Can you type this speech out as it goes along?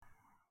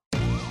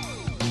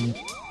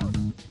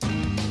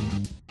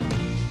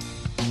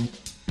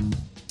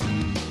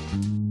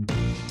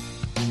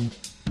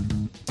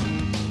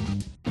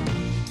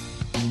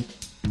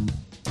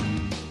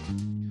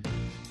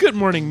Good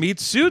morning, meat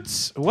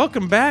suits.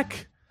 Welcome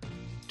back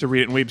to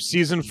Read It and Weep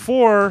Season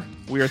 4.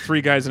 We are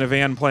three guys in a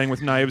van playing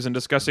with knives and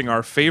discussing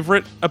our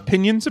favorite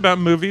opinions about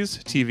movies,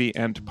 TV,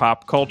 and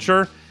pop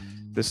culture.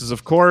 This is,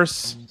 of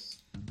course,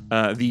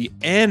 the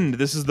end.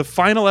 This is the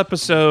final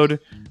episode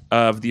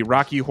of the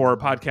Rocky Horror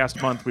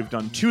Podcast Month. We've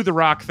done two The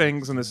Rock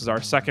things, and this is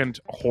our second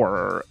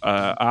horror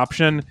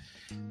option.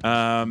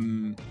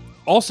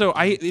 Also,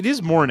 it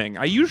is morning.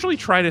 I usually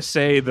try to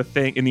say the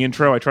thing in the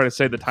intro. I try to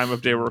say the time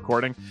of day we're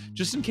recording,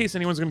 just in case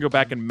anyone's going to go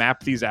back and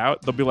map these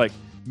out. They'll be like,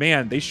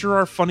 man, they sure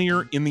are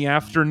funnier in the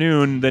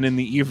afternoon than in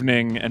the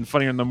evening and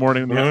funnier in the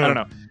morning. I don't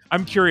know.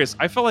 I'm curious.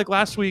 I felt like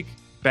last week,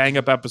 bang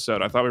up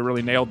episode. I thought we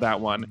really nailed that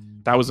one.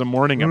 That was a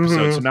morning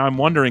episode. So now I'm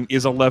wondering,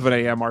 is 11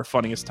 a.m. our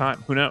funniest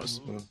time? Who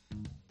knows?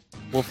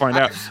 We'll find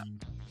out.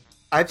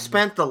 I've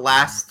spent the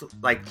last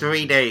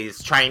 3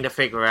 days trying to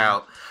figure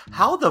out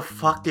how the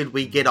fuck did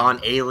we get on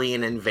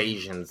alien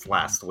invasions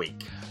last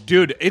week?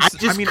 Dude, it's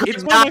one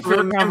of my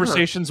favorite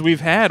conversations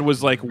we've had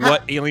was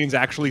what aliens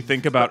actually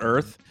think about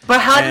Earth.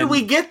 But how did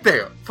we get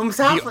there? From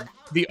South?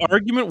 The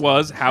argument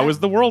was, how is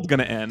the world going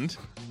to end?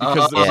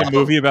 Because there's a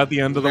movie about the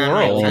end of the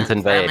world. Aliens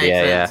invade,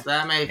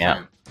 That makes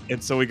sense.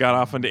 And so we got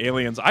off into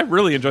aliens. I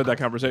really enjoyed that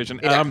conversation.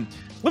 Yeah.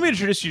 Let me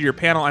introduce you to your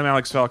panel. I'm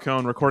Alex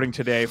Falcone, recording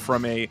today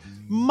from a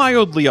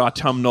mildly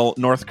autumnal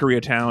North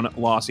Koreatown,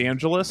 Los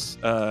Angeles.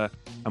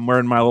 I'm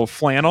wearing my little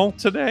flannel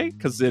today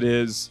because it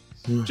is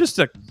just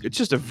a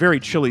very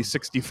chilly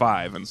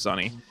 65 and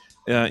sunny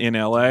in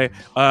LA.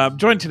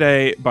 Joined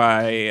today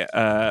by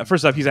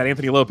first up, he's at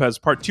Anthony Lopez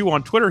Part 2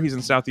 on Twitter. He's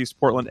in Southeast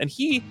Portland, and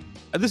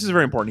this is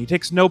very important. He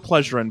takes no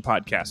pleasure in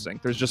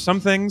podcasting. There's just some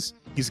things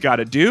he's got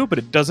to do, but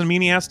it doesn't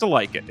mean he has to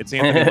like it. It's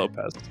Anthony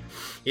Lopez.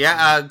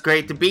 Yeah,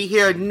 great to be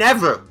here.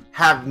 Never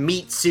have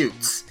meat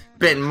suits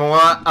been more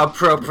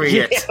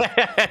appropriate.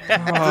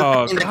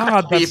 Oh,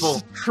 God,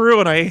 that's true,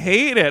 and I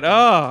hate it.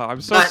 Oh,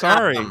 I'm so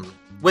sorry. I'm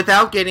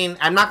not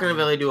going to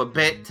really do a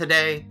bit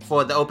today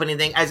for the opening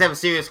thing. I just have a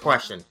serious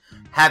question.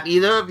 Have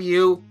either of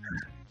you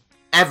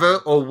ever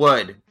or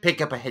would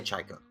pick up a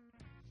hitchhiker?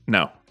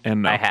 No,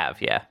 and no. I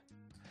have, yeah.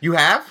 You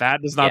have?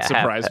 That does not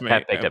surprise me. I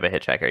have picked up a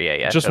hitchhiker,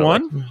 yeah. Just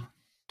totally.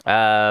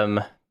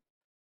 one?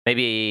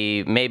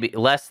 Maybe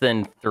less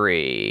than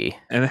 3.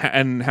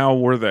 And how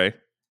were they?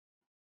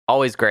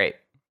 Always great.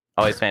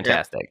 Always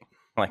fantastic.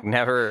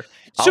 Never,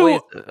 So,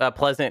 always a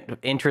pleasant,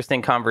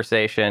 interesting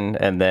conversation,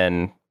 and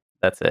then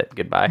that's it.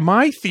 Goodbye.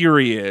 My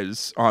theory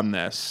is on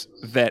this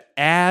that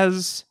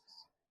as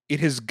it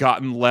has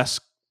gotten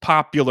less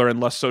popular and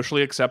less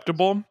socially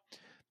acceptable,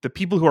 the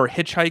people who are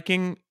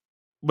hitchhiking,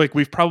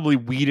 we've probably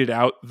weeded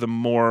out the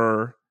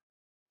more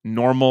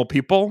normal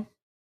people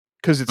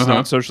because it's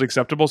not socially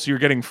acceptable. So you're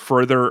getting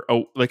further.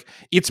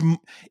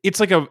 It's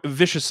like a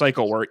vicious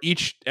cycle where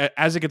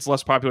as it gets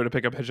less popular to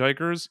pick up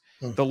hitchhikers,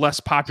 the less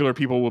popular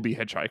people will be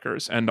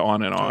hitchhikers, and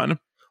on and on.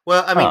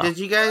 Well, I mean, did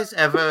you guys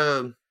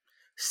ever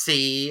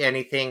see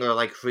anything or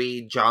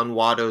read John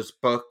Waters'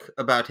 book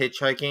about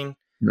hitchhiking?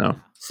 No.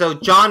 So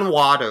John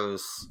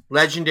Waters,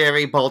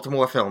 legendary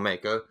Baltimore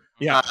filmmaker.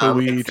 Yeah, who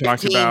we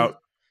talked about.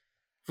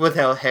 With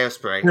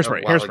Hairspray.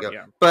 Hairspray,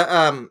 yeah.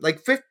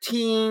 But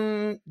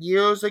 15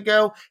 years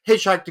ago,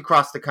 hitchhiked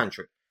across the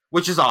country,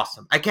 which is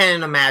awesome. I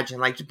can't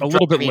imagine a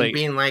little bit late,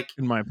 being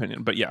in my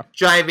opinion, but yeah,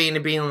 driving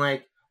and being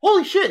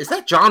holy shit, is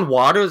that John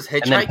Waters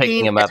hitchhiking? And then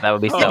picking him up, that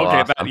would be so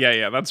awesome.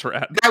 That's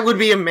rad. That would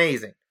be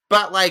amazing.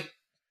 But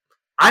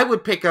I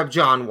would pick up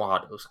John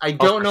Waters. I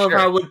don't know if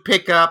I would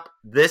pick up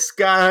this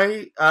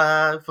guy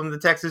from the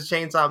Texas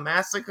Chainsaw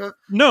Massacre.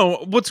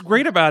 No, what's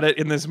great about it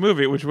in this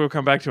movie, which we'll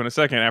come back to in a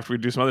second after we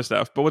do some other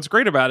stuff, but what's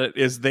great about it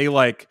is they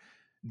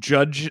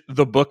judge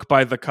the book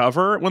by the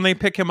cover when they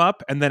pick him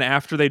up, and then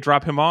after they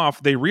drop him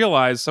off, they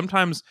realize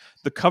sometimes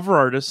the cover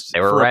artist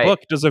for a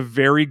book does a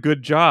very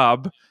good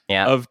job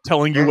of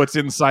telling you what's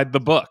inside the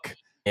book.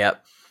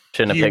 Yep.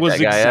 Shouldn't have picked that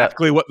guy up.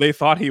 Exactly what they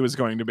thought he was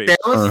going to be. There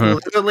was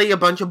literally a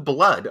bunch of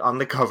blood on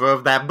the cover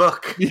of that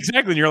book.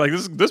 Exactly. And you're like,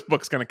 this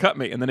book's going to cut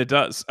me. And then it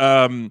does.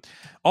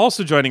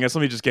 Also joining us,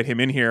 let me just get him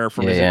in here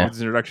from his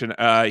introduction.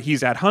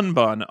 He's at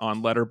Hunbun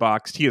on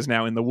Letterboxd. He is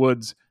now in the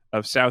woods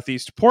of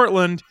Southeast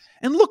Portland.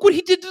 And look what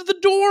he did to the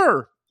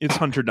door. It's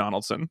Hunter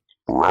Donaldson.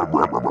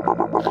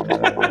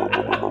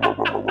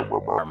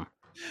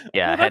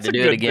 Yeah, I had to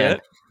do it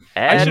again.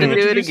 Had to do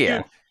it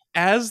again.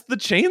 As the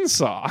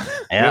chainsaw.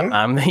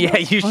 Yeah,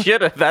 you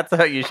should have. That's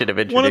how you should have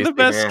introduced one of the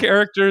best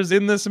characters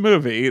in this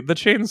movie, the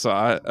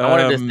chainsaw. I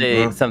wanted to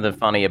say something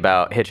funny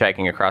about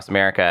hitchhiking across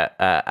America.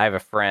 I have a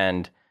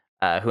friend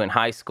who in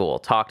high school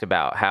talked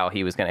about how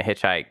he was going to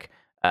hitchhike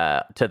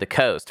to the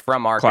coast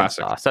from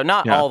Arkansas. Classic. So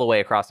not all the way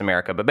across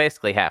America, but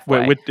basically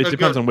halfway. It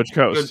depends on which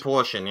coast. Good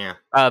portion,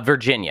 yeah.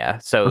 Virginia.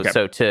 So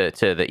to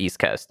the East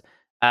Coast.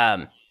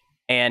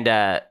 And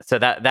so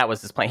that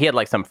was his plan. He had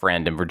some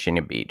friend in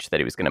Virginia Beach that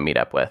he was going to meet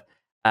up with.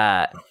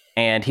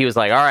 And he was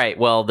like, all right,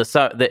 well,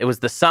 it was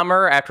the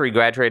summer after he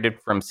graduated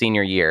from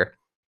senior year.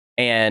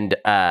 And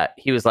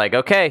he was like,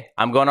 okay,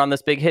 I'm going on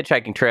this big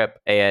hitchhiking trip.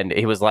 And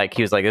he was like,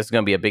 this is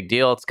going to be a big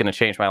deal. It's going to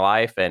change my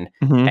life. And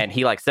and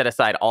he set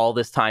aside all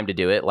this time to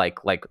do it, like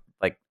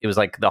like it was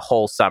like the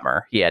whole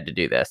summer he had to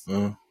do this.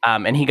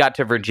 And he got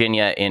to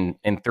Virginia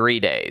in 3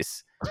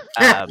 days.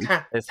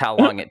 Is how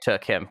long it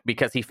took him,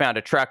 because he found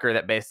a trucker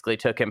that basically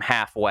took him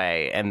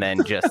halfway and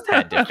then just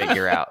had to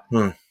figure out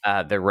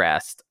the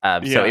rest.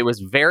 So it was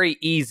very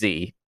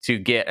easy to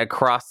get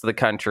across the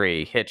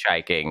country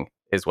hitchhiking,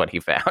 is what he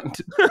found.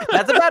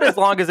 That's about as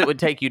long as it would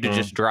take you to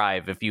just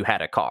drive if you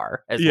had a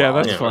car.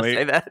 That's funny.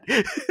 Say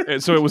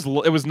that. So it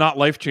was not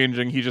life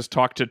changing. He just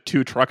talked to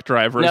 2 truck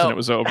drivers and it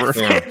was over.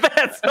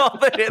 That's all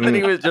that. And then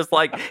he was just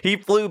like, he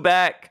flew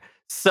back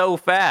so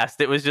fast.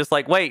 It was just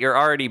like, wait, you're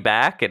already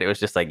back? And it was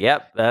just like,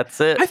 yep,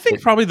 that's it. I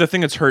think probably the thing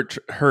that's hurt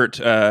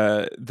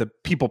the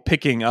people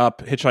picking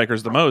up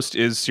hitchhikers the most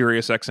is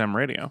Sirius XM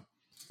radio.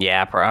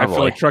 Yeah, probably. I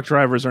feel like truck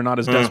drivers are not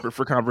as desperate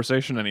for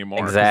conversation anymore.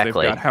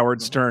 Exactly. They've got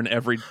Howard Stern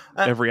every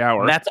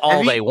hour. That's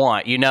all they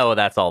want.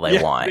 That's all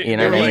they want. You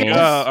know what I mean?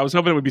 I was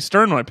hoping it would be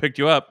Stern when I picked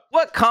you up.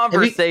 What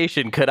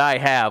conversation could I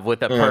have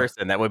with a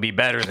person that would be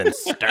better than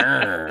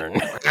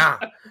Stern?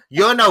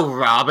 You're no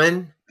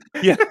Robin.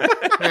 Yeah.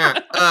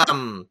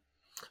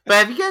 But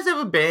have you guys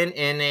ever been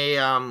in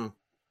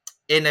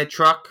a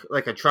truck,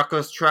 like a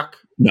trucker's truck?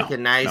 No. Like a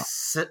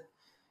nice.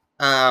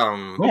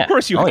 Of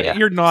course you.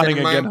 You're nodding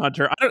again,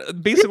 Hunter.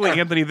 Basically,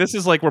 Anthony, this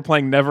is like we're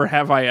playing Never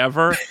Have I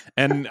Ever,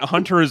 and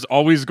Hunter is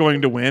always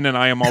going to win, and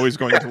I am always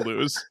going to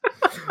lose.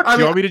 Do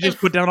you want me to just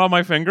put down all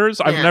my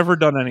fingers? I've never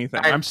done anything.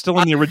 I'm still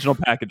in the original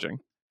packaging.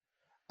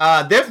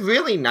 They're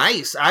really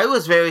nice. I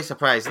was very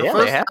surprised. They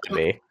have to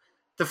be.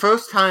 The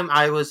first time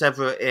I was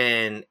ever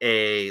in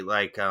a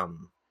like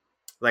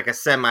a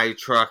semi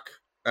truck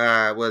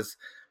was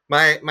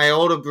my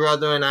older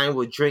brother and I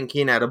were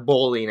drinking at a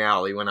bowling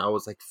alley when I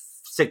was like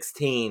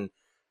 16,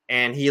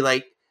 and he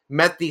like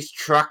met these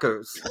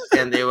truckers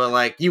and they were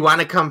like, "You want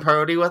to come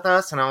party with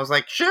us?" And I was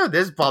like, "Sure,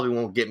 this probably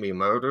won't get me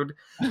murdered."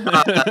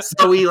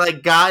 So we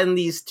like got in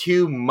these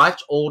 2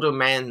 much older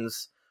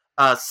men's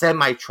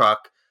semi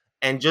truck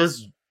and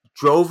just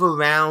drove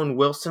around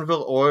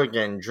Wilsonville,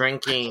 Oregon,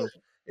 drinking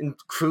and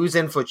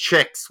cruising for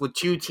chicks with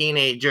 2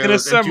 teenagers in a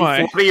semi.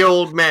 And 2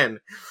 40-year-old men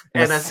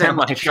in a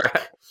semi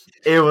truck.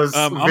 It was.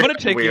 I'm going to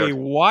take a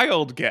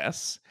wild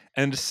guess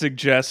and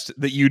suggest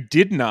that you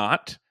did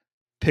not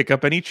pick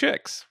up any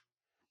chicks.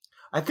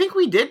 I think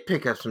we did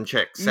pick up some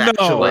chicks,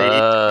 actually.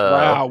 No.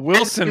 Wow,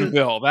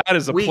 Wilsonville. That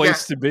is a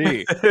place to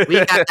be.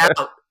 We got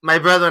out. My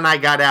brother and I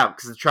got out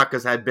because the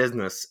truckers had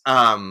business.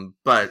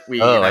 But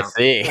we. I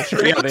see.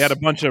 Yeah, they had a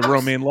bunch of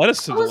romaine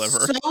lettuce to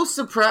deliver. I was so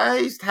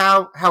surprised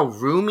how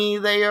roomy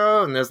they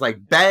are, and there's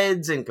like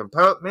beds and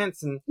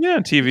compartments, and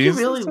TVs. You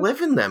really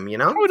live in them, you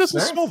know. Oh, it doesn't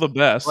smell the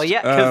best. Well,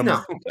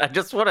 because I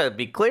just want to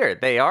be clear,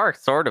 they are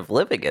sort of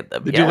living in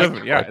them. They do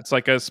live. Yeah, it's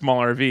like a small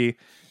RV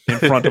in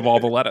front of all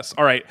the lettuce.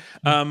 All right.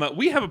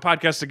 We have a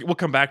podcast. We'll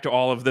come back to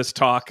all of this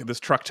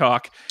truck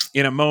talk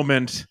in a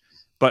moment.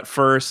 But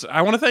first,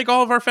 I want to thank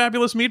all of our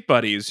fabulous meat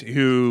buddies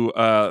who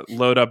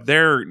load up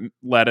their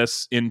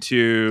lettuce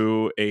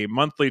into a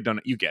monthly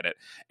donut. You get it.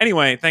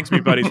 Anyway, thanks,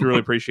 meat buddies. We really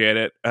appreciate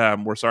it.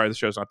 We're sorry the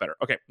show's not better.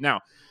 Okay,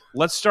 now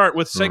let's start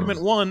with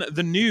segment 1,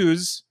 the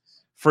news.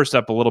 First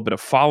up, a little bit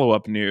of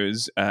follow-up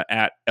news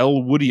at L.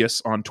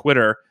 Woodius on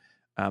Twitter.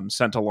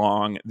 Sent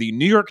along the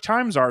New York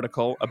Times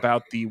article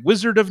about the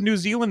Wizard of New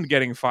Zealand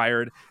getting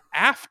fired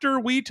after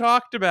we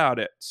talked about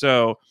it.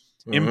 So,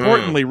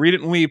 importantly, Read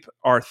It and Weep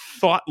are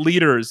thought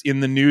leaders in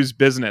the news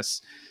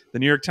business. The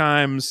New York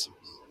Times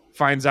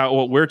finds out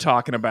what we're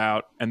talking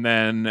about and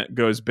then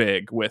goes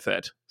big with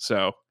it.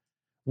 So,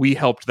 we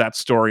helped that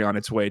story on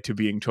its way to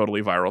being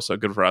totally viral. So,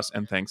 good for us.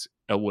 And thanks,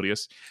 El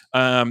Woodius.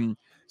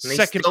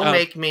 They still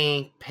make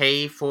me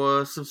pay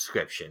for a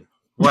subscription.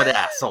 What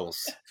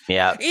assholes.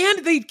 Yeah.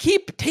 And they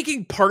keep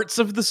taking parts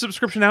of the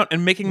subscription out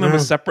and making them a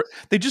separate.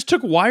 They just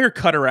took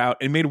Wirecutter out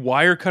and made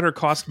Wirecutter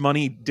cost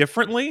money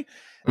differently.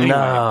 Anyway,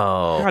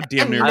 no.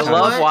 Goddamn I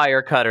love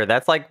Wirecutter.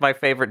 That's like my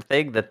favorite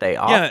thing that they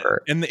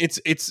offer. And it's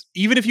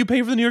even if you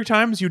pay for the New York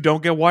Times, you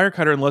don't get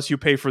Wirecutter unless you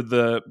pay for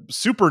the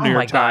super New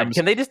York Times.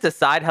 Can they just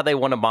decide how they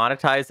want to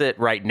monetize it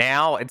right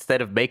now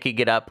instead of making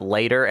it up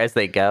later as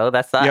they go?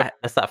 That's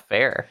not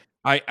fair.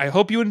 I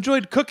hope you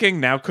enjoyed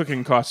cooking. Now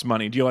cooking costs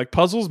money. Do you like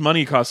puzzles?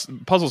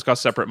 Puzzles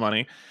cost separate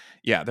money.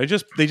 Yeah, they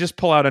just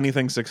pull out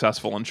anything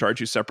successful and charge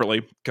you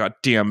separately.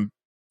 Goddamn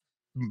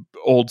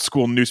old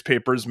school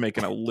newspapers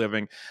making a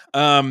living.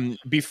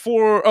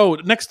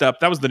 Next up,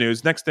 that was the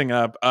news. Next thing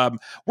up,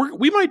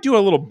 we might do a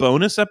little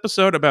bonus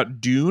episode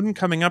about Dune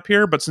coming up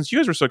here. But since you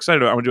guys are so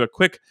excited, I want to do a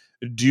quick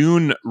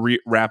Dune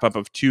wrap up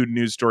of 2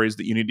 news stories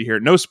that you need to hear.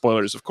 No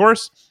spoilers, of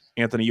course.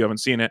 Anthony, you haven't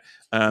seen it,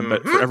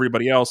 but for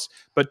everybody else.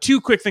 But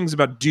 2 quick things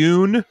about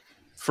Dune.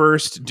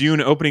 First,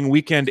 Dune opening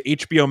weekend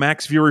HBO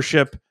Max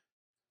viewership,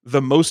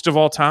 the most of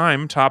all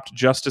time, topped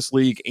Justice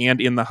League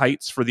and In the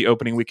Heights for the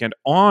opening weekend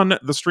on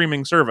the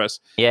streaming service.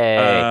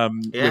 Yay.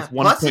 With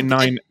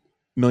 1.9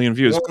 million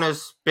views.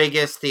 Warner's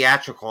biggest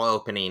theatrical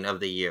opening of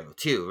the year,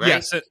 too,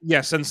 right?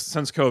 Yes,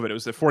 since COVID. It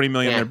was the 40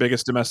 million, their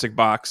biggest domestic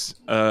box,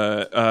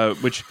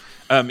 which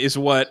is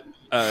what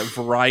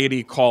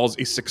Variety calls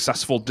a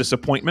successful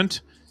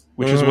disappointment.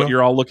 which is what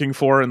you're all looking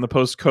for in the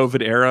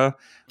post-COVID era.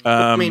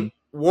 I mean,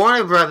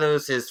 Warner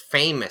Brothers is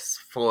famous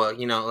for,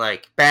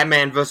 like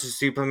Batman versus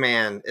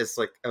Superman is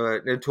like a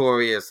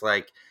notorious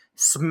like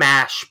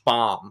smash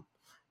bomb.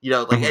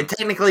 It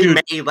technically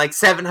made like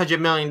 $700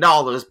 million,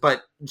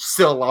 but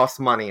still lost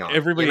money on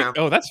everybody. it.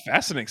 Oh, that's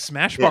fascinating.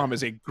 Smash bomb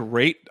is a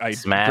great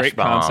Smash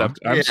concept.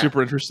 bomb. I'm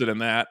super interested in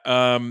that.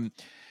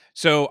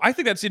 So I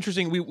think that's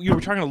interesting. We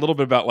were talking a little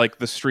bit about like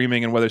the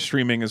streaming and whether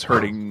streaming is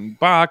hurting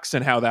box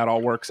and how that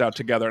all works out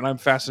together, and I'm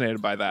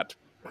fascinated by that.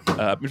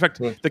 In fact,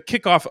 the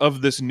kickoff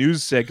of this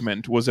news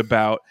segment was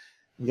about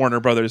Warner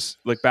Brothers.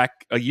 Like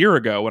back a year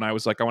ago, when I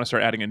was like, I want to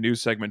start adding a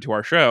news segment to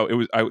our show. It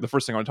was the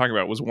first thing I want to talk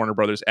about was Warner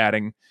Brothers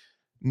adding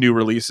new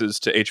releases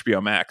to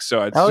HBO Max.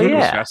 So it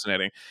was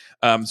fascinating.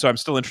 So I'm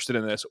still interested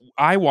in this.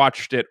 I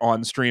watched it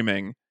on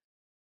streaming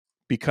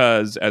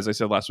because, as I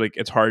said last week,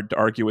 it's hard to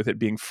argue with it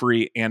being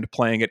free and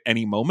playing at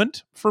any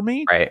moment for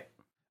me. Right.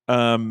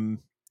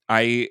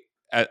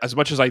 As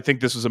much as I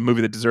think this was a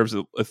movie that deserves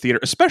a theater,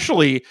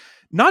 especially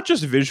not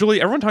just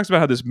visually. Everyone talks about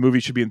how this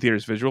movie should be in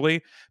theaters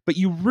visually, but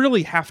you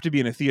really have to be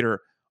in a theater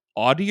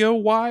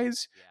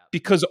audio-wise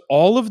because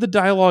all of the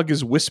dialogue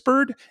is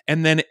whispered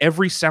and then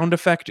every sound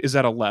effect is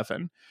at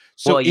 11.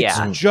 So it's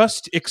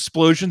just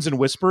explosions and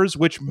whispers,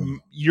 which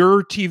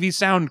your TV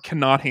sound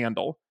cannot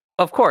handle.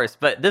 Of course,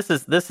 but this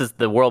is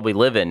the world we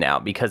live in now,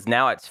 because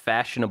now it's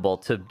fashionable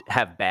to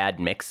have bad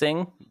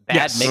mixing.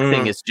 Bad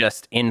mixing is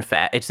just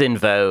it's in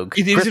vogue.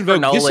 It is in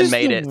vogue. Nolan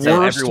made it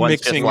so everyone's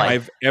mixing just like,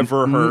 I've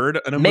ever heard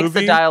in a movie. Mix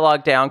the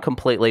dialogue down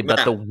completely, but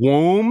the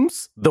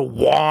whoms,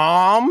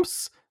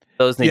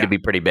 those need to be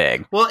pretty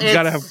big. Well, you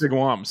gotta have big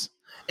whoms.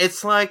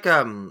 It's like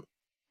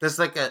there's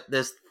like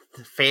this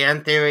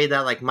fan theory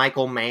that like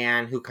Michael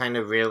Mann, who kind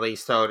of really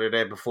started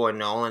it before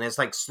Nolan, is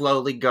like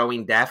slowly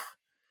going deaf.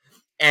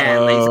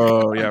 And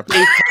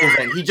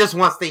Beethoven, he just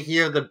wants to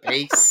hear the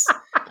bass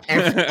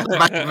and the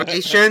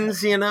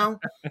vibrations,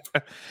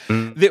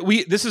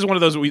 This is one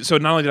of those. So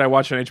not only did I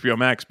watch it on HBO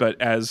Max, but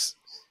as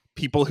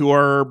people who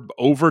are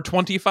over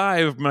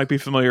 25 might be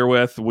familiar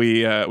with,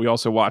 we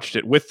also watched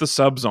it with the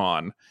subs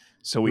on,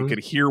 so we could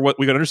hear we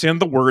could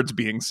understand the words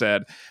being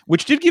said,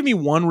 which did give me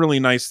one really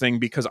nice thing,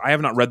 because I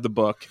have not read the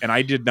book and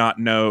I did not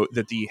know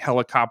that the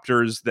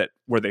helicopters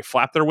where they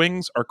flap their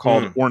wings are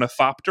called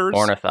ornithopters.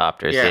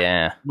 Ornithopters,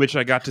 yeah. Which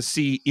I got to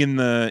see in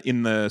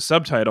the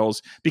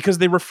subtitles, because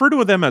they refer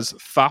to them as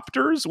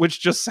thopters, which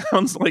just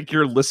sounds like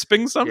you're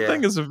lisping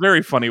something. Is a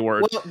very funny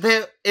word. Well,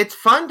 it's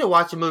fun to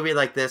watch a movie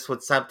like this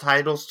with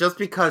subtitles, just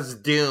because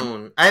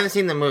Dune. I haven't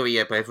seen the movie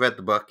yet, but I've read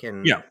the book,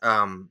 and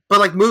but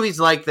like movies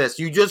like this,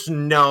 you just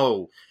know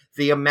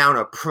the amount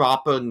of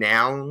proper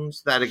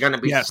nouns that are going to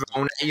be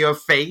thrown at your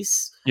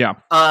face. Yeah.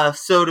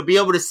 So to be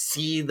able to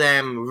see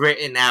them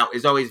written out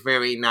is always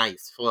very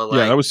nice.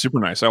 That was super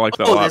nice. I like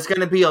that a lot. There's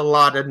going to be a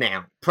lot of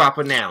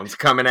proper nouns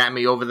coming at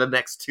me over the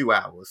next 2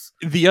 hours.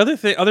 The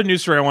other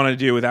news story I want to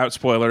do without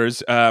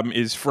spoilers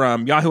is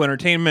from Yahoo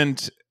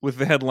Entertainment with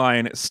the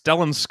headline,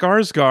 Stellan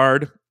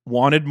Skarsgård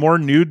wanted more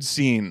nude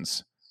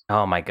scenes.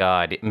 Oh my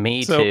God,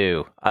 me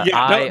too.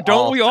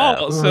 Don't we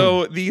all?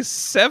 So the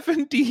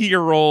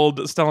 70-year-old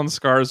Stellan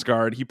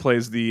Skarsgård, he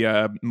plays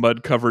the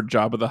mud-covered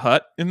Jabba the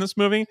Hutt in this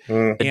movie.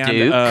 The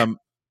Duke?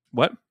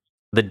 What?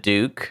 The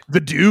Duke?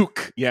 The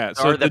Duke, yeah.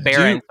 So the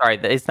Baron. Duke, sorry,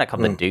 it's not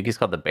called the Duke. He's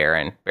called the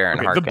Baron. Baron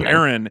Harkonnen. The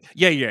Baron.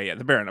 Yeah.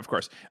 The Baron, of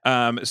course.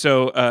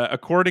 So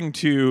according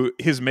to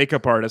his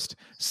makeup artist,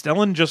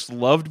 Stellan just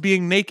loved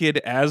being naked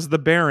as the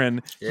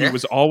Baron. Yeah. He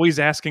was always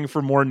asking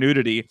for more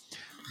nudity.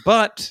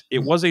 But it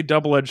was a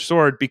double-edged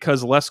sword,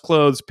 because less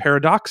clothes,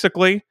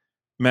 paradoxically,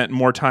 meant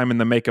more time in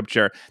the makeup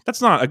chair.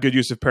 That's not a good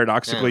use of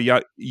paradoxically.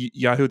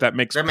 Yahoo, that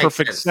makes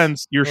perfect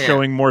sense. You're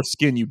showing more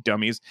skin, you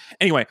dummies.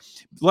 Anyway,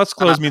 less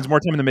clothes means more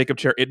time in the makeup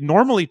chair. It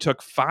normally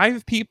took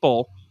 5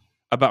 people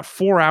about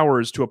 4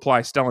 hours to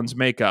apply Stellan's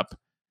makeup.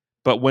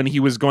 But when he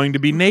was going to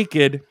be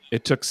naked,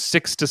 it took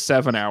 6 to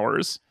 7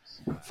 hours.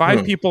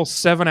 5 people,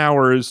 7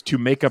 hours to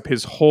make up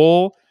his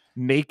whole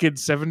naked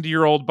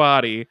 70-year-old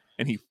body.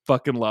 And he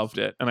fucking loved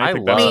it, and I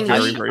think that's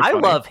very, very funny. I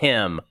love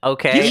him.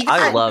 Okay,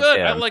 I love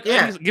him.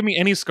 Give me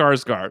any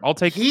Skarsgård. I'll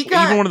take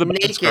even one of the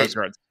best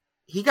Skarsgårds.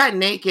 He got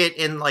naked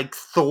in like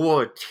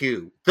Thor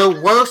 2, the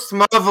worst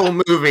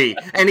Marvel movie,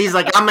 and he's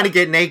like, "I'm gonna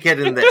get naked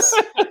in this."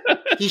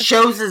 He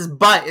shows his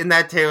butt in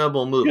that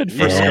terrible movie. Good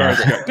for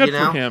Skarsgård. Good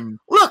for him.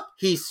 Look,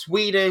 he's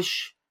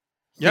Swedish.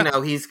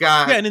 Yep. He's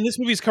got... Yeah, and in this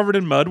movie he's covered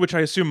in mud, which I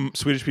assume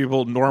Swedish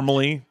people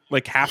normally,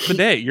 like half the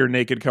day, you're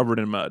naked covered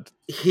in mud.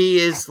 He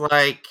is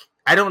like...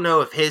 I don't know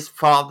if his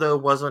father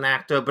was an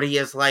actor, but he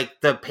is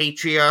like the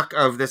patriarch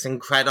of this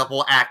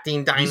incredible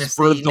acting dynasty. He's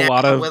birthed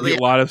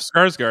a lot of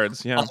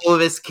Skarsgårds. Yeah, all of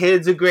his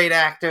kids are great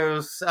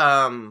actors.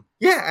 And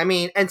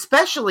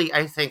especially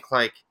I think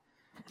like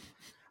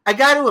I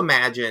got to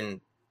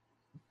imagine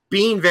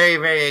being very,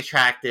 very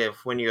attractive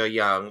when you're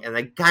young, and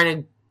like kind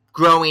of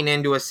growing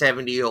into a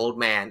 70-year-old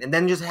man, and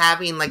then just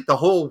having like the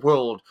whole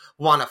world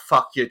want to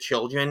fuck your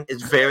children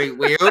is very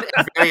weird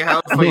and very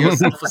hard for your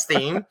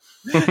self-esteem.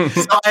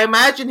 So I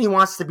imagine he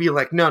wants to be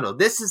like, no,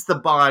 this is the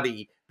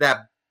body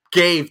that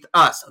gave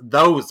us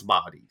those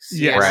bodies.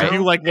 Yeah, Right. if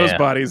you like those Yeah.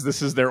 bodies,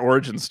 this is their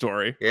origin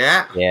story.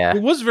 Yeah. Yeah.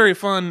 It was very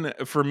fun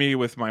for me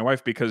with my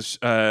wife because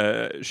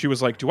she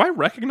was like, "Do I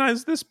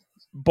recognize this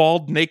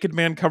bald, naked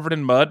man covered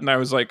in mud?" And I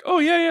was like, "Oh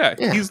yeah.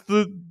 Yeah. He's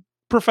the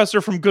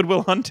professor from Good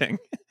Will Hunting."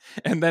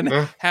 And then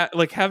Yeah.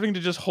 having to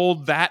just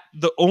hold that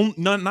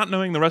not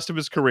knowing the rest of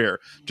his career,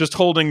 just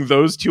holding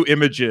those two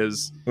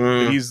images.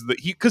 That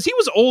because he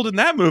was old in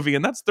that movie,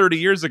 and that's 30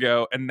 years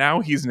ago, and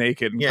now he's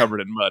naked and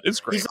covered in mud. It's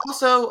great. He's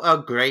also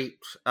a great,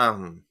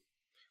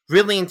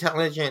 really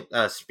intelligent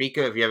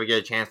speaker. If you ever get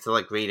a chance to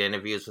like read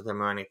interviews with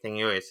him or anything,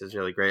 is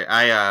really great.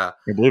 I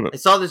believe it. I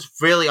saw this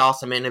really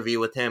awesome interview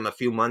with him a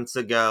few months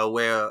ago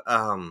where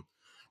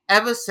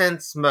ever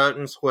since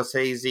Martin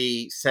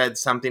Scorsese said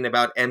something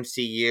about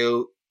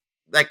MCU,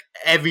 like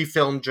every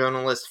film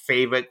journalist's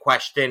favorite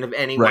question of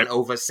anyone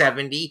over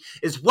 70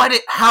 is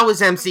how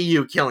is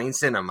MCU killing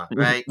cinema,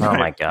 right? Oh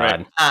my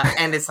God.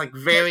 And it's like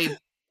very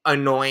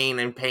annoying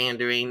and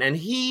pandering, and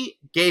he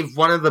gave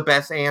one of the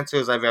best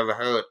answers I've ever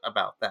heard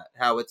about that.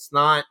 How it's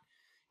not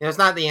the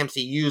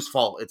MCU's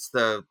fault. It's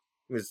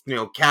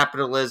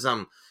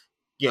capitalism,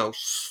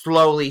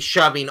 slowly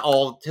shoving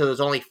there's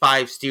only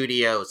 5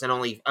 studios and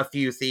only a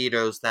few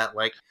theaters that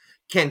like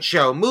can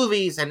show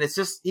movies, and it's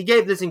just he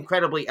gave this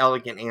incredibly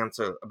elegant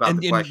answer about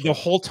the question. The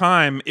whole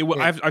time,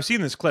 I've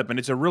seen this clip, and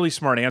it's a really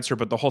smart answer.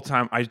 But the whole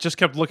time, I just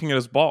kept looking at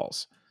his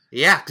balls.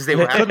 Yeah, because they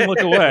couldn't look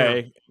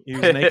away. He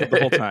was naked the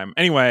whole time.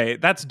 Anyway,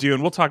 that's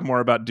Dune. We'll talk more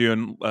about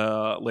Dune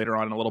later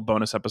on in a little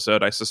bonus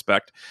episode, I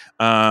suspect.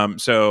 But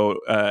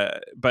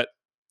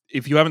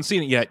if you haven't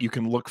seen it yet, you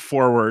can look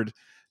forward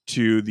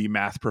to the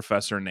math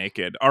professor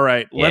naked. All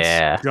right,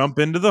 let's jump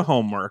into the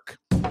homework.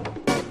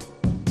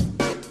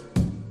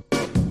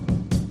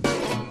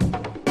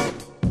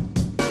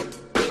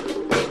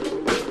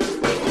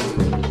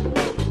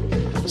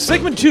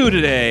 Segment 2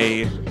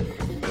 today.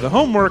 The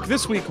homework.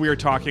 This week we are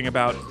talking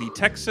about the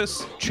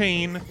Texas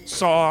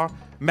Chainsaw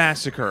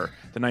Massacre,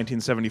 the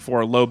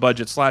 1974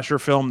 low-budget slasher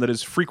film that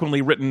is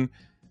frequently written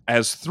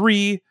as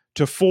 3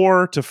 to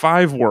 4 to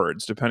 5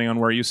 words, depending on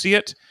where you see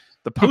it.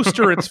 The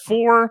poster, it's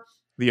 4.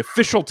 The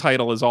official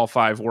title is all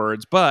 5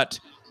 words, but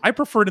I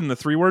prefer it in the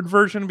 3-word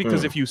version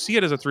because if you see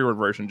it as a 3-word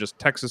version, just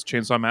Texas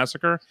Chainsaw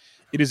Massacre,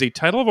 it is a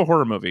title of a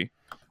horror movie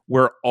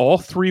where all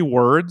 3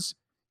 words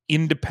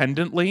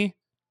independently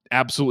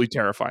absolutely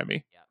terrify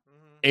me.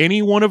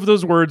 Any one of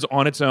those words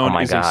on its own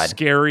is a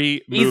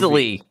scary movie.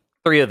 Easily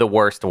 3 of the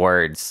worst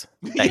words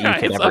that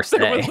you could ever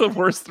say. It's the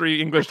worst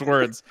 3 English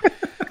words.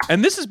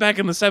 And this is back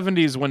in the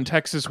 70s when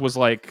Texas was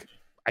like,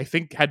 I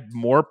think had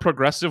more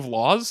progressive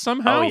laws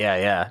somehow. Oh,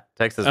 yeah.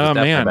 Texas was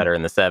definitely better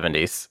in the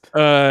 70s.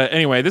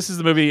 Anyway, this is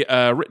the movie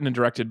written and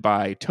directed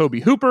by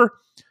Tobe Hooper,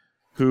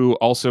 who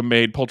also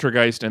made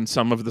Poltergeist and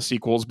some of the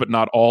sequels, but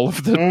not all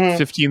of the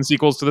 15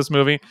 sequels to this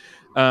movie,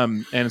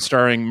 and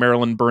starring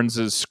Marilyn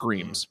Burns'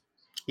 Screams.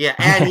 Yeah,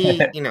 and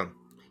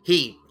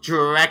he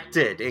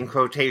directed, in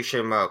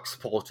quotation marks,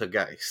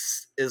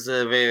 Poltergeist is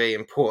a very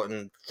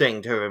important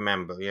thing to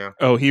remember, yeah.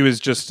 Oh, he was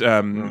just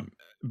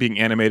being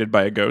animated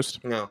by a ghost?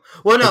 No.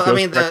 Well, no, I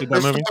mean,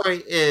 the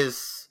story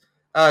is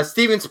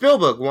Steven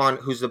Spielberg,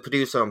 who's the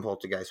producer on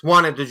Poltergeist,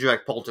 wanted to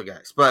direct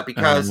Poltergeist, but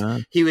because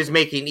he was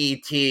making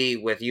E.T.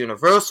 with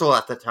Universal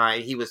at the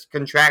time, he was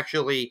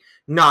contractually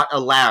not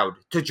allowed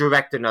to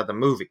direct another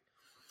movie.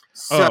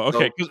 So,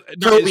 okay.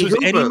 Because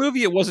any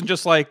movie, it wasn't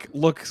just like,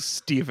 look,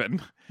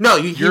 Steven. No,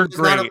 you're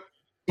great.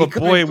 But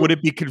boy, would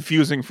it be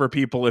confusing for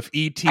people if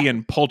E.T.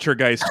 and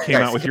Poltergeist came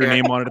out with your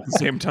name on it at the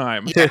same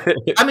time.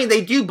 I mean,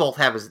 they do both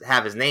have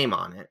his name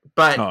on it.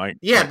 But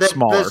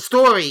the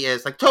story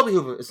is, like, Tobe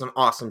Hooper is an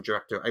awesome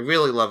director. I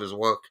really love his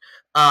work.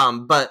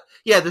 But,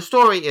 yeah, the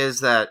story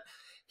is that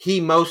he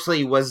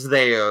mostly was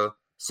there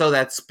so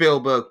that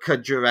Spielberg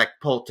could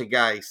direct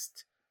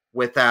Poltergeist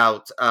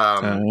without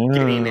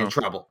getting in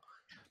trouble.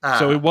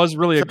 So it was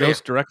really a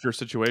ghost director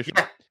situation.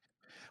 Yeah.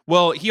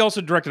 Well, he also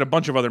directed a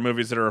bunch of other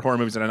movies that are horror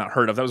movies that I'd not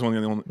heard of. That was one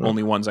of the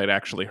only ones I'd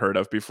actually heard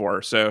of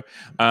before. So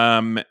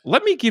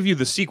let me give you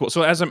the sequel.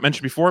 So as I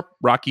mentioned before,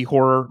 Rocky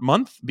Horror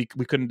Month. We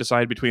couldn't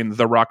decide between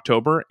the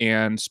Rocktober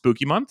and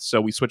Spooky Month, so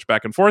we switched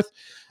back and forth.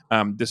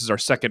 This is our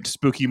second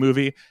spooky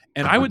movie.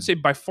 And I would say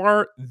by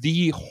far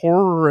the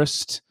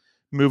horrorist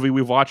movie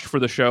we've watched for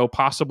the show,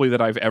 possibly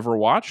that I've ever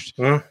watched.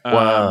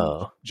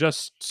 Wow.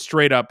 Just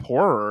straight up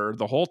horror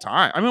the whole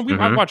time. I mean,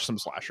 I've watched some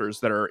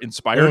slashers that are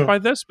inspired by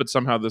this, but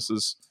somehow this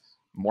is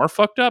more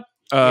fucked up.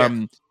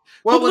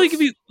 Well, let me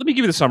give you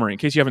the summary in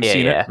case you haven't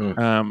seen it. The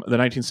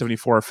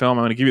 1974 film.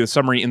 I'm going to give you the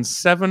summary in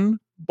 7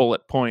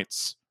 bullet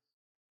points.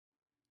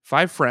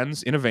 5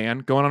 friends in a van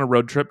going on a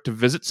road trip to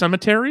visit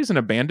cemeteries and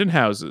abandoned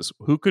houses.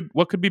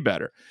 What could be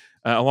better?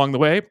 Along the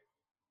way,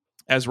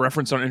 as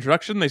referenced on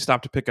introduction, they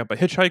stop to pick up a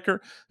hitchhiker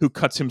who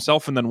cuts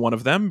himself and then one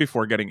of them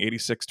before getting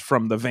 86'd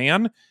from the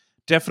van.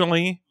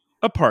 Definitely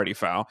a party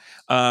foul.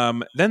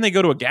 Then they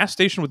go to a gas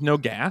station with no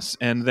gas,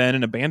 and then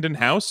an abandoned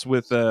house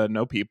with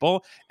no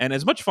people. And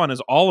as much fun as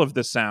all of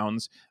this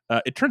sounds,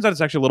 it turns out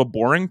it's actually a little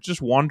boring to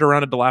just wander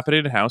around a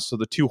dilapidated house. So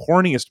the two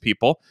horniest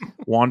people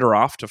wander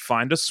off to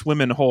find a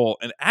swimming hole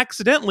and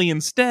accidentally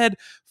instead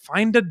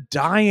find a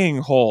dying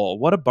hole.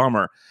 What a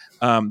bummer.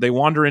 They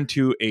wander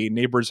into a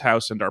neighbor's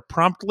house and are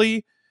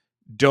promptly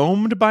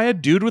domed by a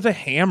dude with a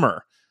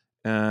hammer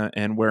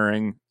and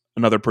wearing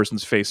another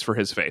person's face for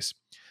his face.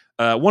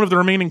 One of the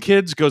remaining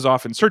kids goes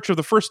off in search of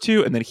the first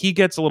two, and then he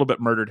gets a little bit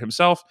murdered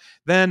himself.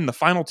 Then the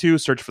final two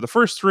search for the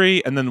first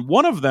three, and then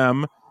one of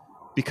them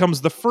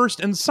becomes the first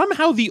and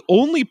somehow the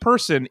only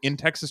person in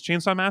Texas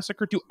Chainsaw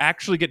Massacre to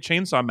actually get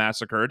chainsaw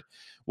massacred,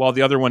 while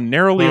the other one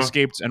narrowly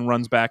escapes and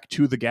runs back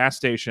to the gas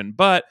station.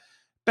 But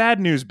bad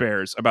news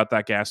bears about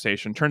that gas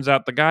station. Turns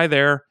out the guy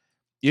there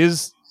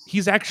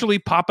he's actually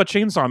Papa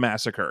Chainsaw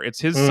Massacre. It's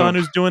his son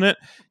who's doing it.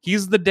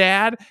 He's the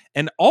dad,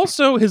 and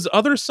also his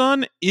other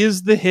son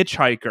is the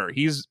hitchhiker.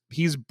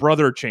 He's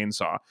Brother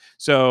Chainsaw.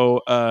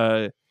 So,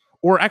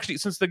 or actually,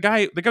 since the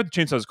guy with the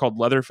chainsaw is called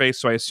Leatherface,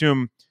 so I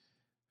assume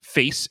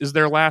Face is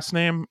their last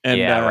name. And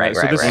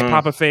so this is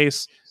Papa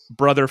Face,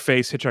 Brother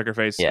Face, Hitchhiker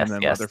Face, and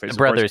then Leatherface. The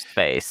brother's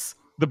face.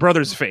 The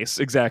brother's face,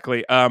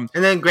 exactly. And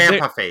then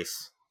Grandpa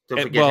Face.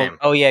 Don't forget him.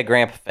 Oh yeah,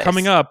 Grandpa Face.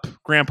 Coming up,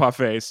 Grandpa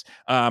Face.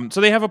 So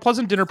they have a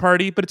pleasant dinner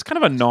party, but it's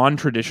kind of a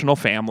non-traditional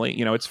family.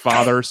 You know, it's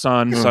father,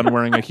 son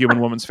wearing a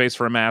human woman's face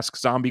for a mask,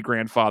 zombie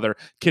grandfather,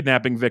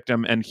 kidnapping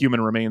victim, and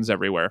human remains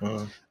everywhere.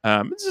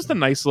 It's just a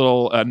nice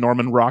little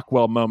Norman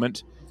Rockwell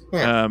moment.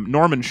 Yeah.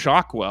 Norman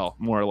Shockwell,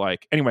 more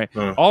like. Anyway,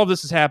 all of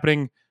this is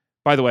happening,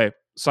 by the way,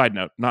 side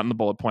note, not in the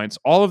bullet points.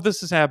 All of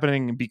this is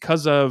happening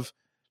because of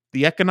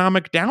the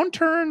economic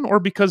downturn, or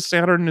because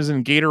Saturn is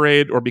in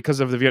Gatorade, or because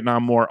of the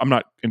Vietnam War. I'm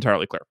not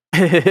entirely clear.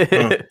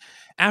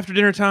 After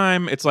dinner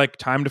time, it's like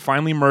time to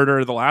finally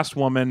murder the last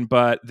woman,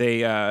 but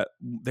they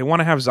want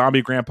to have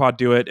zombie grandpa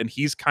do it, and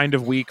he's kind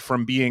of weak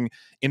from being,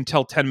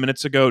 until 10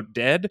 minutes ago,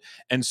 dead,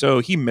 and so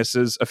he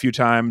misses a few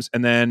times,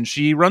 and then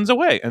she runs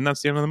away, and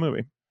that's the end of the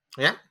movie.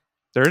 Yeah.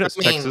 There it is.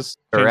 Texas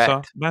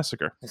Chainsaw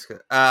Massacre. That's good.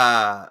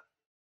 How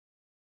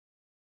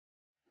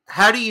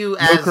do you,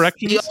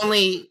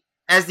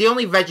 as the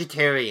only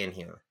vegetarian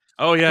here?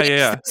 Oh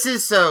yeah. This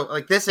is so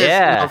this is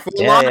for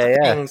a lot of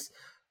things.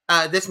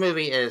 This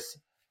movie is.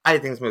 I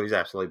think this movie is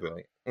absolutely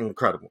brilliant,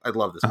 incredible. I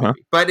love this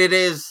movie, but it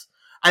is.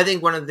 I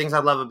think one of the things I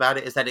love about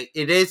it is that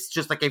it is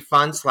just like a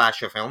fun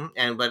slasher film,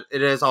 but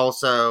it is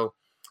also.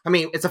 I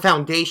mean, it's a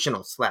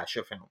foundational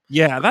slasher film.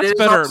 Yeah, that's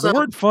better. Also, the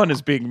word "fun"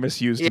 is being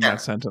misused in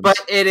that sentence. But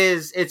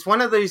it's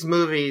one of those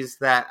movies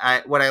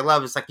that what I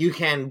love is you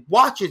can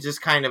watch it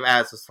just kind of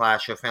as a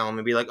slasher film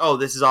and be like, oh,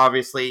 this is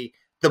obviously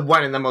the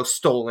one of the most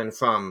stolen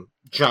from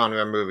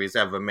genre movies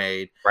ever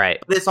made. Right.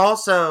 But it's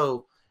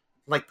also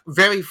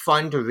very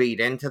fun to read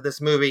into this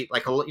movie.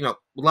 A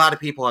lot of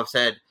people have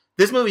said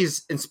this movie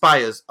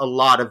inspires a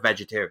lot of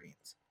vegetarians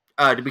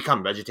to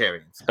become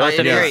vegetarians.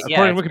 According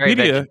to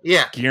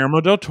Wikipedia,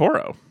 Guillermo del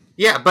Toro.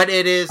 Yeah, but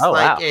it is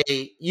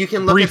you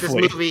can look at this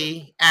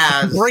movie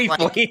as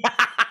briefly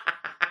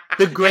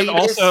the greatest. And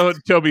also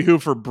Toby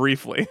Hooper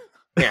briefly.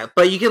 Yeah,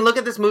 but you can look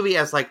at this movie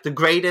as the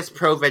greatest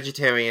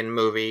pro-vegetarian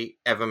movie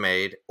ever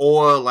made,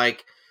 or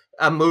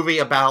a movie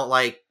about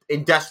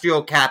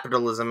industrial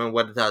capitalism and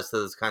what it does to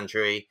this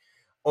country,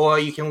 or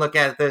you can look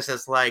at this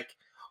as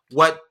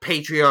what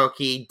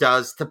patriarchy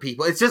does to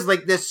people. It's just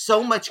there's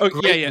so much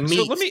great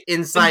meat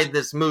inside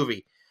this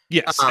movie.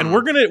 Yes, and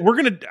we're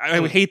gonna.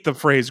 I hate the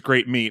phrase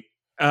 "great meat."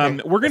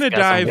 We're gonna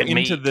dive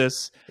into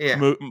this,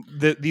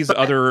 these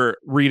other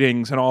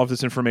readings and all of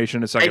this information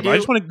in a second. But I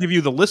just want to give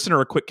you, the listener,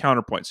 a quick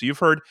counterpoint. So you've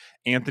heard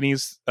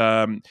Anthony's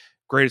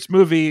greatest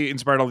movie,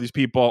 inspired all these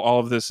people, all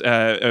of this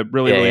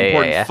really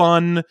important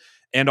fun,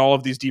 and all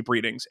of these deep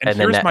readings. And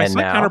here's my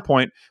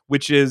counterpoint,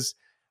 which is,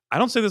 I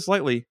don't say this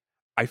lightly,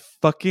 I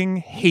fucking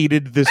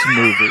hated this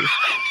movie.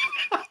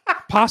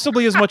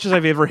 Possibly as much as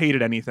I've ever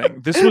hated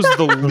anything. This was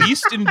the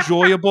least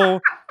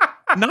enjoyable,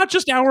 not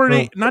just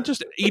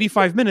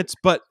 85 minutes,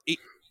 but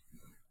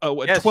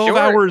 12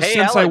 hours since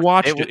Alex, I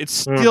watched it. It's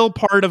still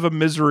part of a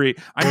misery.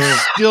 I'm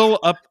still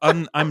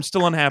I'm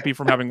still unhappy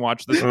from having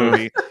watched this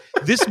movie.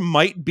 This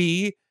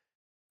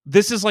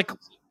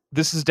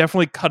is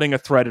definitely cutting a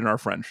thread in our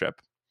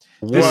friendship.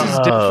 This is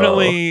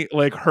definitely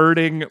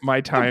hurting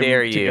my time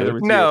together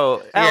with you.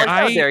 No, Alex,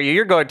 how dare you?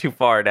 You're going too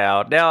far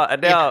now.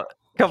 Now,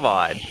 come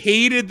on.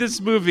 Hated this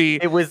movie.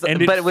 It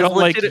felt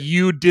like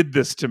you did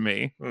this to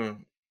me.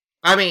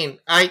 I mean,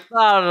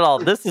 not at all.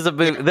 This is a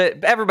movie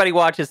that everybody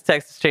watches.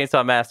 Texas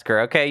Chainsaw Massacre.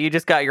 Okay, you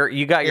just got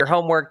your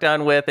homework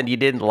done with, and you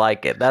didn't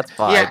like it. That's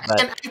fine. Yeah,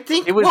 and I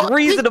think it was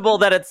reasonable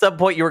that at some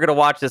point you were going to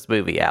watch this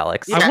movie,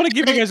 Alex. Yeah, I want to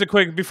give you guys a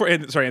quick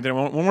sorry, Anthony.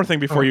 One more thing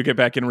before you get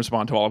back in and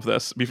respond to all of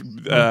this.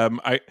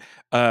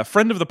 A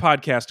friend of the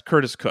podcast,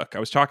 Curtis Cook.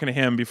 I was talking to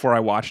him before I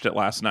watched it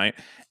last night,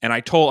 and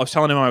I was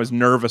telling him I was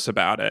nervous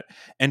about it,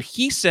 and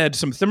he said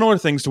some similar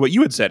things to what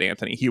you had said,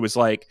 Anthony. He was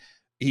like.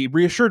 He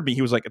reassured me.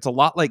 He was like, it's a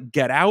lot like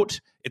Get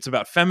Out. It's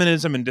about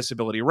feminism and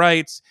disability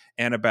rights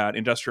and about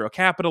industrial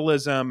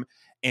capitalism.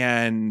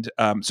 and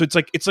so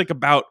it's like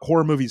about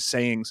horror movies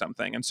saying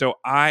something, and so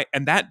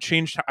that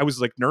changed. I was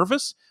like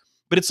nervous,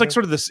 but it's like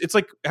sort of this. It's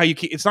like how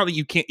it's not that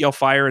you can't yell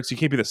fire. It's you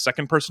can't be the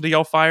second person to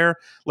yell fire.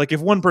 Like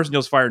if one person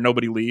yells fire,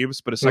 nobody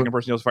leaves, but a second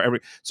person yells fire.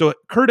 So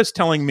Curtis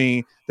telling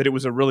me that it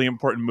was a really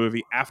important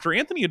movie after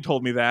Anthony had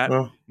told me that,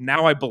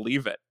 now I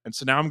believe it, and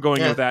so now I'm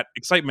going with that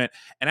excitement.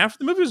 And after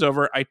the movie was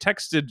over, I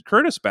texted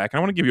Curtis back, and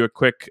I want to give you a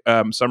quick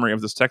summary of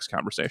this text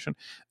conversation.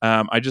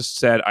 I just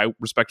said I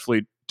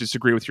respectfully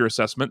disagree with your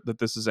assessment that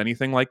this is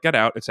anything like Get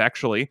Out. It's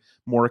actually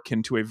more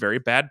akin to a very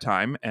bad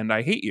time, and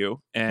I hate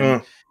you.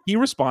 And he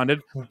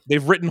responded,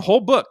 they've written whole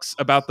books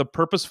about the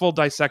purposeful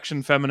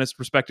dissection, feminist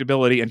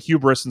respectability, and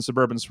hubris and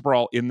suburban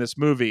sprawl in this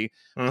movie.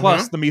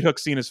 Plus, the meat hook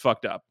scene is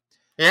fucked up.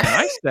 And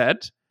I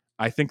said,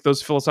 I think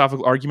those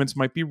philosophical arguments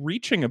might be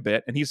reaching a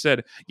bit. And he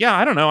said, yeah,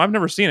 I don't know. I've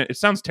never seen it. It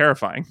sounds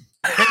terrifying.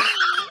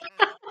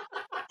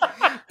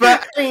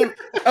 But I mean,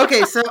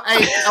 okay, so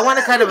I want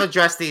to kind of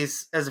address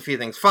these as a few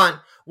things.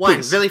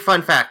 Please. Really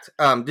fun fact.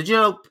 Did you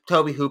know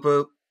Tobe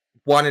Hooper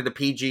wanted a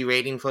PG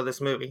rating for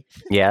this movie?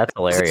 Yeah, that's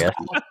hilarious.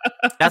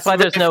 That's why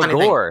there's no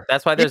gore.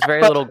 That's why there's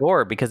very little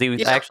gore, because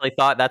he actually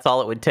thought that's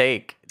all it would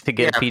take to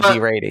get a PG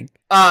rating.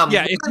 If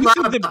you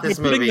think that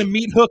putting the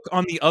meat hook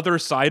on the other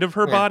side of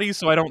her body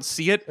so I don't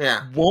see it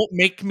won't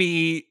make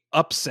me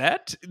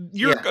upset,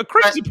 you're a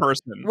crazy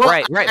person. Well,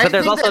 right. But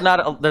there's also not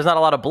a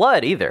lot of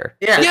blood either.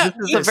 This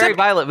is a very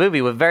violent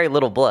movie with very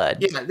little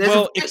blood.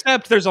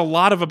 Except there's a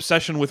lot of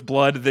obsession with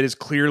blood that is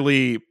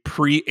clearly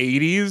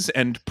pre-80s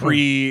and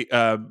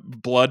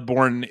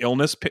blood-borne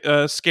illness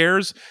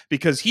scares,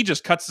 because he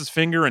just cuts his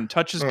finger and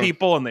touches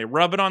people and they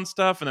rub it on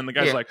stuff, and then the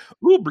guy's like,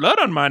 ooh, blood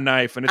on my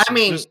knife, and it's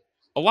just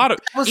a lot of,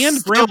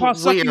 and Grandpa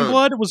sucking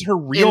blood was her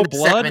real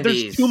blood. 70s.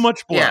 There's too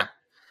much blood. Yeah.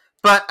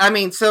 But I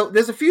mean, so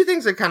there's a few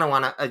things I kind of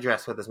want to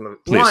address with this movie.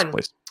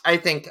 Please. I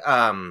think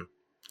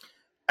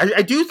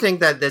I do think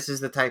that this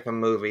is the type of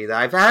movie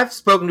that I've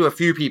spoken to a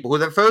few people who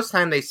the first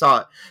time they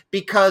saw it,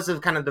 because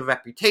of kind of the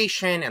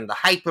reputation and the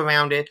hype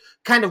around it,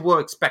 kind of were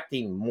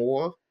expecting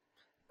more,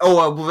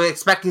 or were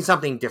expecting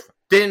something different.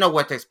 Didn't know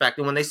what to expect,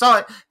 and when they saw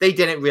it, they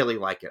didn't really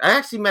like it. I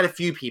actually met a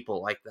few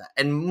people like that,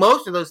 and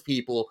most of those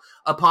people,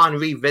 upon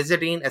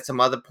revisiting at some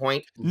other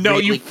point, you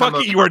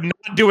are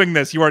not doing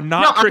this. You are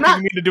not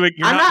tricking me into doing.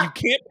 You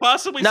can't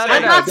possibly.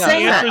 I'm not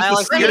saying that.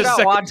 Alex, you're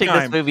not watching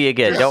this movie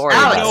again. Don't worry.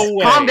 Alex,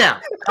 calm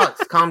down.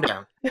 Alex, calm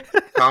down.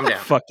 Calm down.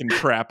 Fucking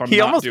crap.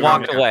 He almost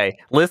walked away.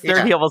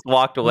 Listener, he almost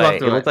walked away.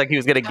 It looked like he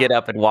was going to get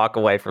up and walk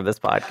away from this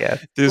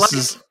podcast. This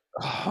is.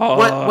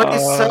 What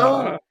is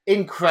so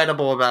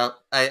incredible about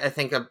I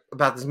think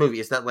about this movie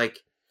is that, like,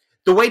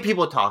 the way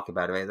people talk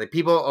about it, right? Like,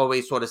 people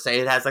always sort of say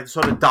it has like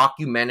sort of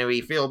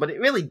documentary feel, but it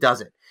really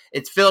doesn't.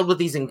 It's filled with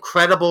these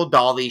incredible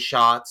dolly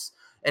shots.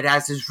 It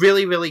has this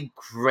really, really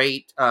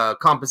great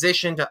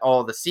composition to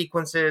all the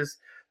sequences.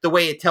 The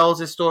way it tells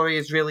the story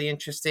is really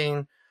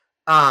interesting.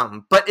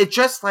 But it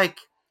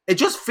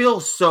just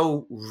feels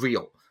so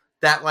real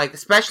that, like,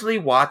 especially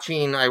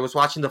I was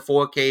watching the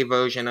 4K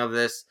version of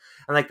this,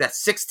 and like that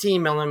 16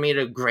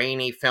 millimeter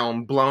grainy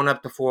film blown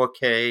up to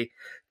 4K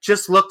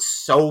just looks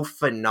so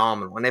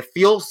phenomenal, and it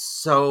feels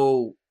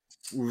so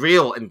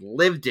real and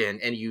lived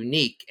in and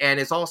unique, and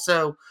it's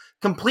also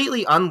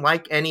completely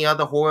unlike any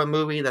other horror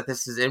movie that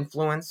this has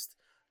influenced.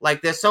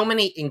 Like, there's so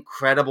many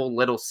incredible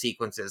little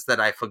sequences that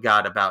I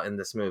forgot about in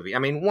this movie. I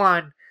mean,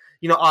 one,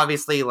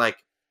 obviously,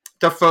 like,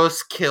 the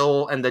first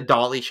kill and the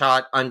dolly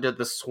shot under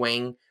the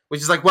swing,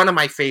 which is like one of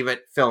my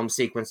favorite film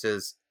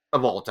sequences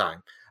of all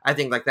time. I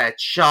think like that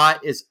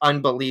shot is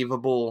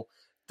unbelievable.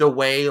 The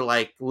way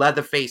like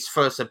Leatherface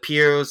first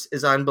appears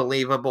is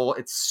unbelievable.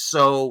 It's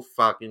so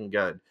fucking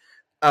good.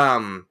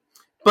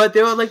 But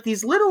there are like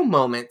these little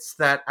moments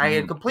that I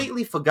had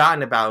completely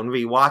forgotten about in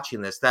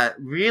rewatching this that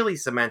really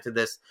cemented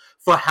this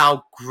for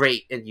how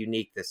great and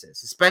unique this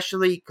is.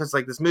 Especially because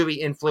like this movie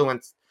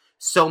influenced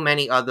so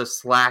many other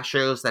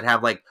slashers that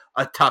have like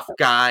a tough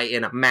guy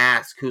in a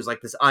mask who's like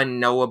this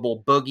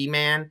unknowable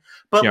boogeyman.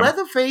 But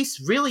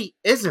Leatherface really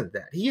isn't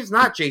that. He is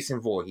not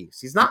Jason Voorhees.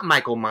 He's not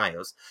Michael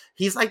Myers.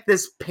 He's like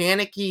this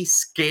panicky,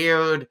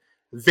 scared,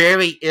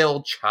 very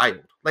ill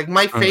child. Like,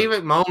 my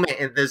favorite moment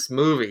in this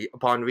movie,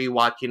 upon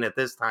rewatching it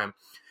this time,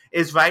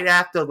 is right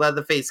after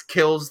Leatherface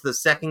kills the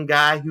second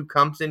guy who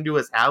comes into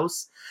his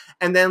house,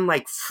 and then,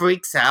 like,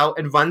 freaks out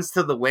and runs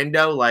to the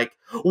window, like,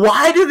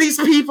 why do these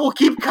people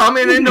keep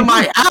coming into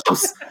my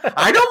house?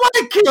 I don't want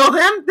to kill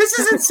them. This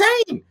is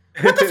insane.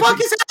 What the fuck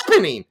is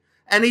happening?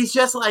 And he's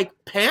just, like,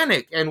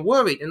 panicked and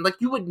worried. And, like,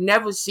 you would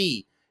never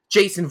see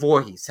Jason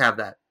Voorhees have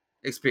that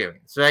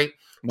experience, right?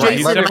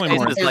 Right.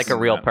 Leatherface is like a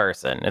real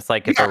person. It's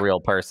like if a real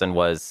person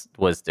was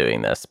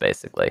doing this,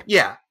 basically.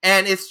 Yeah,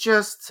 and it's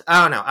just,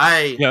 I don't know.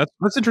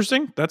 That's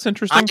interesting.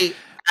 I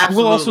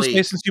will also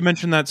say, since you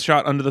mentioned that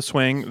shot under the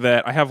swing,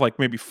 that I have like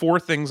maybe 4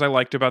 things I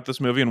liked about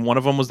this movie, and one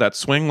of them was that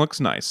swing looks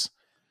nice.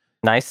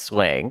 Nice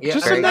swing. Yeah,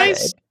 just a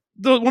nice,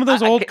 one of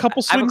those old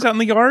couple swings out in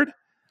the yard.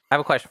 I have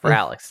a question for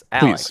Alex.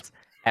 Alex,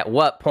 at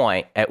what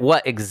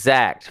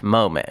exact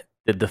moment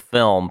did the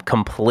film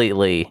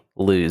completely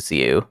lose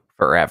you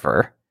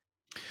forever?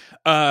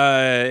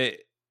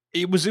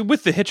 It was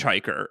with the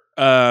hitchhiker.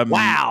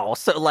 Wow.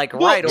 So right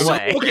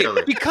away. Okay,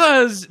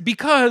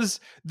 because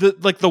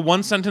the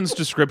one sentence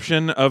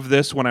description of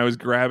this when I was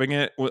grabbing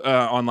it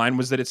online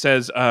was that it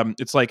says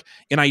it's like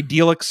an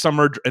idyllic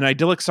summer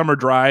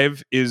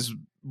drive is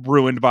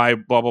ruined by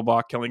blah blah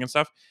blah killing and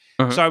stuff.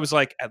 Uh-huh. So I was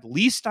like, at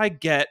least I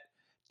get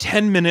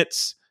 10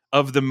 minutes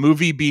of the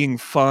movie being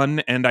fun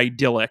and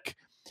idyllic,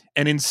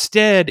 and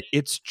instead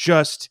it's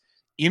just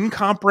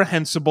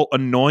incomprehensible,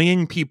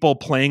 annoying people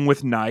playing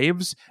with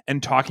knives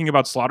and talking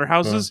about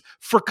slaughterhouses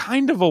for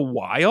kind of a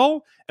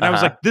while. And I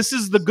was like, this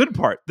is the good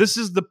part. This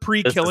is the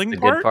pre-killing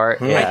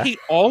part. Yeah. I hate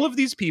all of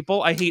these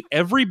people. I hate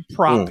every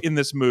prop in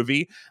this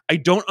movie. I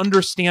don't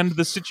understand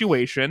the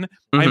situation.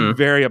 I'm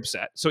very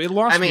upset. So it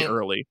lost me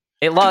early.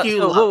 It lost.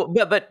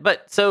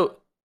 So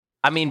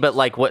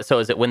what? So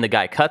is it when the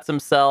guy cuts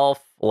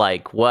himself?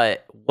 Like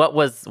what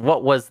was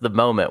the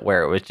moment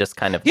where it was just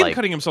kind of him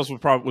cutting himself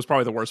was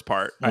probably the worst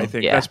part. I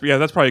think that's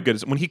probably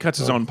good. When he cuts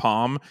his own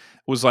palm,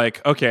 was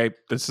like, okay,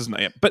 this isn't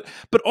it. But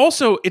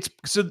also it's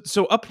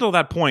so up until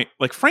that point,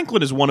 like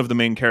Franklin is one of the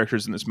main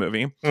characters in this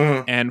movie,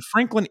 and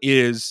Franklin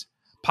is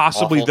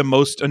possibly the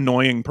most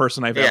annoying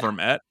person I've ever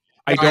met.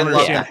 I don't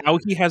understand how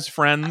he has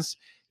friends.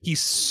 He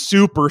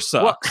super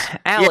sucks. Well,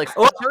 Alex,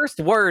 the first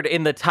word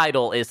in the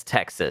title is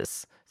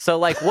Texas. So,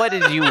 what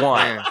did you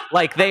want?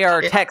 They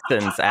are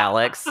Texans,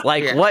 Alex.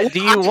 What do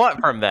you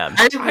want from them?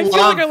 I feel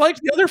like I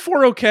liked the other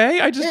four okay.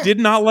 I just did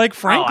not like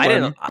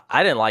Franklin.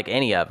 I didn't like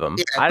any of them.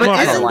 Yeah, I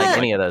didn't like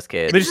any of those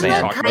kids. They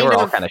were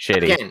all kind of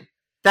shitty. Again,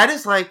 that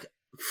is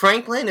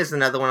Franklin is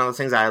another one of those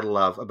things I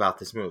love about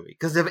this movie.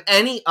 Because if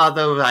any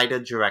other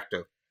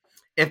writer-director,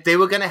 if they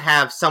were going to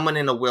have someone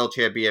in a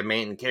wheelchair be a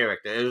main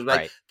character, it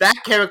was that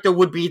character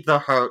would be the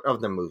heart of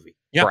the movie.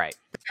 Yep. Right.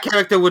 That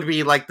character would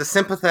be the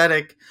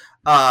sympathetic,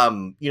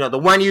 the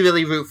one you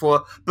really root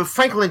for. But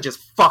Franklin just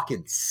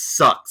fucking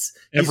sucks.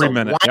 Every He's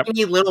minute. a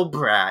whiny little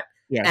brat.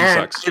 Yeah, and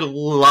he sucks. I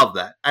love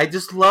that. I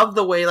just love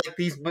the way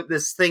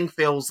this thing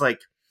feels like.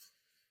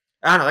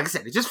 I don't know. Like I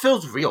said, it just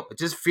feels real. It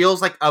just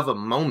feels like of a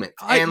moment.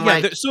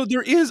 So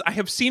there is. I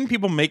have seen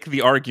people make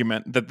the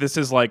argument that this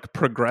is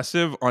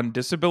progressive on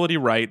disability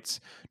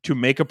rights to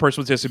make a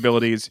person with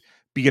disabilities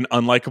be an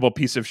unlikable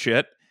piece of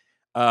shit.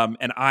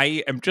 And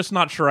I am just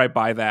not sure I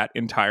buy that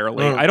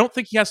entirely. I don't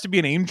think he has to be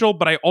an angel,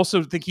 but I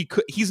also think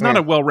he's not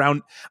a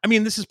well-rounded. I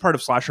mean, this is part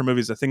of slasher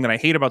movies. The thing that I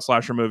hate about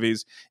slasher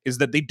movies is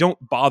that they don't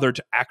bother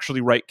to actually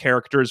write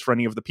characters for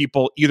any of the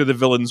people, either the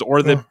villains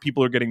or the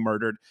people who are getting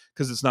murdered,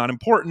 because it's not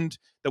important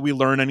that we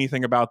learn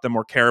anything about them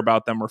or care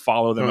about them or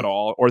follow them at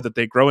all, or that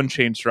they grow and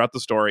change throughout the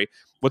story.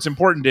 What's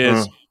important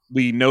is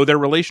we know their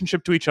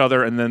relationship to each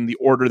other and then the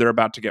order they're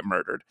about to get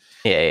murdered.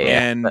 Yeah.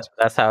 And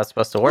that's how it's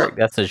supposed to work.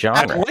 That's a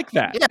genre. I like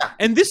that. Yeah.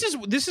 And this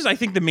is I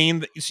think the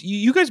main,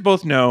 you guys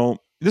both know,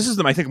 this is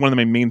I think one of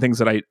the main things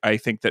that I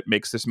think that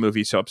makes this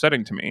movie so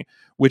upsetting to me,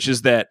 which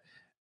is that,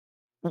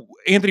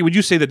 Anthony, would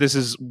you say that this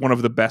is one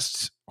of the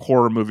best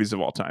horror movies of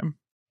all time?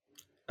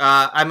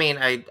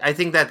 I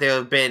think that there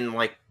have been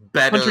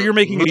better. Hunter, you're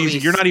making it easy.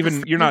 You're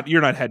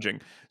not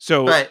hedging.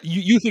 So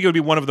you think it would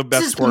be one of the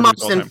best horror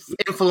movies of all time?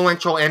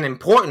 Influential and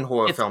important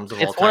horror films of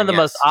all time. It's one of the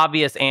most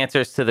obvious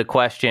answers to the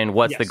question,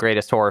 what's the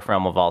greatest horror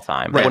film of all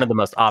time? Right. One of the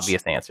most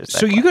obvious answers.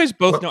 So you guys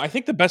both know, I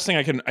think the best thing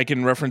I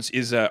can reference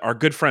is our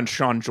good friend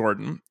Sean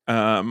Jordan.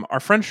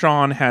 Our friend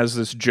Sean has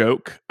this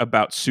joke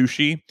about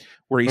sushi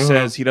where he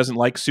says he doesn't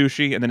like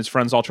sushi, and then his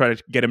friends all try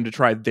to get him to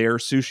try their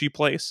sushi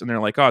place, and they're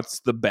like, oh, it's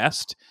the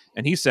best.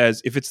 And he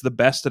says, if it's the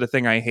best at a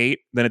thing I hate,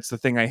 then it's the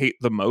thing I hate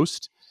the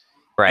most.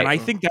 Right. And I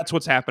think that's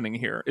what's happening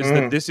here, is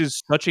that this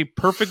is such a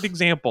perfect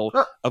example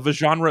of a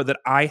genre that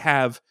I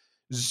have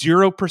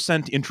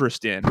 0%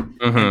 interest in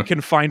and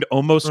can find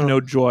almost no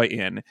joy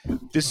in.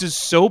 This is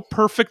so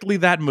perfectly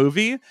that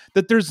movie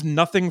that there's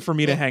nothing for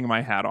me to hang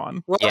my hat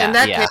on. Well, in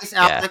that case,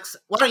 Alex,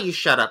 why don't you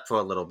shut up for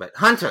a little bit?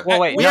 Hunter. Well,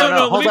 wait,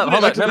 no, hold up.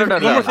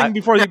 One more thing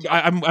before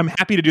I'm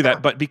happy to do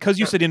that, but because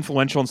you said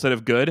influential instead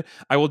of good,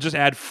 I will just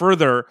add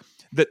further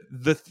that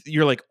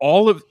you're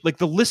all of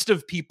the list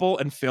of people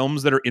and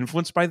films that are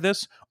influenced by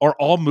this are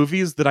all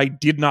movies that I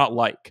did not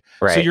like.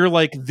 Right. So you're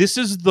this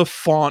is the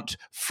font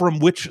from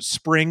which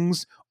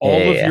springs all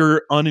of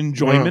your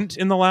unenjoyment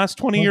in the last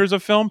 20 years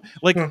of film.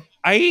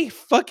 I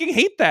fucking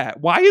hate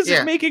that. Why is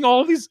it making all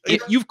of these?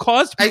 You've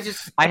caused.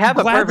 I have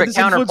a perfect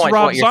counterpoint to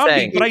what you're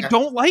saying, but I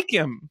don't like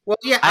him. Well,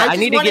 I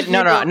need to get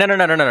no.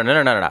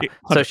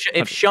 So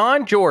if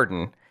Sean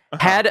Jordan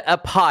had a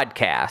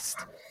podcast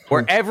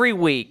where every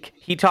week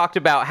he talked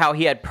about how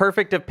he had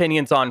perfect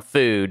opinions on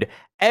food,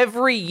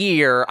 every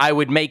year I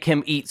would make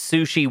him eat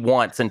sushi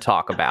once and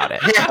talk about it.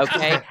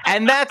 Okay?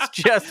 And that's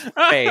just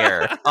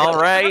fair. All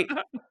right?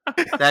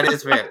 That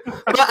is fair.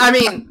 But I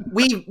mean,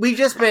 we've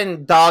just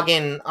been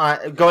dogging,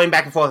 going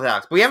back and forth with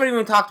Alex. But we haven't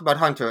even talked about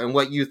Hunter and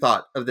what you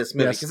thought of this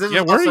movie.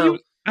 Yes. Where are you?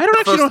 I don't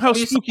actually know how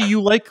first spooky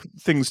you like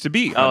things to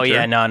be. Oh Hunter.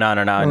 yeah,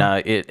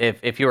 no.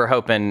 If you were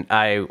hoping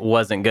I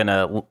wasn't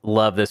gonna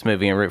love this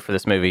movie and root for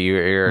this movie,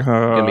 you're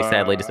gonna be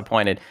sadly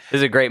disappointed. This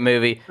is a great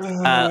movie.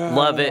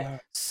 Love it.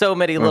 So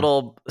many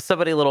little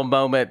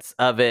moments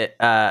of it.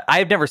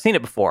 I've never seen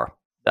it before.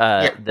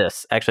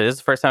 This is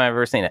the first time I've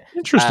ever seen it.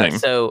 Interesting.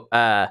 So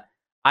I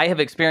have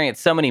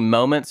experienced so many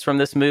moments from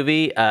this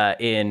movie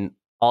in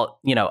all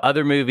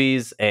other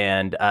movies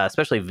and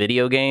especially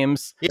video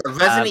games. Yeah,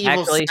 Resident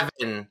Evil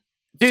 7.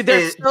 Dude,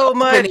 there's so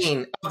much. The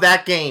opening of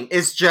that game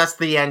is just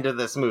the end of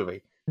this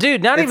movie.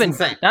 Dude, not even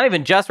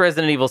just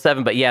Resident Evil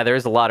 7, but yeah,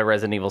 there's a lot of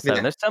Resident Evil 7.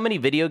 Yeah. There's so many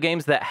video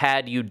games that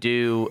had you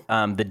do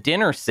the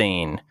dinner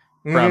scene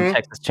from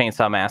Texas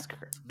Chainsaw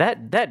Massacre.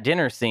 That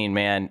dinner scene,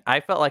 man, I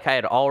felt like I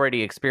had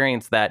already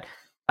experienced that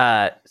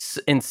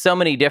in so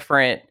many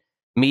different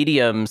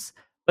mediums.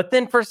 But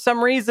then for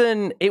some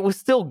reason, it was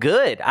still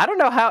good. I don't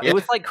know how. It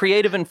was like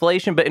creative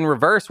inflation, but in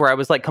reverse, where I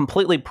was like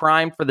completely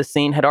primed for the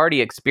scene, had already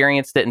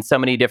experienced it in so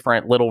many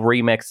different little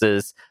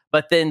remixes,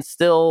 but then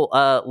still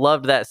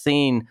loved that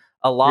scene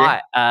a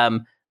lot.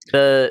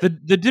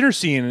 The dinner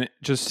scene,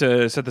 just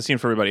to set the scene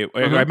for everybody,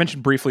 I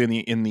mentioned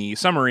briefly in the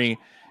summary,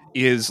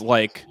 is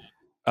like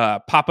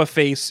Papa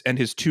Face and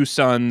his two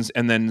sons,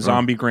 and then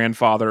zombie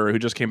grandfather who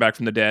just came back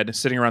from the dead,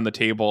 sitting around the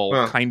table,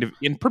 kind of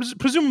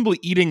presumably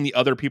eating the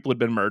other people who had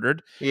been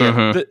murdered.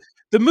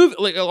 The movie,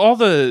 like all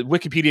the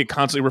Wikipedia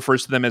constantly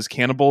refers to them as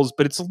cannibals,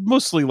 but it's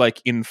mostly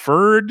like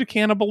inferred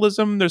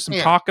cannibalism. There's some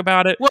talk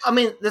about it. Well, I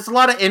mean, there's a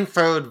lot of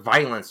inferred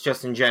violence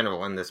just in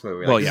general in this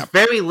movie. Like, there's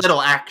very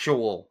little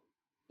actual,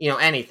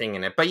 anything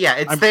in it. But yeah,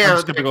 it's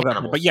there.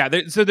 But yeah,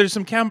 there's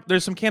some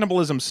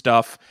cannibalism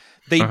stuff.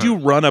 They do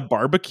run a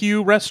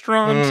barbecue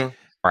restaurant,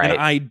 and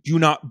I do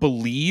not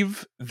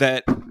believe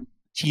that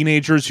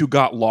teenagers who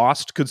got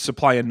lost could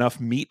supply enough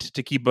meat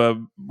to keep a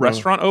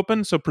restaurant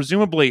open. So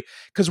presumably,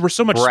 because we're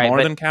so much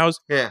smaller than cows,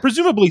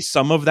 presumably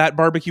some of that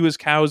barbecue is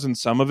cows and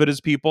some of it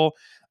is people.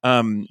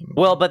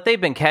 Well, but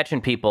they've been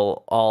catching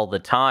people all the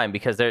time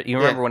because you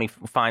remember when he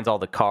finds all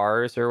the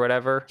cars or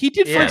whatever? He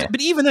did,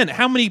 but even then,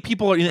 how many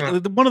people are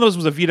in one of those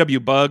was a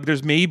VW Bug.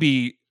 There's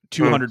maybe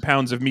 200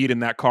 pounds of meat in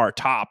that car,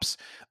 tops.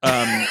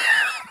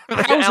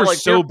 Cows are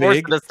so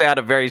big. Us down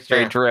a very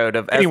strange road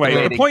of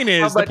anyway. The point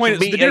is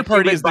the dinner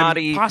party is them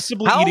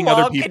possibly eating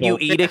other people. How long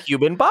can you eat a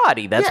human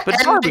body? That's been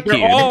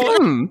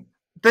barbecued.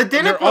 The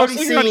dinner party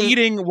scene,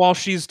 eating while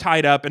she's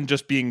tied up and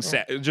just being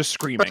just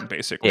screaming,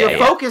 basically. You're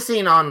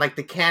focusing on like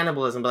the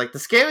cannibalism, but like the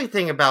scary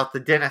thing about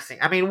the dinner scene.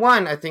 I mean,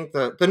 one, I think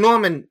the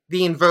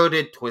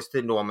inverted,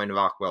 twisted Norman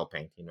Rockwell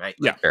painting, right?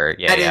 Like,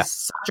 that is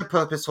such a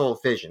purposeful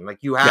vision. Like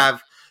you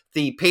have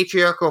the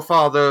patriarchal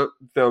father,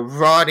 the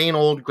rotting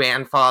old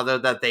grandfather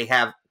that they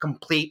have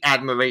complete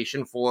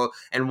admiration for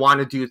and want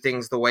to do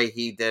things the way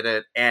he did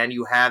it. And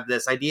you have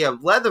this idea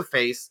of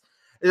Leatherface,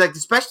 like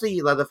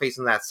especially Leatherface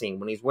in that scene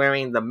when he's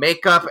wearing the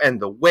makeup and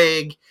the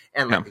wig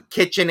and like a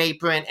kitchen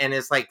apron and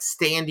is like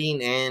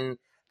standing in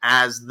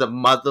as the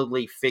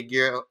motherly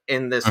figure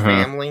in this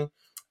family.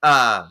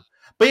 But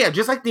yeah,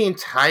 just like the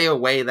entire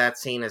way that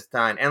scene is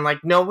done and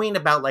like knowing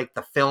about like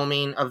the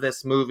filming of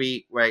this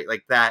movie, right?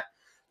 Like that.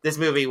 This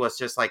movie was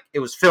just like, it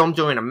was filmed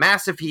during a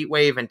massive heat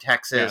wave in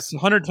Texas. Yeah, it's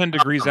 110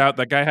 degrees out.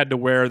 That guy had to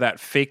wear that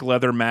fake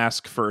leather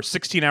mask for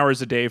 16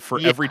 hours a day for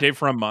every day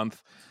for a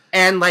month.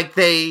 And like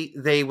they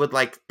would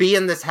like be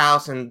in this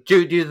house and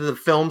due to the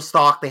film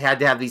stock, they had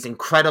to have these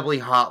incredibly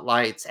hot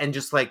lights and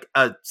just like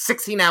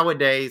 16-hour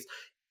days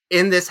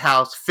in this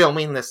house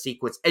filming this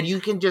sequence. And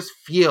you can just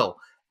feel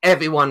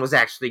everyone was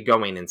actually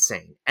going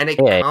insane. And it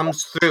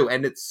comes through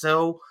and it's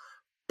so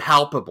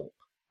palpable.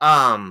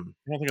 I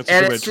don't think it's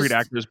a good way to treat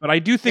actors, but I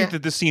do think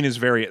that this scene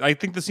is I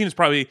think the scene is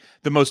probably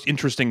the most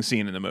interesting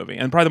scene in the movie,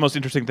 and probably the most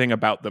interesting thing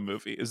about the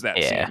movie is that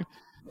scene.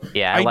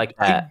 Yeah, I like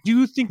that. I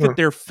do think that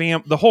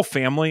the whole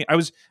family. I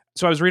was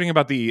reading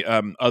about the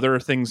other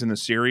things in the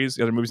series,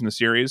 the other movies in the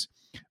series,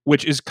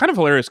 which is kind of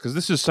hilarious because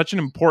this is such an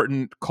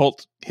important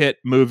cult hit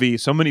movie.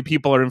 So many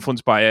people are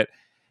influenced by it.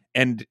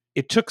 And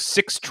it took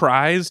 6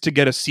 tries to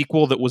get a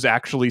sequel that was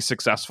actually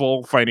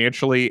successful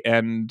financially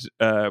and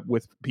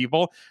with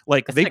people.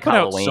 Like it's they like put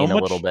Halloween out so much,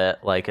 a little bit.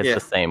 Like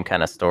it's the same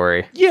kind of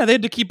story. Yeah, they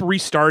had to keep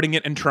restarting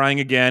it and trying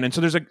again. And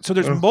so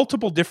there's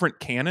multiple different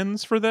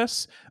canons for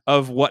this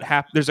of what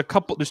happened. There's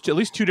at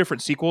least 2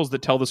 different sequels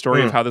that tell the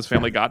story of how this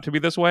family got to be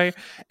this way,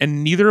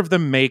 and neither of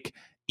them make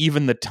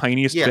even the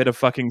tiniest bit of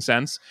fucking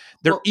sense.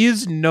 There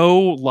is no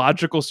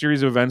logical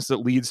series of events that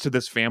leads to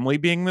this family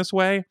being this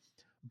way.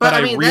 But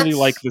I mean, really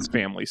like this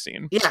family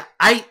scene. Yeah,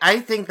 I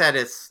think that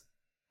it's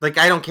like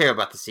I don't care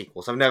about the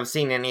sequels. I've never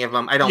seen any of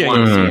them. I don't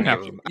want to see any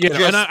of them.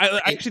 And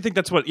I actually think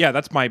that's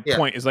that's my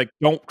point. Is like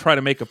don't try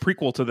to make a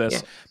prequel to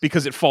this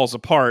because it falls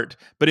apart.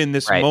 But in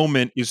this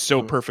moment, is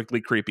so perfectly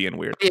creepy and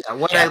weird. Yeah,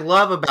 what I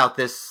love about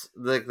this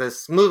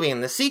movie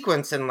and the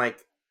sequence and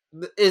like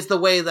is the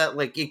way that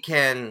like it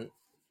can.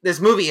 This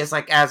movie is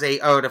like as a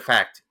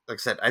artifact. Like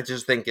I said, I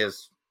just think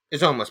is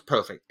almost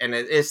perfect, and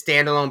it is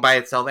standalone by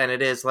itself, and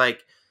it is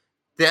like.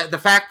 the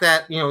fact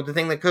that, the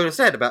thing that Coda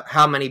said about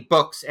how many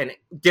books and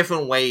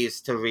different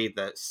ways to read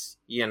this,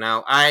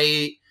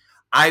 I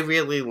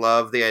really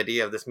love the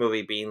idea of this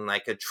movie being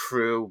like a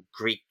true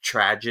Greek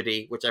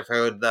tragedy, which I've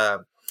heard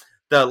the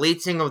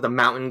lead singer of the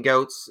Mountain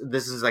Goats,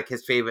 this is like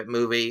his favorite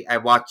movie. I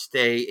watched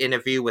a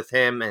interview with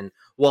him and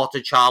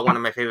Walter Chaw, one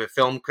of my favorite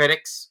film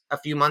critics, a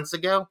few months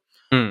ago.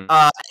 Hmm.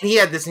 And he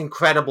had this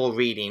incredible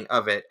reading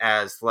of it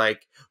as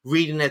like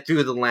reading it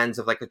through the lens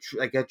of like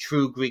a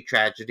true Greek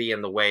tragedy,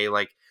 and the way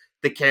like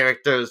the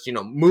characters,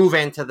 move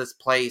into this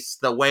place,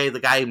 the way the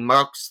guy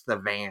murks the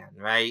van,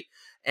 right?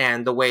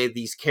 And the way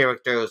these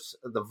characters,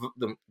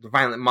 the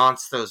violent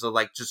monsters, are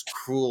like just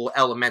cruel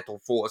elemental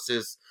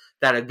forces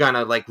that are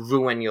gonna like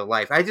ruin your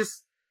life.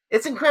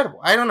 It's incredible.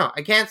 I don't know.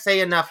 I can't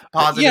say enough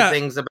positive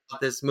things about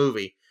this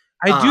movie.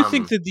 I do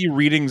think that the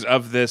readings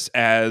of this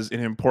as an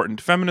important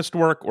feminist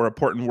work or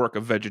important work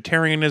of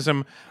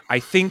vegetarianism, I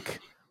think,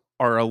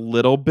 are a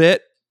little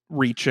bit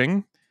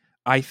reaching.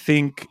 I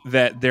think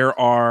that there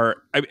are...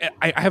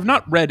 I have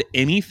not read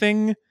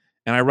anything,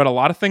 and I read a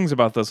lot of things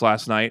about this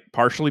last night,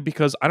 partially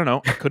because, I don't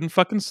know, I couldn't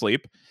fucking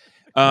sleep.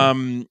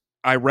 I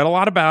read a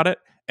lot about it,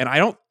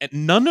 and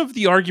none of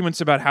the arguments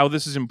about how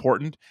this is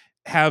important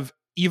have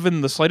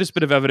even the slightest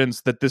bit of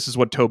evidence that this is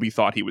what Toby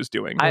thought he was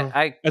doing.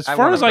 As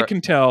far as I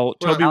can tell,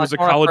 Toby was a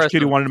college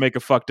kid who wanted to make a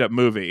fucked up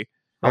movie.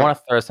 I want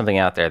to throw something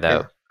out there, though.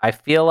 Yeah. I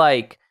feel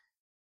like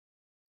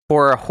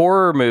for a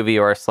horror movie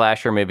or a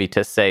slasher movie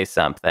to say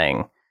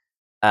something,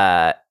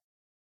 the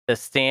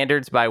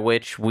standards by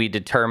which we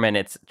determine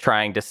it's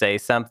trying to say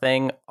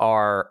something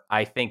are,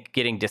 I think,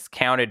 getting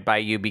discounted by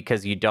you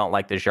because you don't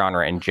like the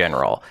genre in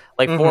general.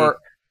 Like,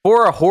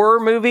 for a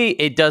horror movie,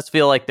 it does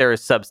feel like there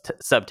is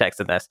subtext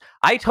in this.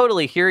 I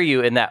totally hear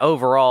you in that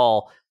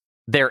overall,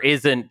 there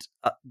isn't...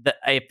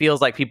 it feels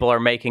like people are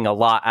making a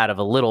lot out of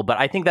a little, but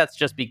I think that's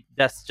just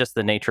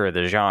the nature of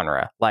the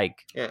genre.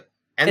 Like, yeah.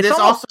 And there's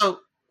also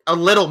a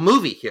little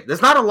movie here.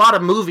 There's not a lot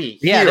of movie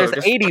here. Yeah,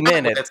 there's 80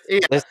 minutes. Yeah.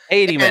 There's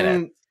 80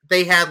 minutes.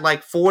 They had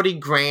like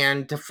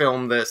 $40,000 to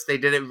film this. They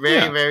did it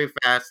very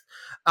fast.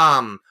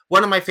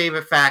 One of my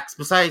favorite facts,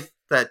 besides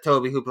that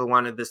Toby Hooper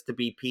wanted this to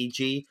be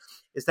PG,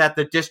 is that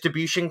the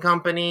distribution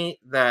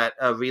company that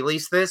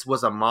released this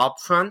was a mob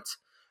front.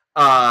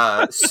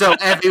 So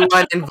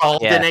everyone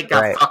involved in it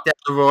got fucked out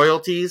of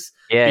royalties.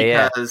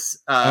 Because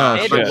they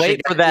had to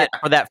wait for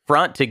that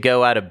front to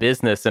go out of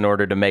business in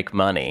order to make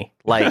money.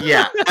 Like,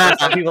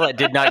 some people that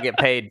did not get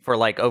paid for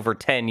like over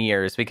 10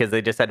 years because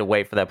they just had to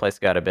wait for that place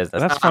to go out of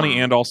business. That's funny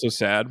and also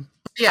sad.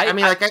 Yeah,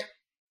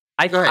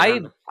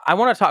 I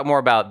want to talk more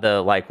about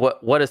the like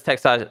what does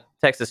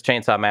Texas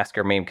Chainsaw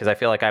Massacre mean, because I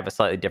feel like I have a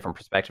slightly different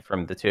perspective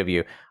from the two of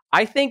you.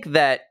 I think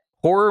that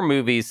horror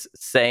movies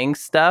saying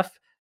stuff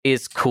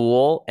is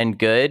cool and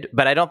good,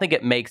 but I don't think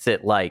it makes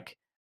it like...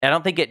 I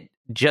don't think it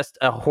just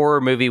a horror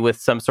movie with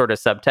some sort of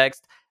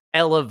subtext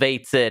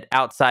elevates it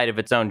outside of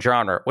its own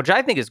genre, which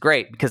I think is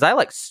great because I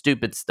like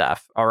stupid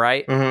stuff, all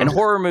right? And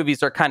horror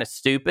movies are kind of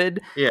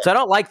stupid. Yeah. So I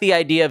don't like the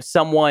idea of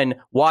someone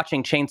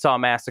watching Chainsaw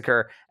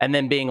Massacre and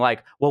then being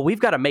like, well, we've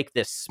got to make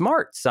this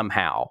smart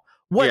somehow.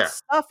 What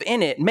stuff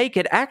in it make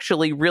it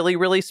actually really,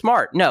 really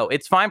smart? No,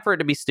 it's fine for it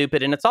to be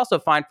stupid, and it's also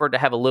fine for it to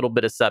have a little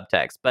bit of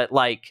subtext, but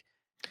like...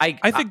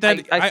 I think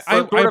that I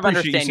sort of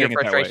understand your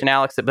frustration,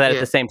 Alex, but at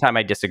the same time,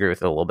 I disagree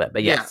with it a little bit.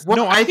 But yes,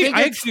 no, I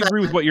actually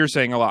agree with what you're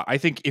saying a lot. I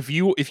think if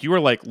you are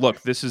like,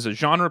 look, this is a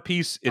genre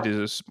piece, it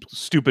is a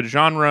stupid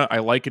genre. I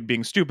like it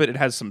being stupid. It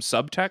has some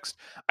subtext.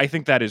 I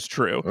think that is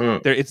true.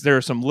 There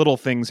are some little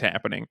things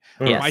happening.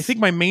 Yes. I think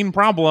my main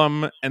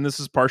problem, and this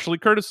is partially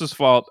Curtis's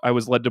fault, I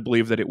was led to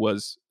believe that it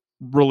was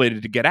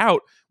related to Get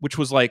Out, which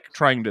was like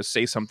trying to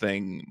say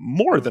something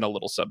more than a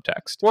little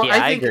subtext. Well,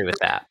 I agree with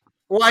that.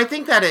 Well, I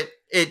think that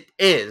it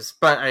is,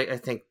 but I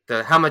think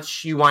how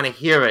much you want to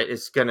hear it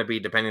is going to be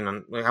depending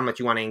on how much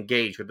you want to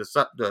engage with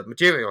the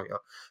material here.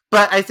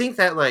 But I think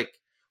that like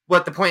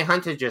what the point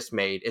Hunter just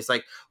made is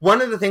like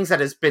one of the things that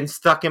has been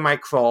stuck in my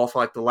craw for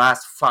like the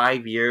last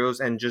 5 years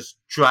and just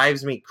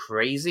drives me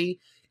crazy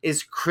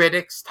is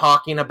critics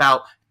talking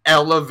about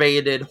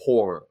elevated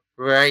horror,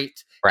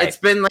 right? It's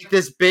been like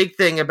this big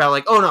thing about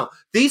like, oh no,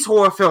 these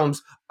horror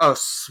films are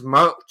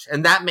smoked,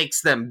 and that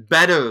makes them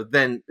better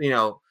than,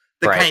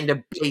 the kind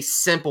of base,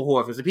 simple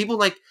horror films. And people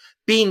like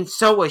being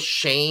so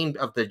ashamed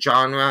of the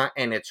genre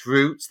and its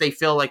roots, they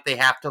feel like they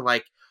have to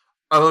like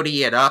OD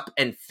it up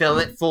and fill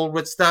it full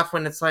with stuff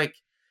when it's like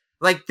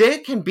there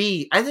can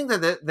be, I think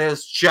that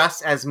there's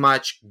just as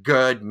much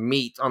good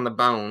meat on the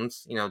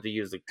bones, to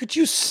use it. Could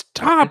you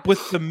stop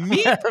with the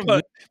meat?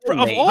 Of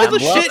all the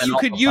shit you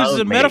could use as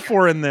a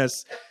metaphor in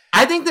this.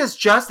 I think there's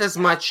just as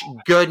much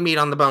good meat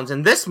on the bones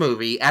in this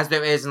movie as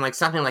there is in like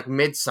something like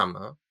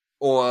Midsummer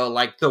or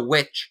like The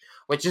Witch,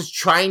 which is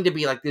trying to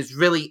be like this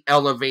really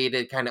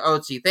elevated kind of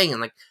artsy thing. And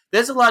like,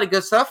 there's a lot of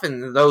good stuff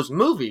in those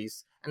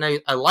movies, and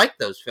I like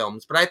those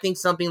films. But I think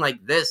something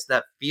like this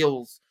that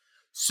feels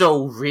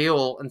so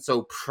real and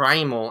so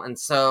primal and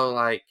so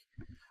like,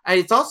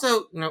 it's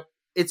also,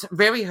 it's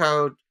very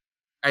hard,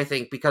 I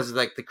think, because of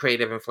like the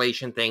creative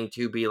inflation thing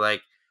to be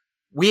like,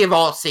 we have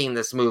all seen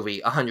this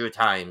movie 100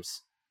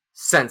 times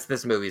since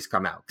this movie's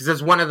come out, because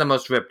it's one of the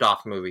most ripped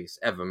off movies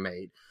ever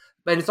made.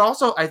 But it's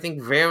also, I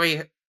think,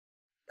 very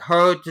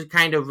hard to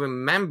kind of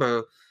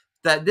remember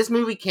that this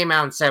movie came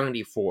out in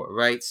 1974,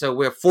 right? So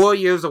we're 4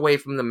 years away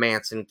from the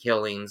Manson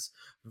killings.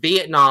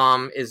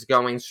 Vietnam is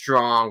going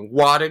strong.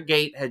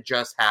 Watergate had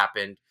just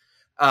happened.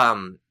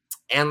 And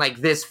like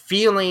this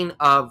feeling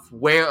of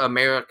where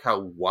America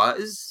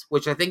was,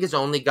 which I think has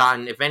only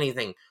gotten, if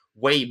anything,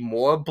 way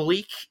more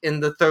bleak in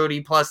the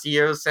 30 plus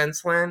years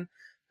since then.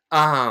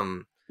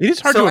 It is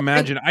hard to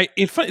imagine.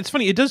 It's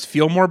funny. It does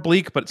feel more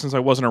bleak, but since I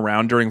wasn't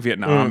around during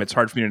Vietnam, it's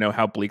hard for me to know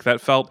how bleak that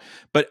felt.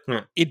 But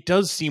it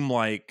does seem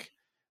like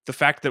the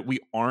fact that we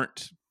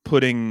aren't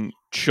putting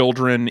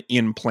children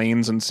in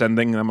planes and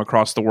sending them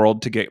across the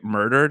world to get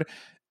murdered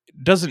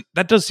does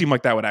seem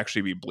like that would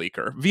actually be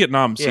bleaker.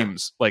 Vietnam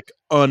seems like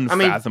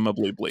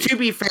unfathomably bleak. To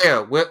be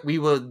fair, we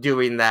were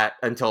doing that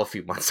until a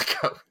few months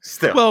ago.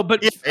 Still, well,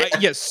 but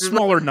yes,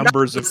 smaller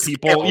numbers of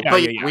people.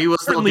 We were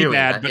certainly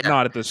bad, but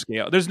not at this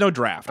scale. There's no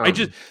draft. I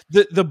just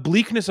the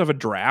bleakness of a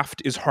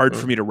draft is hard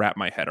for me to wrap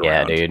my head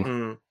around. Yeah,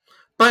 dude.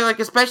 But like,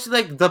 especially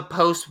like the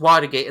post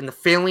Watergate and the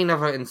failing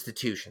of our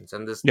institutions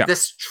and this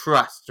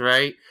distrust,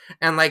 right?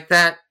 And like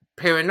that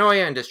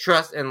paranoia and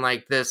distrust and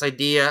like this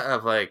idea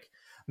of like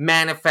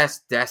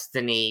manifest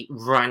destiny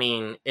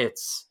running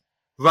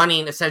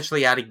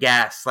essentially out of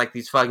gas like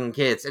these fucking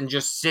kids and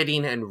just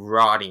sitting and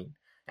rotting,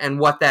 and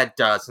what that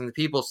does and the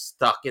people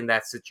stuck in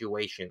that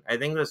situation. I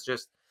think there's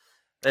just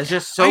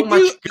so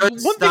much good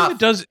stuff. One thing that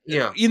does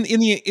in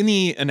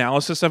the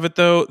analysis of it,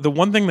 though, the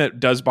one thing that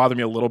does bother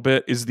me a little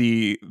bit is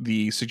the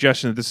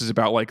suggestion that this is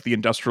about like the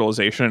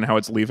industrialization and how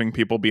it's leaving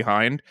people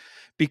behind,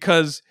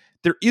 because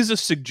there is a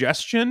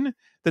suggestion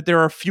that there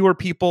are fewer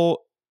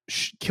people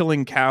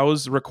killing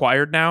cows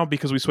required now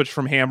because we switched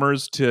from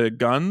hammers to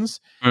guns.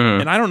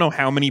 And I don't know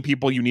how many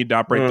people you need to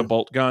operate the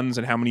bolt guns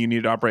and how many you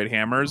need to operate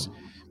hammers,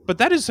 but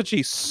that is such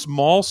a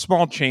small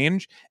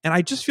change. And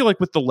I just feel like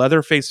with the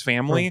Leatherface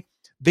family,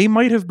 they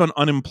might have been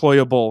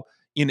unemployable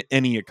in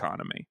any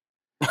economy.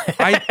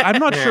 I'm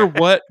not sure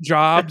what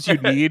jobs you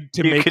need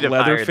to make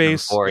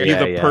Leatherface be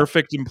the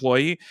perfect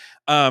employee.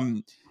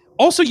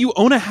 Also, you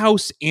own a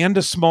house and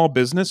a small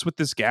business with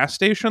this gas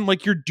station.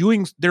 Like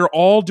they're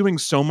all doing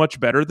so much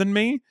better than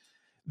me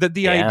that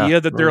the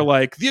idea that they're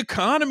like, the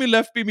economy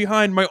left me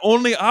behind. My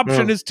only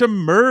option is to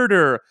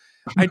murder.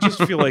 I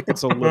just feel like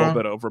it's a little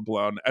bit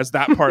overblown as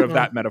that part of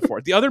that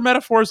metaphor. The other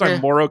metaphors I'm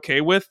more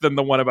okay with than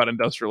the one about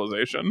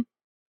industrialization.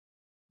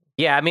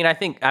 Yeah,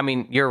 I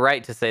mean, you're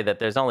right to say that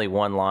there's only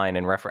one line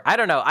in reference. I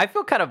don't know. I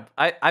feel kind of,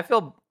 I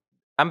feel,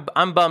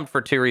 I'm bummed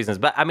for two reasons.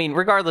 But I mean,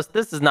 regardless,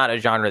 this is not a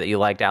genre that you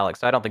liked,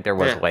 Alex. So I don't think there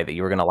was a way that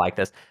you were going to like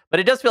this. But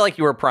it does feel like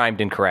you were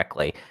primed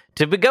incorrectly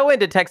to go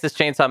into Texas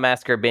Chainsaw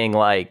Massacre being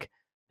like,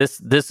 this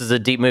is a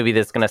deep movie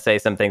that's going to say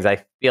some things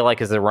I feel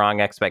like is the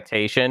wrong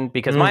expectation,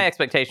 because my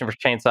expectation for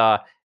Chainsaw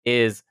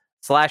is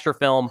slasher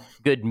film,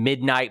 good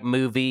midnight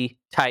movie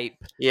type,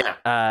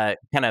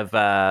 kind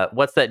of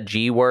what's that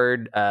G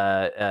word,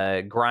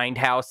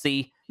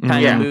 grindhousey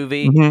kind of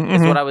movie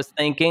is what I was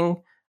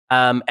thinking.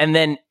 And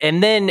then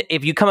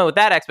if you come in with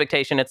that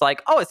expectation, it's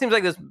like, oh, it seems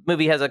like this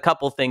movie has a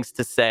couple things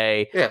to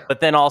say, but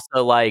then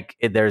also like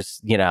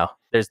there's the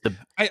the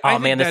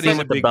scene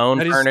with the bone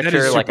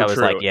furniture. Like I was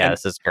like,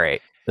 this is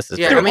great. This is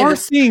great. I mean,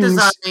 the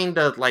design,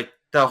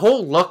 the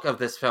whole look of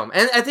this film,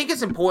 and I think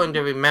it's important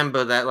to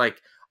remember that like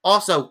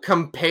also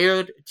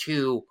compared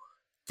to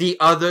the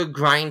other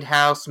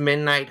grindhouse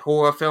midnight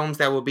horror films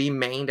that were being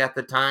made at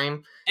the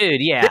time, dude,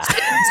 this is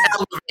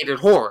elevated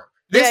horror.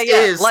 This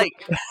is like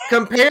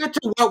compared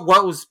to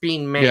what was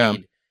being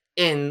made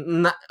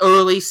in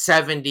early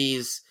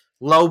 70s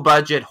low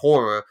budget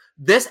horror.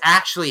 This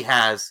actually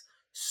has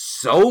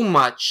so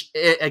much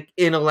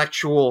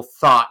intellectual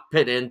thought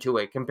put into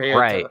it compared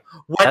to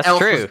what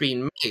else was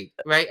being made.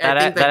 Right, I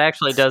think that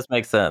actually does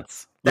make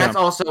sense. That's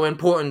also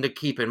important to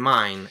keep in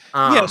mind.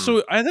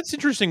 So that's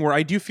interesting. Where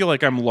I do feel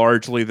like I'm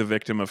largely the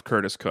victim of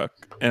Curtis Cook,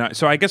 and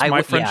so I guess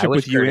my friendship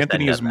with you,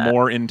 Anthony, is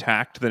more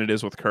intact than it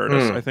is with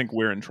Curtis. I think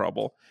we're in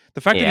trouble.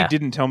 The fact that he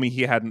didn't tell me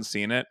he hadn't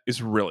seen it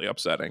is really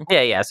upsetting.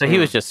 Yeah. So he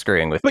was just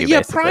screwing with you.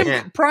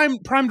 But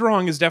primed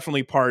wrong is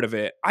definitely part of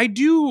it. I've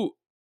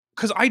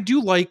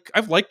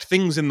liked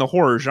things in the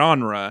horror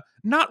genre,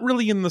 not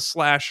really in the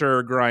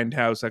slasher,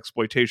 grindhouse,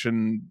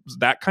 exploitation,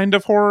 that kind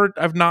of horror.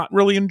 I've not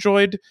really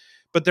enjoyed.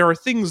 But there are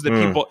things that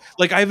people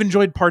like. I've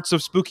enjoyed parts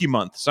of Spooky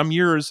Month. Some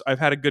years I've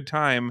had a good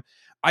time.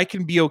 I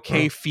can be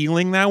okay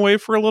feeling that way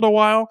for a little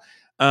while.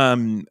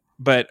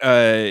 But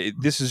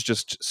this is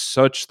just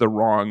such the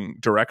wrong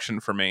direction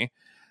for me.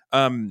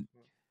 I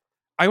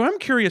am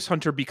curious,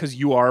 Hunter, because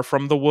you are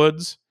from the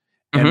woods.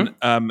 And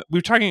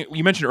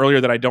you mentioned earlier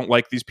that I don't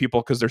like these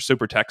people because they're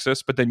super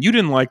Texas, but then you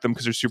didn't like them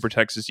because they're super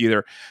Texas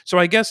either. So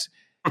I guess,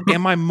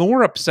 am I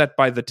more upset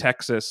by the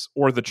Texas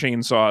or the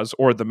chainsaws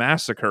or the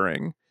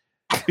massacring?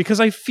 Because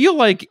I feel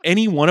like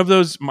any one of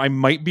those I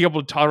might be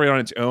able to tolerate on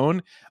its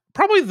own.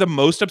 Probably the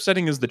most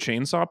upsetting is the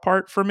chainsaw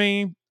part for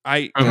me.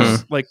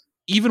 Like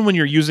even when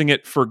you're using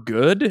it for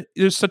good,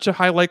 there's such a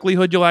high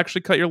likelihood you'll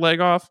actually cut your leg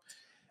off.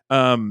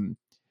 And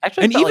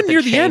even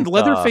near the end,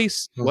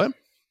 Leatherface. What?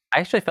 I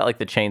actually felt like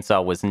the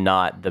chainsaw was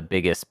not the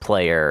biggest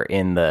player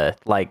in the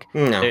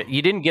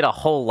you didn't get a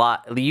whole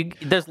lot.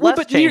 There's less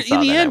but chainsaw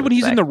in the end, when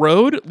he's in the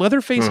road,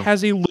 Leatherface Hmm.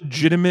 has a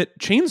legitimate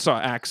chainsaw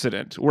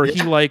accident where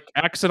he like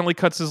accidentally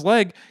cuts his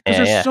leg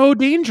because they're so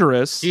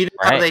dangerous. Do you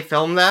know how they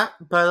filmed that,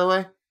 by the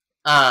way?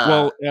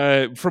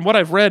 From what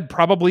I've read,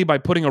 probably by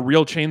putting a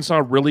real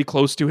chainsaw really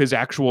close to his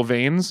actual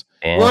veins.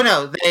 Well,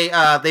 no,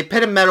 they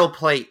put a metal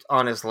plate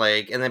on his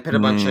leg and then put a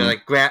bunch of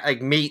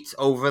like meat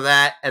over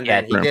that, and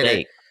then he did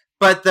it.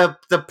 But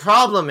the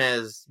problem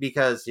is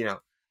because they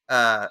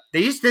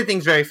just did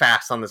things very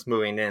fast on this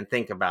movie and didn't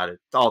think about it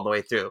all the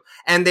way through,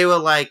 and they were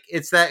like,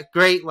 it's that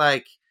great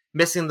like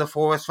missing the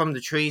forest from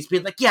the trees,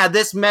 being like, yeah,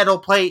 this metal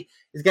plate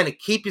is gonna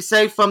keep you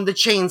safe from the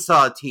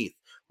chainsaw teeth.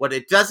 What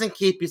it doesn't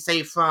keep you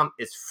safe from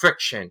is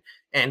friction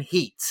and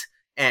heat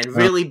and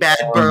really bad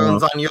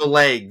burns on your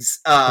legs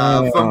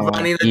from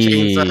running the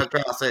chainsaw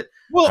across it.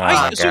 Well,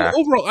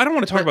 overall, I don't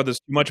want to talk about this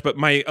too much, but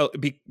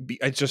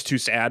it's just too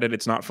sad and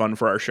it's not fun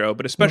for our show.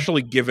 But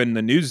especially given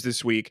the news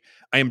this week,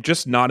 I am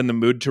just not in the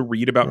mood to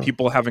read about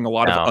people having a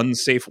lot of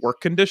unsafe work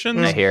conditions.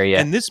 I hear you.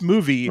 And this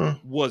movie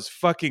was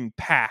fucking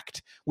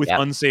packed with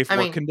unsafe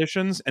work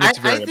conditions, and it's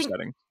very upsetting.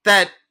 Think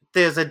that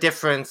there's a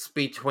difference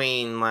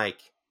between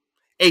like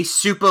a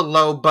super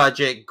low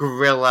budget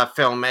guerrilla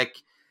filmic,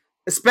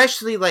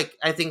 especially like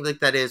I think like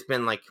that has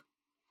been like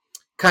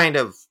kind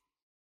of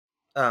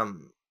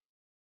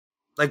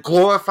like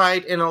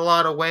glorified in a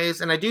lot of ways,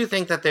 and I do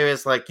think that there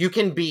is like you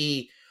can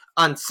be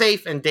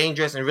unsafe and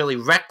dangerous and really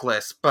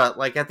reckless, but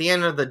like at the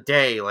end of the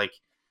day, like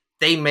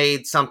they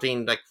made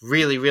something like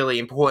really, really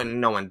important and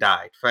no one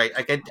died, right?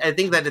 Like I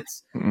think that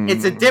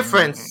it's a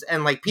difference,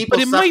 and like people.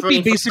 But it might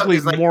be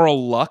basically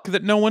moral luck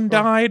that no one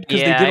died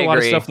because they did a lot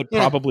of stuff that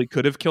probably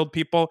could have killed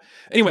people.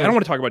 Anyway, I don't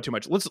want to talk about it too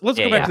much. Let's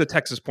go back to the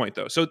Texas point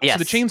though. So the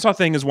chainsaw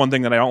thing is one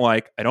thing that I don't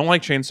like. I don't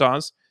like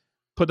chainsaws.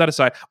 Put that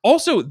aside.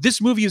 Also,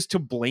 this movie is to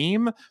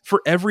blame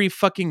for every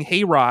fucking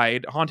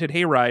haunted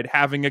hayride,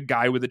 having a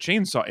guy with a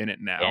chainsaw in it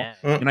now,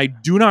 and I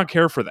do not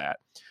care for that.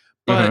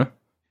 But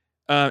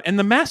and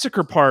the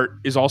massacre part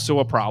is also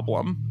a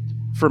problem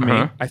for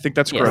me. I think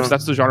that's gross.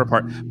 That's the genre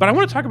part. But I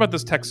want to talk about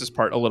this Texas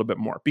part a little bit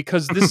more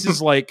because this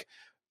is like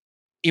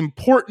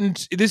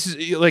important. This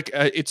is like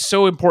it's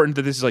so important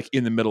that this is like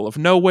in the middle of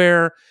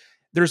nowhere.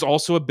 There's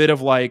also a bit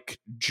of like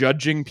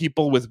judging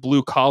people with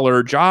blue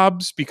collar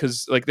jobs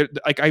because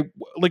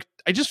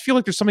I just feel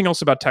like there's something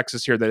else about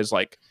Texas here that is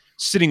like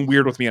sitting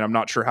weird with me, and I'm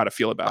not sure how to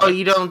feel about it. Oh,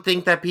 you don't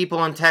think that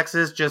people in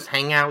Texas just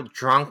hang out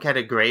drunk at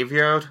a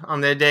graveyard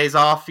on their days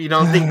off? You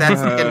don't think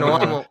that's like a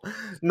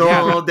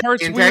normal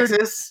day in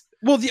Texas?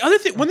 Well, the other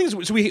thing, one thing is,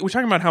 so we're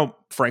talking about how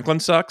Franklin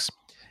sucks,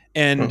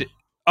 and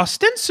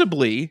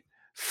ostensibly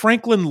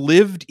Franklin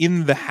lived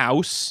in the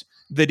house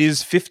that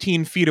is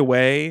 15 feet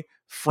away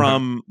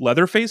from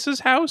Leatherface's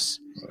house,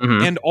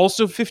 and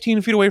also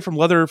 15 feet away from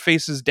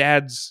Leatherface's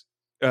dad's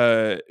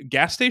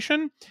gas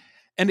station.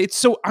 And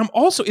it's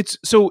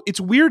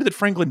weird that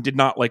Franklin did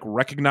not like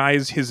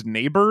recognize his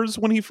neighbors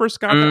when he first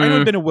got there. I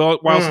know it's been a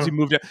while since he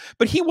moved out,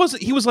 but he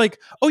was like,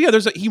 oh yeah,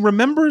 he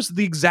remembers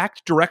the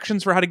exact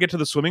directions for how to get to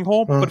the swimming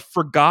hole, but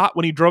forgot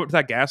when he drove up to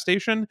that gas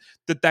station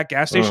that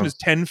gas station is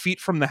 10 feet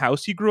from the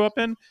house he grew up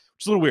in,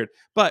 which is a little weird.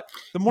 But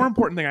the more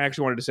important thing I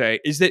actually wanted to say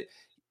is that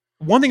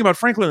one thing about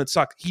Franklin that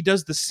sucks, he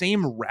does the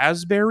same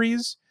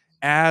raspberries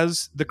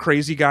as the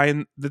crazy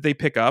guy that they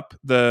pick up.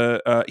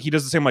 He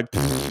does the same like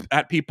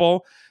at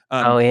people.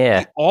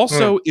 He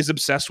also is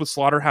obsessed with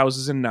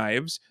slaughterhouses and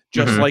knives,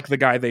 just like the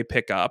guy they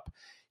pick up.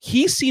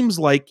 He seems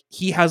like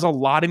he has a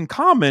lot in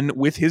common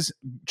with his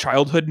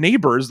childhood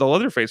neighbors, the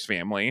Leatherface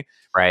family.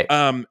 Right.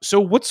 So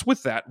what's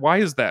with that? Why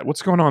is that?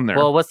 What's going on there?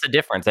 Well, what's the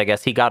difference? I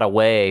guess he got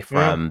away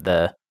from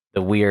the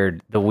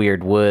weird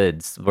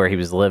woods where he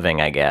was living,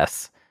 I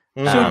guess.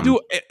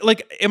 So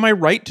am I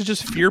right to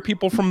just fear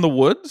people from the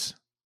woods?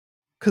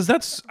 Because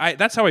that's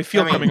how I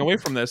feel coming away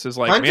from this. Is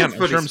like, man,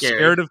 I'm sure I'm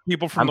scared of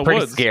people from the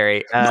woods.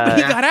 Scary. No, but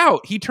he got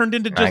out. He turned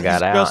into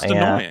just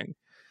annoying.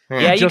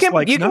 Yeah, you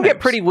can get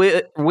pretty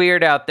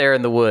weird out there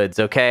in the woods.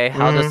 Okay,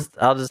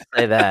 I'll just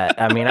say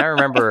that. I mean, I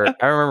remember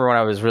when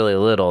I was really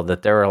little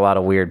that there were a lot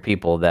of weird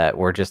people that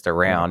were just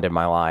around in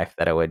my life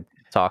that I would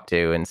talk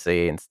to and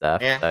see and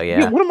stuff. Yeah.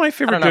 So one of my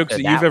favorite jokes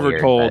that you've ever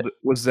told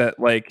was that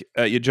like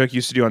a joke you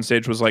used to do on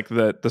stage was like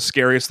the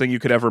scariest thing you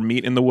could ever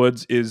meet in the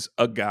woods is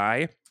a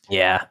guy.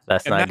 Yeah,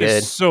 that's not good. That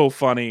is so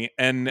funny,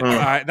 and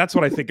that's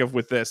what I think of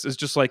with this. Is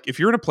just like if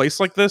you're in a place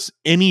like this,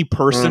 any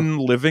person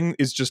living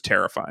is just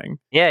terrifying.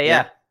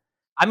 Yeah.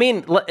 I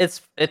mean,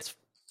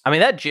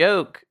 that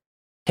joke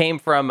came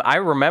from. I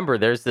remember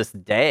there's this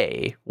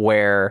day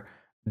where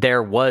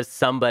there was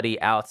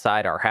somebody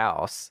outside our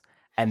house,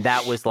 and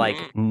that was like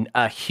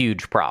a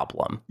huge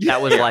problem.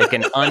 That was like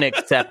an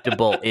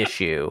unacceptable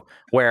issue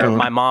where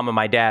my mom and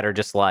my dad are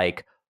just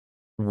like,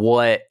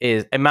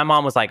 and my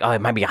mom was like, oh, it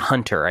might be a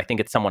hunter. I think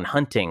it's someone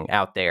hunting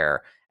out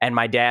there. And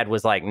my dad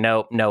was like,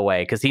 nope, no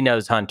way. Cause he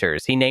knows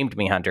hunters. He named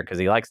me Hunter cause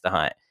he likes to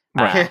hunt.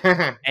 Right.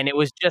 And it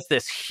was just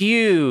this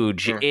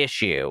huge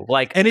issue.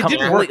 Like, and it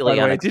didn't work, by the way. It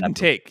unacceptable. didn't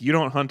take. You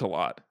don't hunt a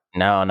lot.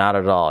 No, not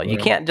at all. You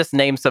Yeah. can't just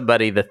name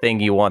somebody the thing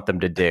you want them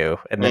to do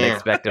and then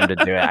expect them to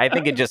do it. I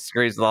think it just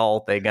screws the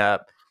whole thing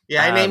up.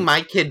 Yeah, I named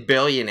my kid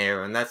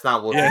Billionaire, and that's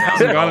not working out.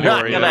 It's not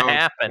going to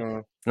happen.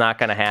 It's not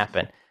going to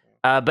happen.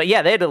 But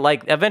yeah, they had to,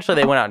 like, eventually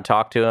they went out and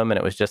talked to him, and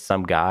it was just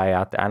some guy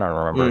out there. I don't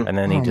remember. And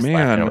then he just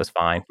left, and it was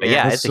fine. But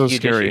yeah, it's a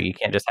huge issue. You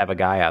can't just have a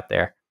guy out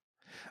there.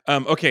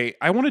 Okay,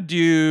 I want to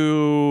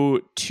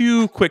do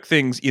 2 quick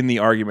things in the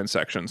argument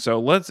section. So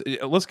let's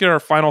get our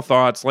final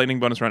thoughts,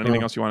 lightning bonus round,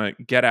 anything else you want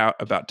to get out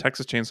about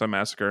Texas Chainsaw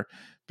Massacre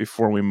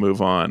before we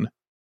move on.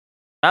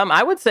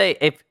 I would say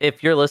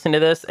if you're listening to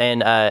this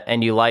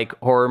and you like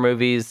horror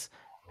movies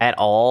at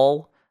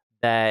all,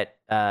 that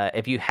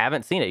if you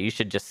haven't seen it, you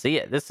should just see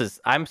it.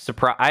 I'm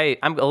surprised.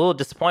 I'm a little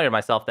disappointed in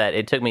myself that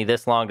it took me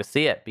this long to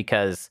see it,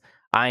 because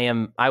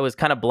I was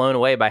kind of blown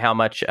away by how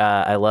much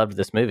I loved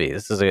this movie.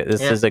 This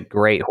is a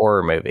great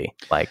horror movie.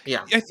 Like,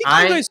 I think you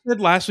guys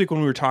said last week when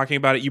we were talking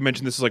about it, you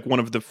mentioned this is like one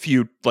of the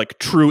few like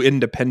true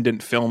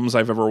independent films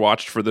I've ever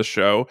watched for this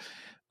show.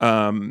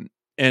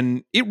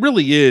 And it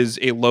really is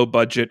a low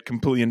budget,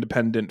 completely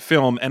independent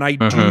film. And I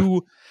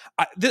do.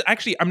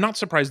 Actually, I'm not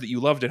surprised that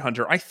you loved it,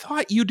 Hunter. I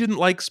thought you didn't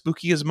like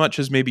Spooky as much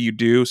as maybe you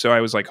do, so I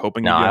was like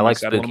hoping. No, you I like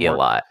Spooky a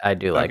lot. I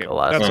do like it a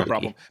lot. That's the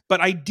problem. But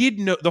I did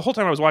know the whole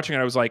time I was watching it,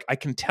 I was like, I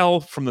can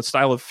tell from the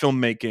style of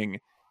filmmaking,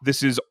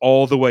 this is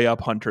all the way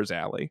up Hunter's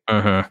alley.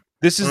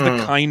 This is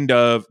the kind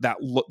of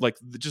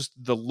just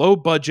the low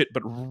budget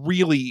but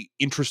really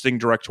interesting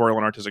directorial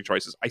and artistic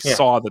choices. I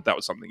saw that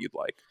was something you'd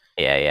like.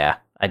 Yeah,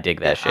 I dig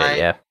that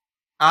shit.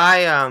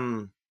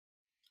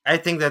 I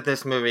think that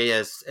this movie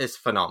is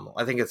phenomenal.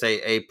 I think it's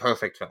a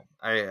perfect film.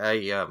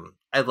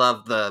 I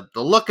love the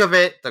look of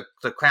it,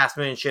 the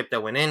craftsmanship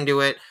that went into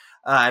it.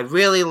 I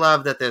really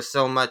love that there's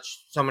so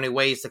many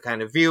ways to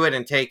kind of view it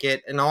and take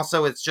it, and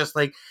also it's just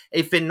like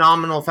a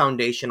phenomenal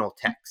foundational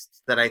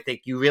text that I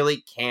think you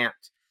really can't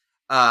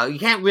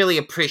really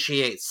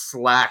appreciate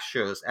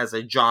slashers as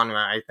a genre,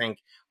 I think,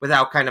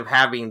 without kind of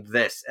having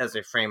this as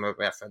a frame of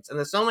reference. And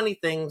there's so many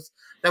things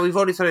that we've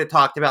already sort of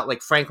talked about,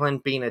 like Franklin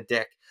being a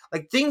dick.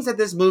 Like, things that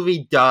this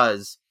movie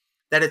does,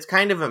 that it's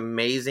kind of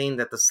amazing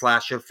that the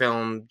slasher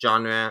film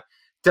genre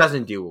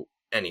doesn't do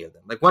any of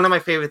them. Like, one of my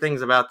favorite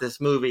things about this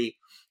movie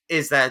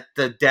is that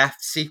the death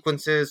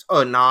sequences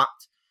are not,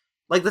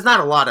 like, there's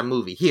not a lot of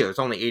movie here. It's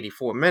only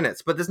 84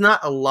 minutes, but there's not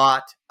a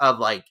lot of,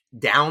 like,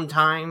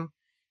 downtime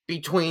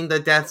between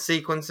the death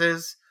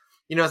sequences.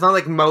 You know, it's not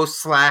like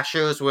most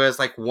slashers where it's,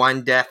 like,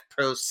 one death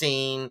per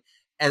scene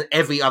and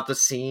every other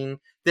scene.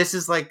 This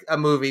is like a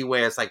movie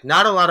where it's like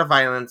not a lot of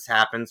violence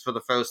happens for the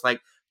first like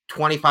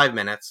 25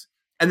 minutes.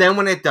 And then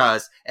when it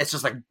does, it's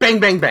just like bang,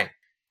 bang, bang.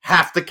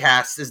 Half the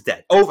cast is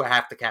dead. Over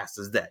half the cast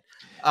is dead.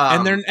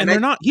 They're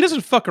not, he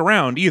doesn't fuck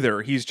around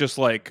either. He's just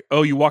like,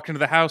 oh, you walked into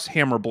the house,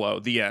 hammer blow,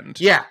 the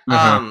end. Yeah.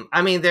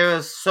 I mean, there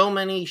are so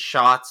many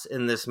shots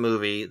in this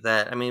movie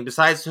that, I mean,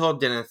 besides the whole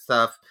dinner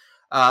stuff,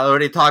 I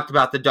already talked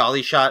about the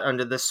dolly shot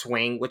under the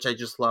swing, which I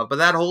just love. But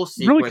that whole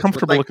sequence, really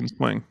comfortable looking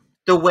swing.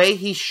 The way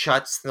he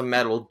shuts the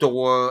metal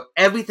door,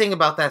 everything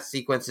about that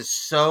sequence is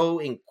so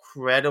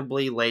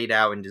incredibly laid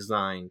out and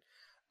designed.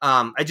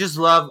 I just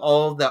love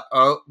all the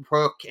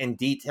artwork and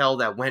detail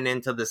that went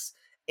into this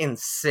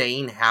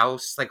insane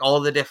house, like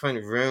all the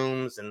different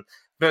rooms and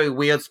very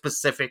weird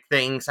specific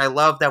things. I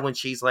love that when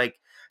she's like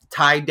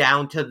tied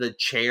down to the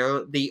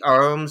chair, the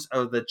arms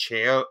of the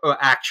chair are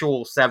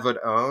actual severed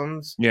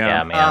arms.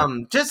 Yeah,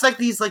 man. Just like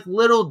these like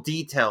little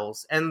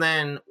details. And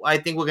then I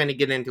think we're going to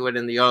get into it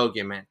in the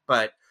argument,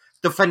 but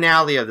the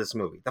finale of this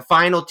movie, the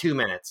final 2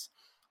 minutes,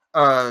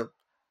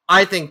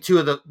 I think two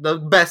of the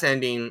best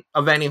ending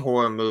of any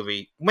horror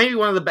movie, maybe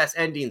one of the best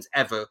endings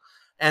ever.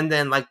 And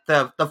then like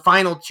the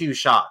final 2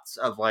 shots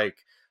of like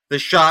the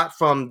shot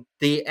from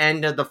the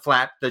end of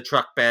the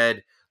truck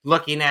bed,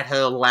 looking at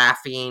her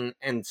laughing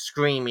and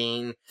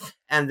screaming,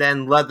 and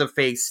then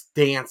Leatherface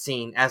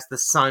dancing as the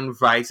sun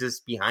rises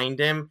behind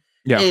him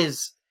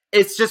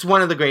it's just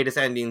one of the greatest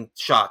ending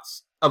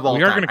shots of all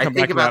time. I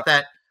think about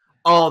that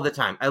all the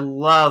time. I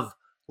love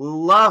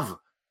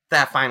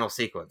that final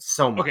sequence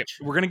so much. Okay,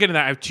 we're going to get into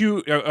that. I have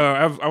 2,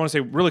 I want to say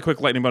really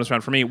quick lightning bonus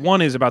round for me.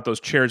 One is about those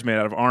chairs made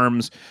out of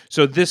arms.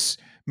 So this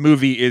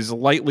movie is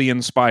lightly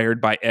inspired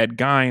by Ed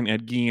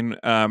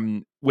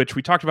Gein, which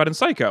we talked about in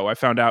Psycho. I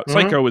found out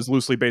Psycho is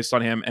loosely based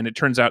on him, and it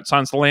turns out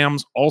Silence of the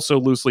Lambs also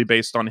loosely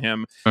based on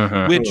him,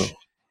 which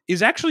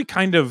is actually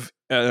kind of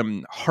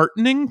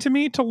heartening to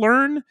me to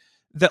learn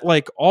that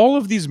like all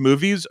of these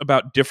movies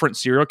about different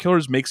serial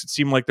killers makes it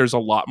seem like there's a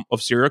lot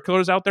of serial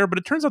killers out there, but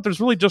it turns out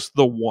there's really just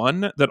the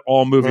one that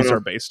all movies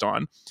are based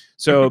on.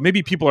 So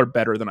maybe people are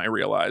better than I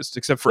realized,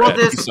 except for Ed.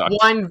 There's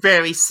one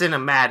very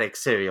cinematic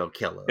serial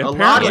killer. A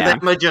lot of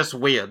them are just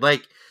weird.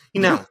 Like,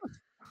 you know,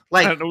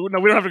 like no,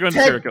 we don't have to go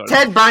into serial killers.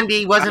 Ted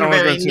Bundy wasn't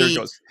very neat.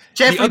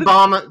 Jeffrey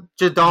Dahmer,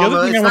 it's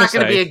not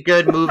going to be a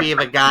good movie of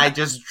a guy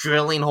just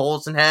drilling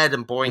holes in head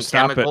and pouring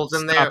chemicals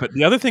in there. Stop it.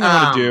 The other thing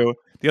I want to do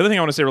The other thing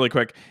I want to say really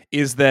quick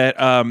is that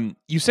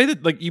you say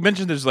that, like, you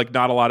mentioned there's like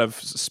not a lot of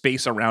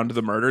space around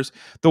the murders.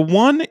 The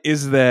one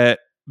is that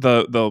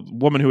the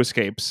woman who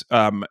escapes,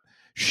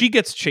 she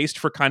gets chased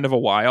for kind of a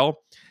while.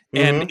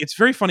 And it's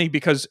very funny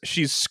because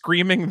she's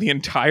screaming the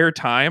entire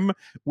time,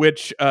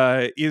 which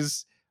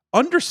is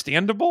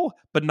understandable,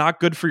 but not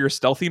good for your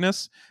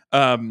stealthiness.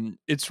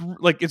 It's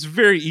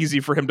very easy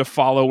for him to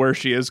follow where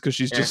she is because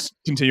she's just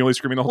continually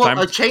screaming the whole time.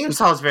 A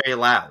chainsaw's very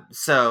loud,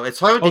 so it's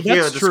hard to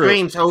hear the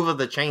screams over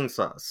the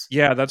chainsaws.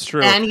 Yeah, that's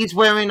true. And he's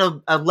wearing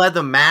a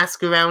leather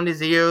mask around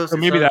his ears. So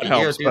maybe that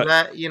helps.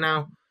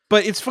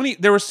 But it's funny.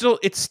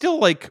 It's still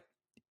like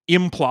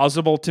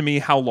implausible to me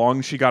how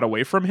long she got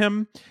away from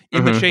him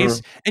in the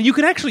chase. And you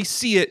can actually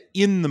see it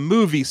in the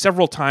movie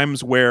several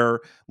times where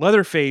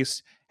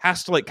Leatherface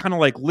has to kind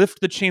of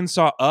lift the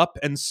chainsaw up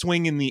and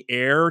swing in the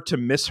air to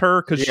miss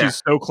her because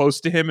she's so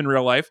close to him in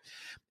real life.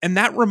 And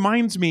that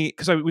reminds me,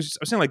 because I was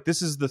saying,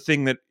 this is the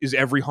thing that is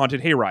every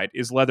haunted hayride,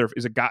 is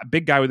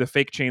big guy with a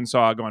fake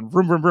chainsaw going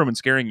vroom, vroom, vroom and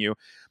scaring you.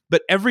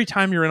 But every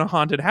time you're in a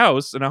haunted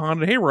house, in a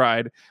haunted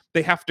hayride,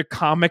 they have to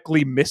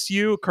comically miss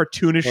you,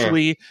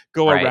 cartoonishly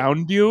go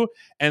around you.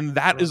 And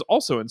that is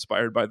also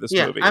inspired by this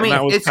movie. I mean,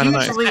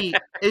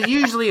 it's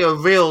usually a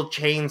real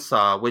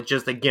chainsaw with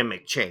just a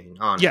gimmick chain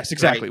on it. Yes,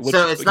 exactly. Right?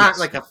 So it's not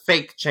like a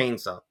fake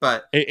chainsaw,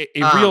 but a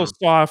real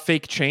saw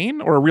fake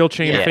chain, or a real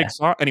chain fake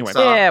saw. Anyway.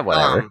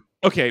 Whatever.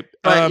 Okay.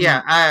 But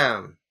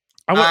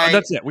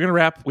that's it. We're gonna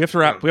wrap. We have to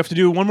wrap. We have to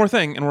do one more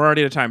thing, and we're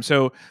already out of time.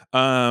 So,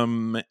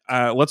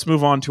 let's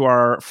move on to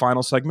our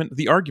final segment,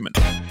 the argument.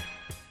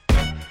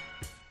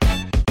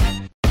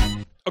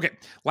 Okay,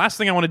 last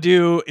thing I want to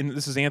do, and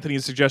this is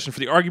Anthony's suggestion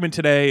for the argument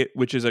today,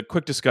 which is a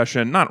quick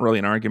discussion. Not really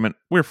an argument.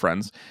 We're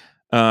friends.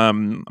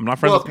 I'm not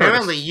friends with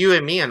apparently Curtis. You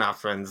and me are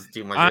not friends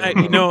too much.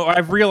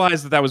 I've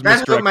realized that was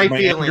misdirected. My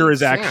anger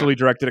is actually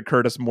directed at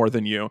Curtis more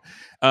than you.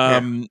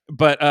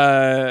 But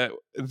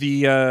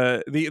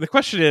the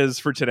question is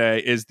for today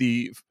is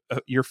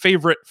your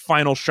favorite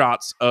final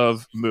shots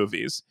of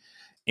movies.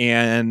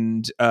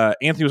 And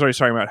Anthony was already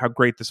talking about how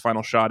great this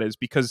final shot is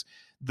because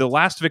the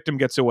last victim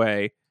gets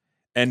away,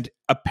 and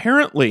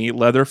apparently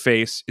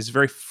Leatherface is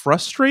very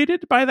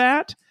frustrated by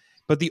that.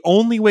 But the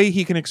only way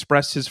he can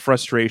express his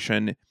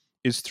frustration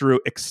is through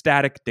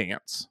ecstatic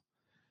dance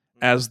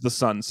as the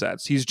sun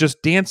sets. He's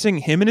just dancing,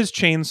 him and his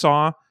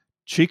chainsaw,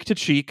 cheek to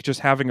cheek,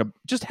 just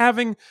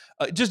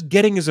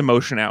getting his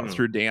emotion out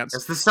through dance.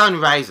 As the sun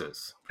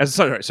rises.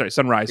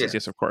 Sun rises.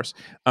 Yes, of course.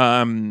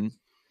 I'm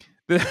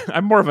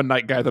more of a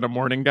night guy than a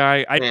morning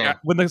guy.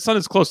 When the sun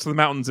is close to the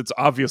mountains, it's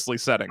obviously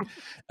setting.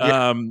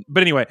 But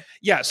anyway,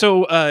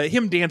 so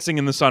him dancing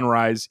in the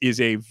sunrise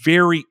is a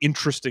very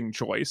interesting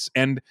choice.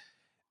 And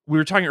we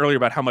were talking earlier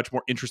about how much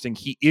more interesting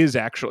he is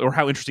actually, or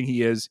how interesting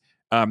he is,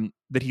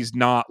 that he's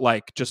not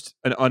like just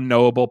an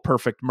unknowable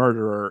perfect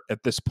murderer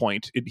at this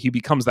point. He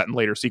becomes that in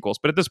later sequels.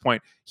 But at this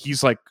point,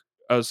 he's like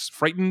a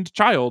frightened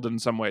child in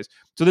some ways.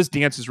 So this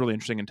dance is really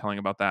interesting in telling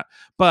about that.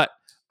 But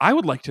I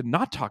would like to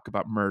not talk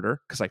about murder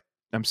because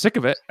I'm sick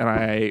of it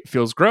and it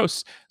feels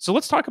gross. So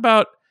let's talk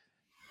about,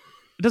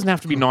 it doesn't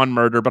have to be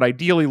non-murder, but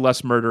ideally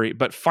less murdery,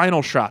 but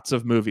final shots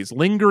of movies,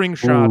 lingering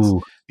shots,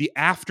 the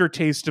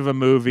aftertaste of a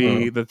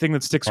movie, the thing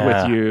that sticks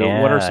with you.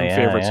 What are some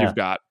favorites you've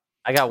got?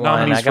 I got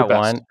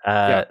one.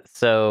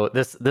 So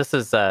this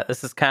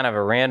is kind of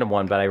a random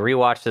one, but I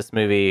rewatched this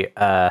movie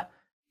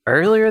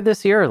earlier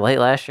this year or late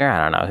last year.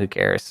 I don't know. Who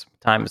cares?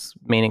 Time is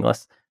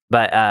meaningless.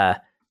 But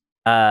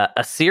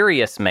A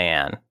Serious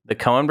Man, the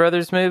Coen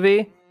Brothers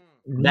movie.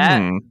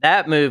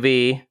 That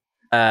movie.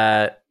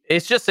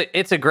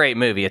 It's a great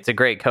movie. It's a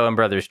great Coen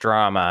Brothers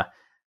drama.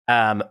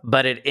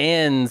 But it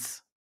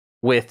ends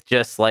with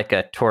just like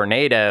a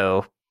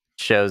tornado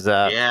shows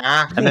up.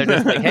 Yeah. And they're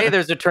just like, hey,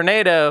 there's a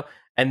tornado.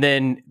 And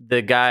then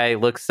the guy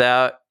looks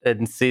out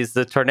and sees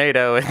the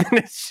tornado and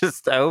it's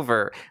just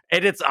over.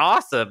 And it's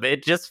awesome.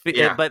 It just,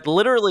 but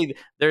literally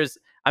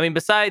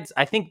besides,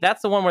 I think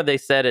that's the one where they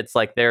said it's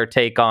like their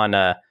take on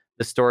the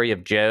story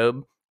of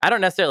Job. I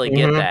don't necessarily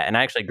get that, and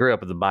I actually grew up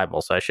with the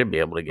Bible, so I should be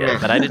able to get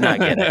it, but I did not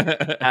get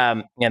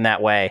it in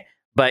that way.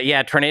 But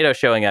yeah, tornado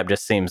showing up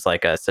just seems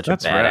like such a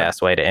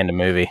badass way to end a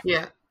movie.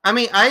 Yeah, I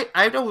mean,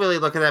 I don't really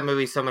look at that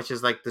movie so much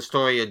as like the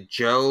story of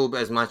Job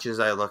as much as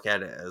I look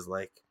at it as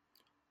like,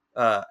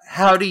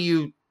 how do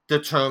you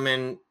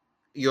determine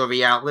your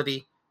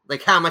reality?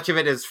 Like how much of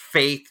it is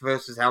faith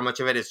versus how much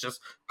of it is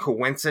just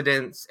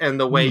coincidence and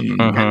the way you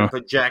kind of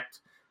project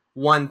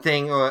one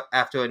thing or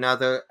after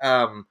another.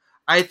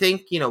 I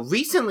think,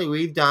 recently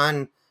we've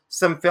done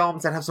some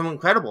films that have some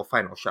incredible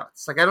final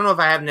shots. Like, I don't know if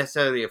I have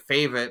necessarily a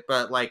favorite,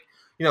 but like,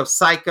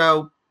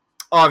 Psycho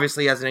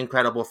obviously has an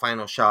incredible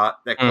final shot,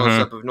 that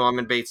close-up of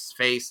Norman Bates'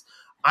 face.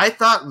 I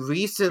thought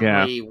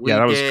recently we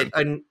did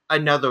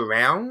Another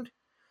Round,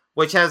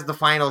 which has the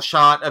final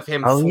shot of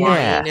him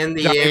flying in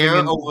the air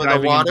over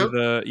the water.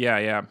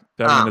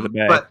 Diving into the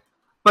bay.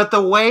 But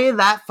the way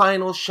that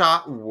final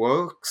shot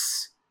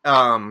works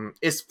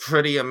is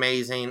pretty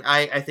amazing.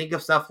 I think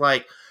of stuff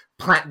like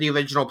the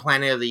original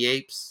Planet of the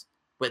Apes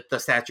with the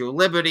Statue of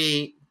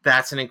Liberty,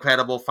 That's an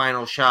incredible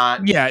final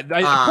shot. Yeah,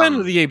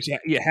 Planet of the Apes,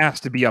 it has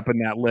to be up in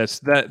that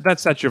list. That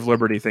Statue of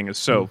Liberty thing is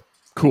so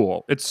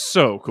cool. It's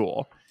so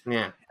cool.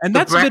 Yeah, and the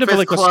that's a bit of a,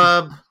 like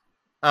Club.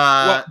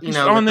 Well, You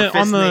know, with the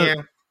fist in the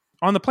air.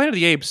 On the Planet of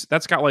the Apes,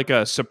 that's got like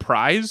a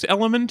surprise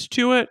element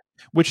to it,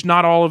 which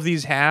not all of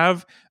these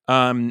have.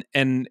 And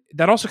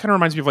that also kind of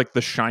reminds me of like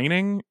the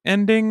Shining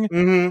ending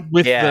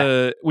with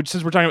which,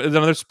 since we're talking about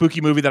another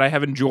spooky movie that I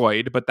have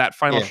enjoyed, but that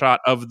final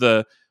shot of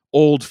the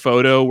old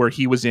photo where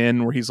he was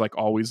in, where he's like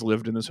always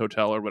lived in this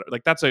hotel or whatever,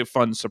 like that's a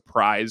fun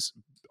surprise,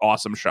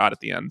 awesome shot at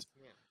the end.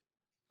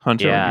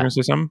 Hunter, you gonna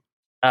say something?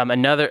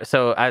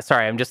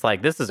 Sorry, I'm just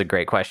like, this is a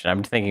great question.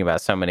 I'm thinking about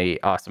so many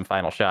awesome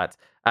final shots.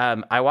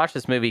 I watched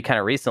this movie kind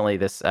of recently,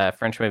 this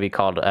French movie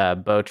called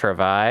Beau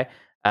Travail.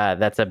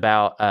 That's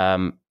about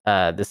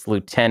this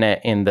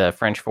lieutenant in the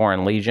French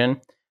Foreign Legion.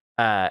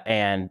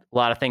 And a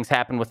lot of things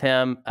happen with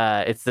him.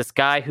 It's this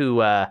guy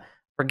who,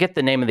 forget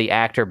the name of the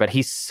actor, but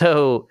he's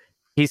so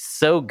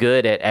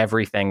good at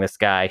everything, this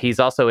guy. He's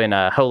also in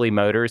Holy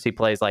Motors. He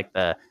plays like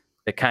the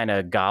kind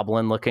of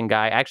goblin looking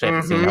guy. Actually, I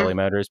haven't seen Holy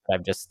Motors, but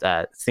I've just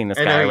seen this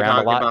guy around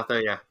a lot.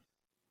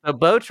 So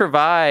Beau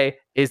Travail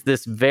is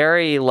this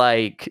very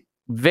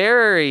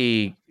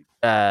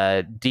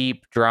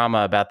deep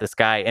drama about this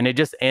guy, and it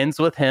just ends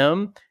with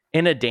him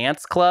in a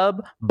dance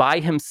club by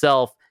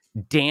himself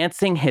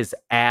dancing his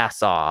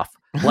ass off.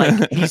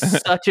 Like,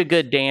 he's such a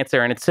good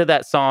dancer, and it's to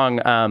that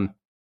song,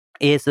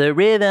 It's the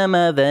Rhythm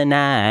of the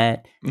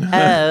Night.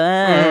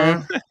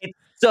 It's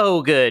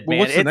so good,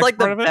 man. It's like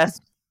the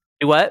best.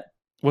 What?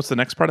 What's the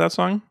next part of that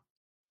song?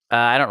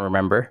 I don't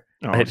remember.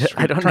 I don't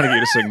trying to get you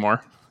to sing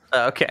more.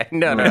 Okay.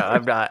 No,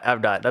 I'm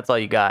not. That's all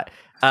you got.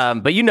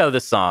 But you know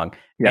the song.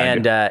 Yeah,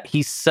 and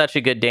he's such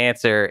a good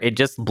dancer. It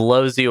just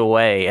blows you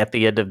away at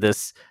the end of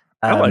this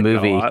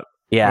movie.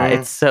 Yeah,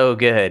 it's so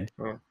good.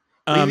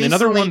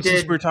 Another one,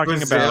 since we were talking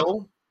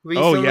Brazil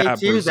about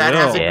Brazil. That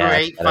has a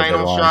great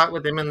final shot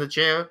with him in the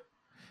chair.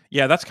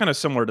 Yeah, that's kind of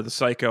similar to the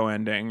Psycho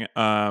ending.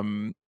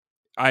 And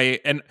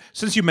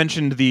since you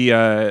mentioned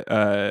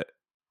the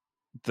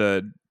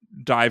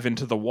dive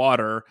into the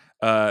water,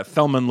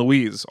 Thelma and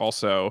Louise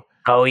also.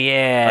 Oh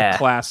yeah, a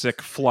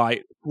classic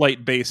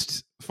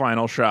flight-based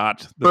final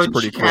shot. That's Butch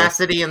pretty cool.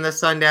 Cassidy and the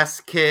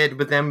Sundance Kid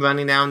with them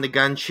running down the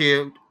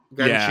shootout.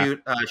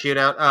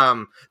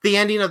 The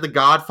ending of The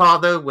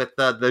Godfather with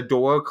the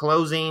door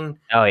closing.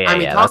 Oh yeah, I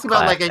mean, talk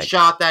about classic. Like a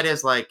shot that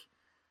is like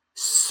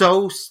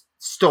so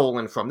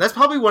stolen from. That's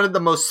probably one of the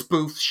most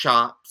spoof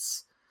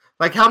shots.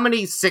 Like, how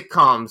many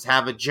sitcoms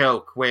have a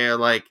joke where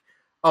like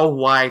a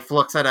wife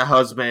looks at a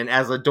husband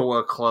as a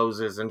door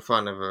closes in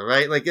front of her,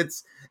 right? Like,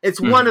 it's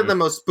one of the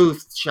most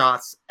spoofed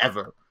shots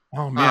ever.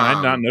 Oh man, I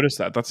did not notice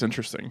that. That's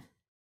interesting.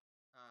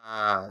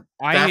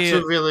 That's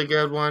a really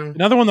good one.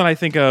 Another one that I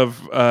think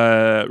of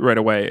right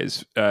away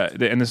is,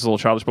 and this is a little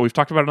childish, but we've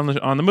talked about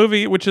it on the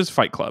movie, which is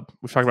Fight Club.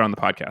 We've talked about it on the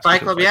podcast.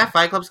 Fight Club, yeah.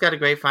 Fight Club's got a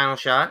great final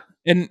shot.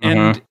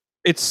 And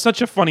it's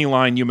such a funny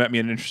line. You met me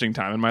at an interesting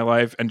time in my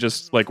life, and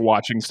just like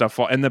watching stuff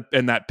fall, and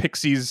that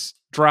Pixies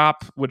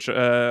drop, which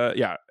I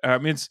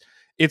mean,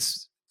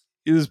 it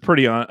is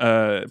pretty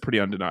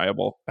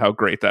undeniable how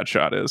great that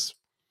shot is.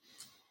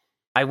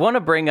 I want to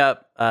bring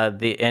up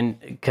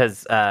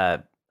because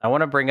I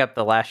want to bring up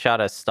the last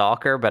shot of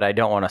Stalker, but I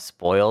don't want to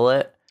spoil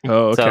it.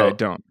 Oh, okay, so,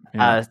 don't.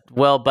 Yeah.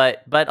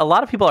 But a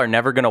lot of people are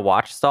never going to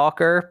watch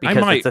Stalker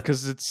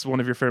because it's one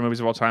of your favorite movies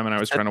of all time, and I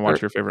was trying to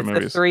watch your favorite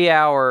movies. It's a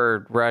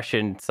 3-hour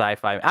Russian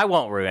sci-fi. I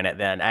won't ruin it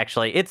then.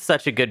 Actually, it's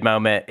such a good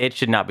moment. It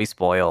should not be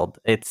spoiled.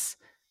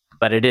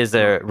 But it is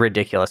a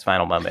ridiculous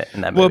final moment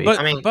in that movie.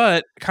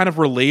 But kind of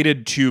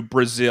related to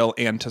Brazil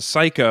and to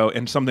Psycho,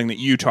 and something that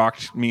you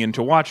talked me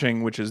into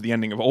watching, which is the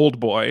ending of Old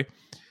Boy,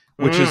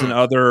 which is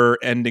another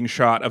ending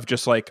shot of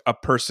just like a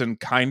person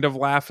kind of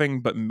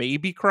laughing but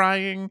maybe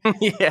crying.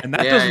 And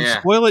that doesn't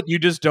spoil it. You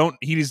just don't.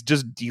 He's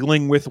just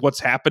dealing with what's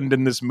happened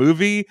in this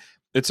movie.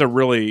 It's a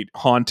really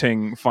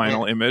haunting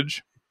final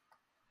image.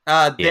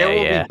 There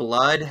Will Be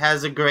Blood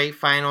has a great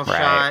final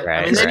shot.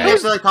 I mean, they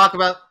usually talk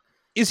about.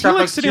 Is he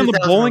like sitting on the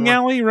bowling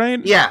alley,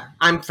 right? Yeah,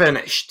 I'm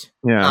finished.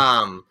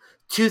 Yeah.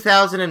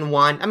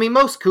 2001. I mean,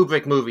 most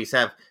Kubrick movies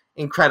have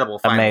incredible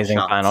amazing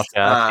final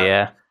shots.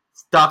 Yeah.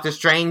 Doctor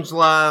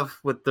Strangelove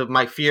with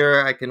My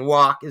Fear I Can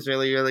Walk is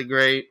really, really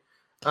great.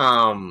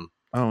 I've seen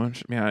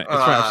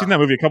that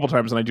movie a couple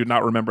times, and I do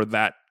not remember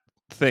that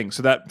thing.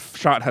 So that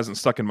shot hasn't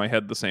stuck in my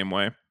head the same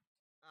way.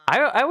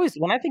 I always,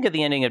 when I think of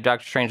the ending of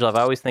Doctor Strangelove,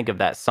 I always think of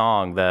that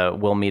song, the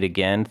 "We'll Meet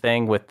Again"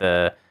 thing with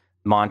the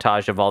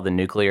montage of all the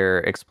nuclear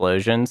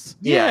explosions.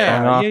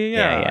 Yeah.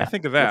 I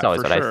think of that. That's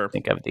always for what sure. I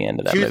think of at the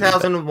end of that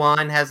 2001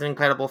 movie, has an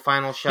incredible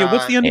final shot. Yeah,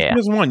 what's the end of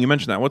 2001? You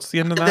mentioned that. What's the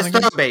end of that The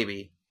again? Star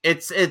Baby.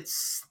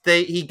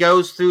 He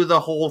goes through the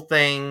whole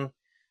thing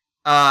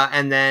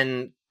and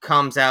then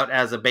comes out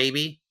as a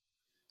baby.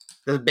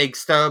 The big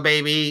star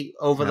baby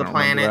over the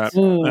planet. I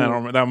don't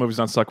remember. That movie's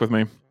not stuck with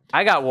me.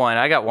 I got one,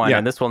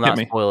 and this will not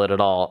spoil it at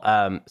all.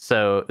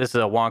 So this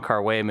is a Wong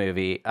Kar-wai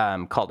movie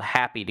called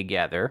Happy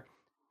Together.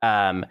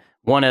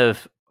 One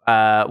of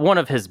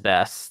his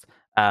best.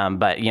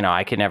 But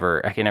I can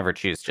never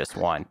choose just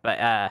one.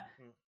 But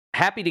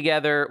Happy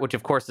Together, which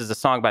of course is a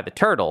song by the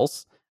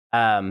Turtles.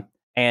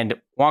 And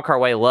Wong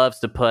Kar-wai loves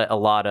to put a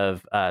lot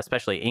of,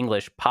 especially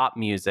English pop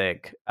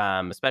music,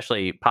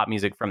 especially pop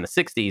music from the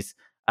 60s,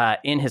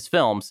 in his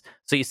films.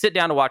 So you sit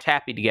down to watch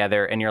Happy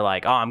Together and you're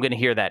like, oh, I'm going to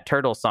hear that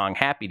Turtle song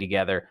Happy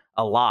Together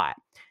a lot.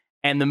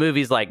 And the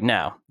movie's like,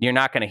 no, you're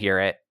not going to hear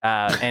it.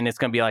 And it's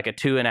going to be like a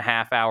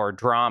 2.5 hour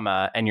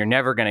drama and you're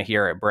never going to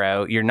hear it,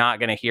 bro. You're not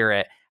going to hear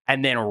it.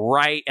 And then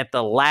right at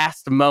the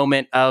last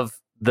moment of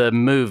the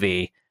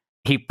movie,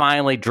 he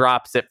finally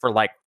drops it for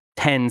like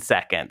 10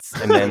 seconds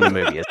and then the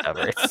movie is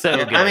over. It's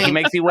so good. He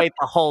makes you wait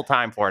the whole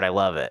time for it. I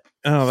love it.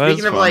 Oh,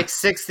 speaking of like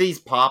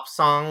 60s pop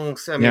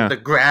songs, I mean, The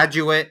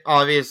Graduate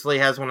obviously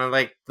has one of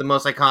like the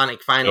most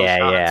iconic final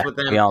shots with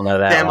them. We all know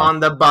that. Them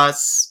on the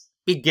bus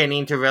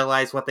beginning to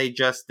realize what they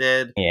just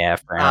did. Yeah,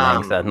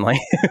 frowning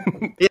suddenly.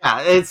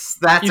 That's is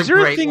a there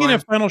great a thing one. in a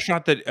final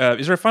shot that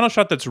is there a final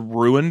shot that's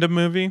ruined a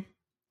movie?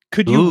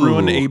 Could you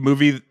ruin a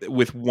movie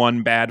with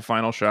one bad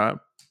final shot?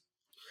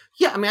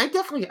 Yeah, I mean,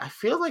 I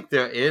feel like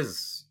there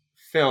is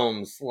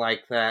films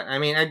like that. I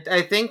mean,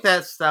 I think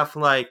that stuff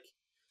like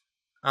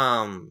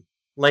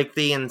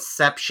the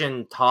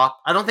Inception top,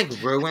 I don't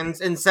think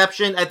ruins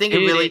Inception. I think it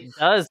really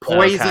does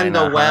poison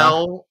the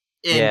well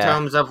in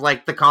terms of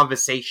like the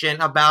conversation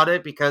about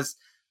it, because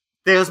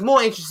there's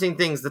more interesting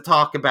things to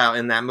talk about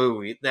in that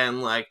movie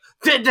than like,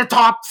 did the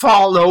top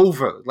fall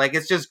over? Like,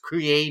 it's just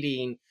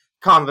creating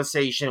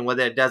conversation where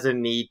there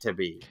doesn't need to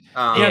be.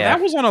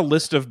 That was on a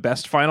list of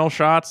best final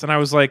shots, and I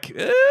was like,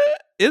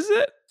 is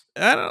it?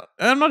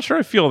 I'm not sure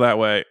I feel that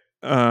way.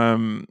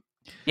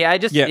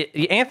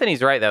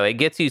 Anthony's right though. It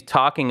gets you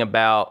talking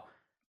about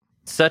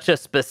such a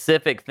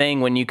specific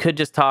thing when you could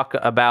just talk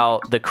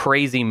about the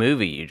crazy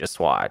movie you just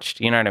watched.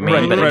 You know what I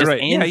mean? But it just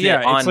ends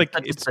it on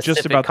it's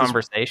just about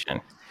conversation.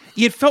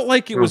 It felt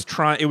like it was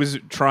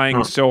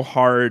trying so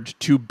hard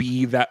to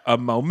be a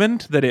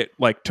moment that it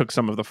like took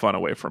some of the fun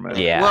away from it.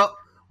 Yeah. Well,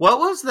 what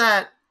was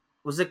that?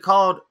 Was it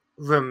called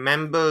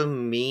Remember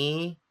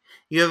Me?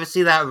 You ever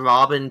see that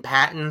Robin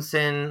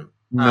Pattinson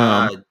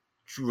dramedy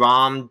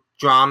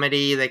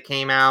that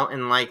came out,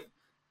 and like,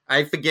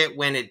 I forget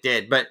when it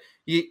did, but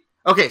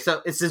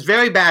so it's this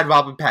very bad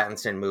Robin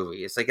Pattinson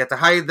movie. It's like at the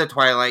height of the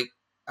Twilight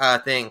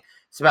thing.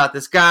 It's about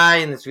this guy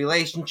and this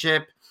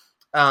relationship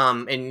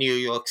in New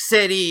York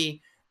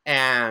City,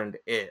 and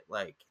it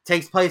like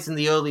takes place in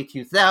the early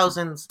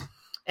 2000s.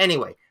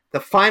 Anyway, the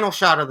final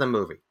shot of the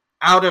movie,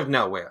 out of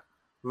nowhere,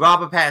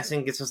 Robert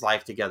Pattinson gets his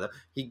life together.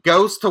 He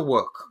goes to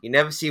work. You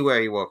never see where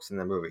he works in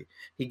the movie.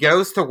 He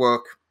goes to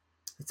work.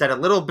 It's at a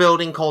little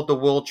building called the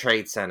World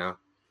Trade Center.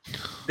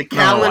 The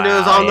calendar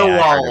is on the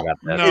wall.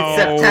 It's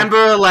September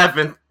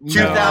 11th,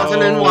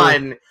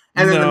 2001,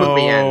 and then the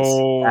movie ends.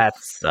 That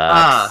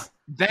sucks.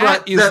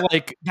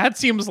 That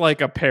seems like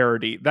a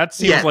parody. That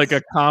seems like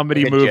a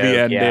comedy movie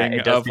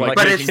ending of like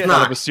making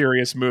fun of a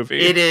serious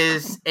movie. It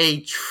is a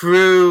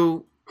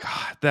true.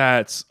 God,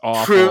 that's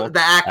awful. The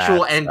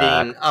actual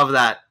ending of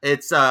that.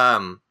 It's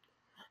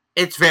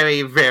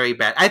very, very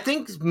bad. I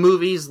think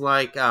movies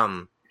like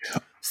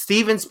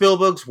Steven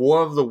Spielberg's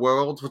War of the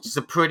Worlds, which is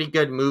a pretty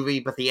good movie,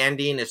 but the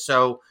ending is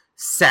so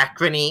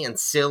saccharine and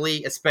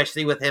silly,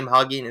 especially with him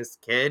hugging his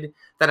kid,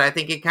 that I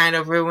think it kind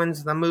of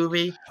ruins the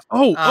movie.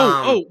 What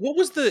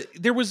was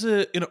there was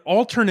an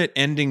alternate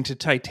ending to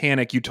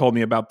Titanic you told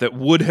me about that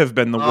would have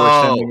been the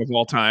worst ending of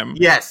all time.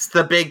 Yes,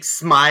 the big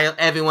smile,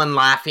 everyone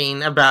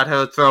laughing about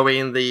her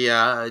throwing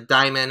the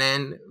diamond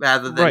in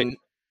rather than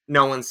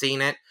no one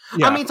seeing it.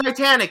 Yeah. I mean,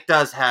 Titanic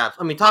does have,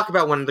 talk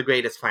about one of the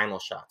greatest final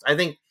shots. I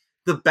think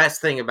the best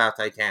thing about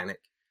Titanic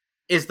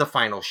is the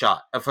final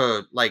shot of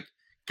her, like,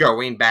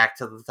 going back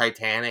to the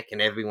Titanic and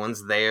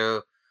everyone's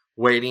there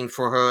waiting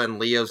for her and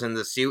Leo's in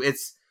the suit.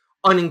 It's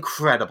an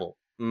incredible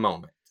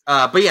moment.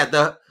 But yeah,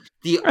 the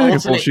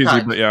alternate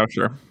cut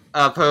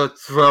of her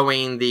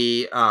throwing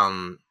the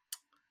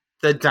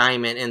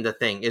diamond in the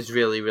thing is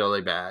really,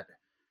 really bad.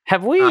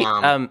 Have we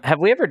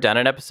ever done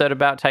an episode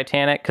about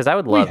Titanic? Because I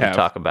would love to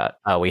talk about.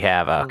 Oh, we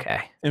have.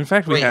 Okay. In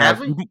fact, we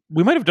have.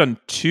 We might have done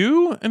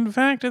 2. In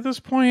fact, at this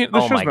point,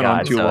 the show's been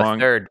on too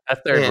long. A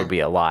third would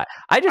be a lot.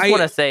 I just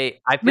want to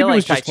say, I feel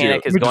like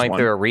Titanic is going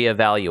through a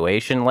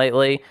reevaluation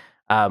lately,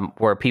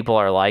 where people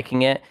are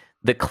liking it.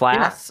 The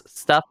class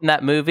stuff in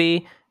that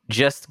movie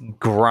just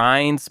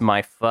grinds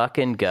my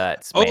fucking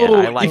guts, man.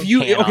 If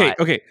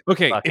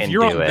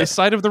you're on this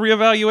side of the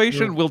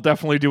reevaluation, we'll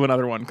definitely do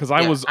another one, because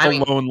I was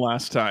alone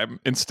last time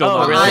and still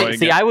not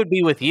enjoying it. I would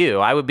be with you.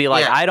 I would be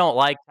like, I don't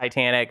like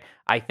Titanic.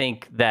 I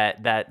think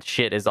that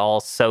shit is all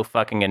so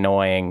fucking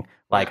annoying.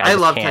 Like, I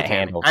love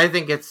Titanic. I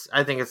think it's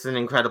an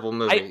incredible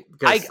movie,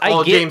 because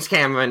all James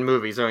Cameron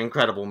movies are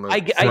incredible movies.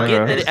 I get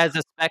that as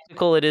a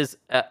spectacle, it is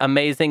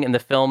amazing, and the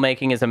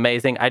filmmaking is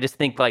amazing. I just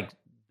think like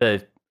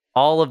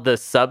all of the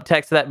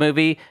subtext of that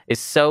movie is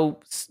so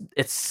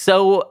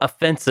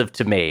offensive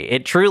to me.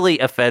 It truly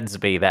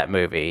offends me, that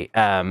movie,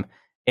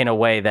 in a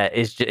way that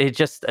it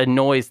just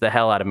annoys the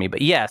hell out of me.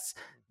 But yes,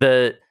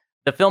 the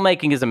The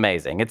filmmaking is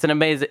amazing. It's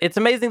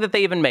amazing that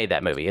they even made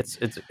that movie.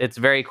 It's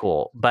very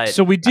cool. But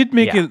so we did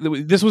make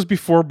it. This was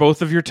before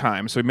both of your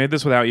times. So we made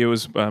this without you. It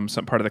was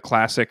some part of the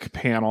classic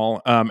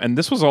panel. And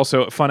this was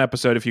also a fun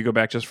episode. If you go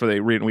back just for the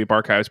Read and Weep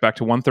archives, back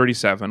to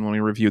 137 when we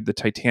reviewed the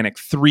Titanic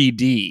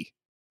 3D.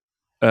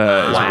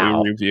 Is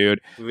what we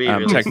reviewed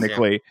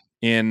technically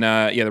in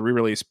the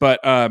re-release. But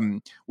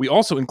we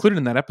also included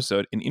in that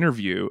episode an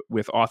interview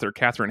with author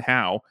Catherine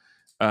Howe,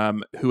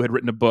 who had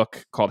written a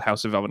book called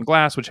House of Velvet and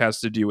Glass, which has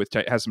to do with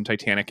has some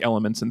Titanic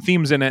elements and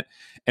themes in it.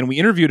 And we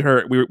interviewed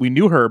her. We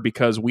knew her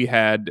because we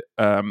had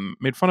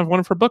made fun of one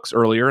of her books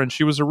earlier, and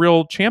she was a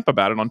real champ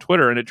about it on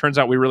Twitter. And it turns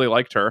out we really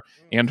liked her,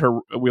 and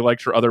we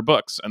liked her other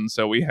books, and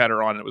so we had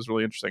her on. And it was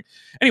really interesting.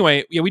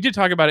 Anyway, we did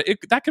talk about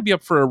it. That could be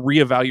up for a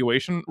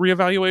reevaluation,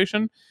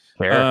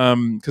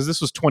 because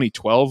this was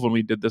 2012 when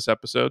we did this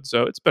episode,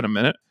 so it's been a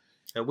minute.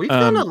 We've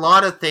done a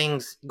lot of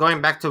things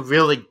going back to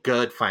really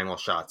good final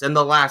shots in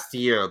the last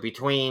year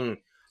between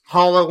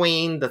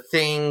Halloween, The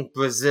Thing,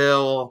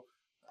 Brazil.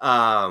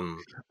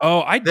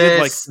 I did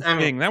like The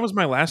Thing. That was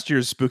my last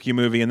year's spooky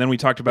movie, and then we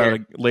talked about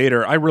it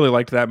later. I really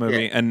liked that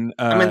movie, and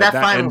that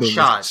final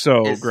shot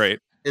great.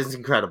 Is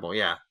incredible.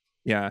 Yeah.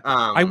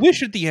 I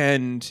wish at the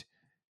end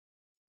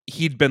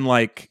he'd been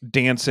like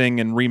dancing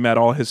and re-met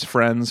all his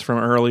friends from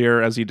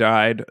earlier as he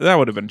died. That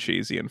would have been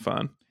cheesy and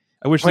fun.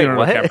 I wish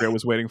Leonardo DiCaprio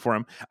was waiting for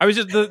him. I was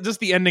just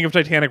the ending of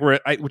Titanic,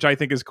 which I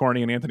think is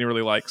corny and Anthony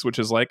really likes, which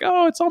is like,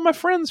 oh, it's all my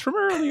friends from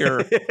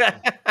earlier.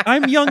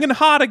 I'm young and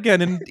hot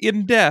again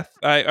in death.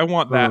 I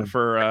want that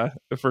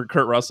for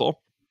Kurt Russell.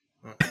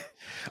 All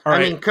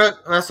right. I mean, Kurt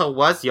Russell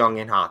was young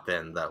and hot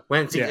then, though.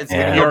 When it's going to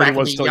go back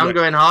and be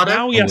younger and hotter?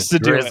 Now he has to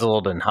do it.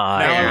 Grizzled and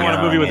hot. Now I want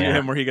a movie with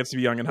him where he gets to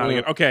be young and hot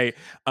again. Okay,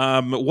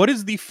 what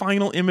is the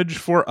final image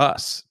for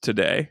us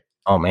today?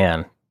 Oh,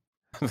 man.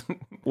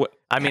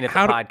 I mean, it's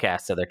a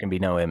podcast, so there can be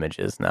no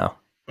images now.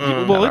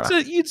 Well,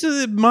 it's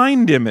a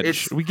mind image.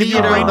 It's we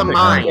theater of the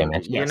mind.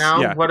 Image, you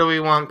know, what do we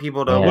want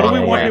people to? What do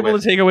we want people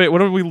to take away?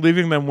 What are we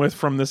leaving them with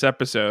from this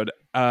episode?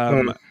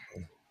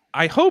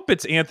 I hope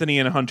it's Anthony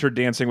and Hunter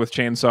dancing with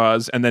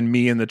chainsaws, and then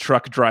me in the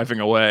truck driving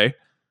away.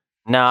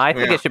 No, I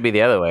think it should be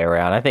the other way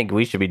around. I think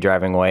we should be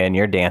driving away, and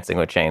you're dancing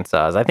with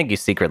chainsaws. I think you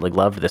secretly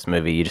loved this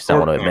movie. You just don't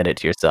want to admit it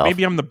to yourself.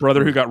 Maybe I'm the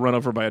brother who got run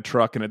over by a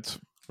truck, and it's.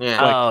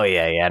 Yeah.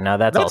 Like, No,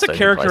 that's also a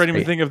character. I didn't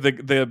even think of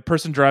the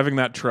person driving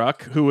that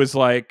truck who was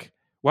like,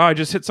 "Wow, I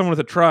just hit someone with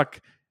a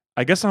truck.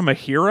 I guess I'm a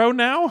hero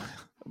now."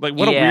 Like,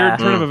 what a weird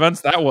turn of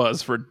events that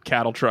was for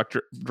cattle truck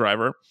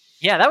driver.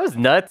 Yeah, that was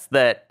nuts.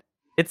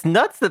 It's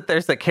nuts that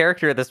there's a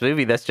character in this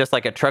movie that's just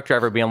like a truck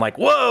driver being like,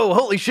 "Whoa,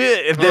 holy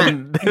shit!"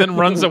 and then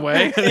runs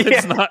away.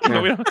 It's not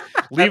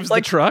leaves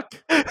the truck.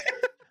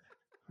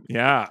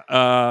 Yeah.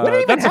 What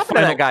did even happen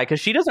to that guy? Because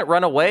she doesn't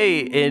run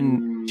away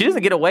she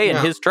doesn't get away in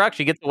his truck.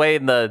 She gets away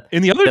in the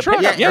other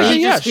truck.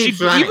 Yeah. She,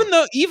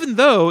 even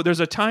though there's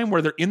a time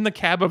where they're in the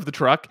cab of the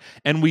truck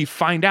and we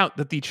find out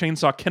that the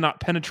chainsaw cannot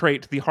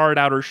penetrate the hard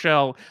outer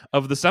shell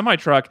of the semi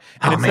truck,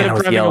 and instead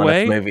of driving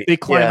away, they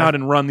climb out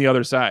and run the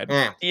other side.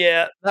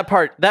 Yeah, that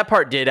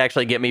part did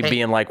actually get me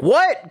being like,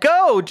 "What?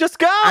 Go, just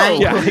go!"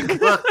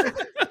 Look,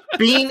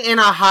 being in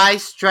a high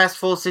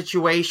stressful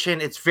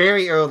situation, it's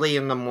very early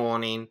in the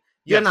morning.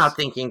 You're not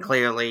thinking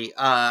clearly.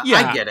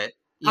 I get it.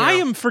 I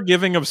am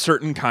forgiving of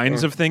certain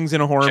kinds of things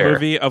in a horror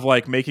movie, of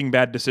like making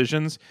bad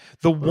decisions.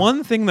 The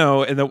one thing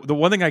though, and the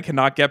one thing I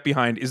cannot get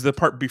behind is the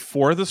part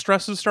before the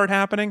stresses start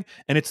happening.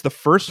 And it's the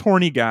first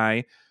horny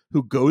guy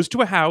who goes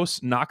to a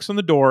house, knocks on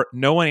the door,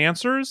 no one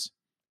answers,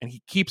 and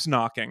he keeps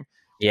knocking.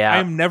 Yeah. I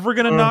am never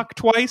going to knock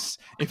twice.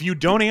 If you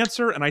don't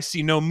answer and I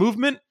see no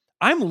movement,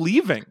 I'm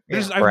leaving. I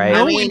have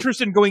no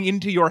interest in going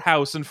into your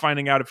house and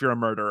finding out if you're a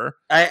murderer.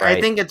 I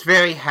think it's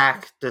very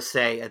hack to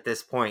say at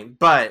this point,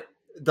 but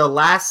the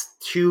last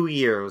 2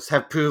 years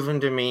have proven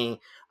to me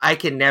I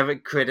can never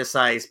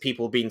criticize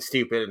people being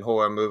stupid in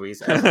horror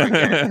movies ever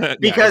again.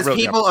 Because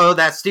people are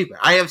that stupid.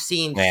 I have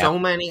seen so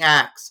many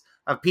acts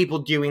of people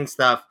doing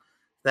stuff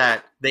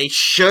that they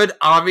should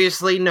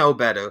obviously know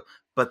better,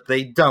 but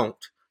they don't.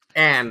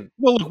 And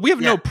look, we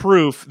have no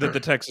proof that the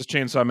Texas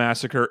Chainsaw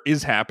Massacre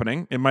is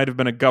happening. It might have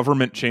been a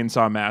government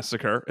chainsaw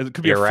massacre. It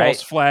could be a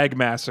false flag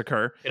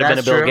massacre. It could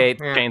have been a Bill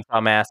Gates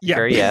chainsaw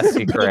massacre. Yes,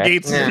 you're Bill correct.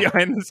 Gates is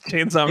behind this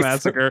chainsaw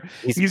massacre.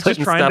 He's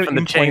just trying to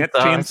implant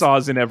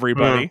chainsaws in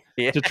everybody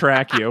to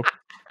track you.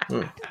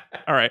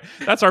 All right,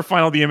 that's our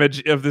final. The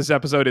image of this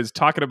episode is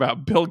talking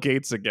about Bill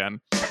Gates again.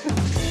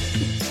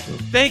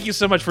 Thank you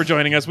so much for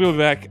joining us. We'll be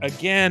back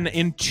again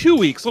in 2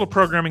 weeks. A little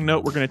programming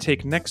note. We're going to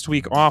take next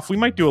week off. We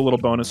might do a little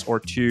bonus or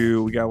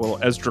two. We got a little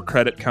Ezra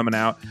credit coming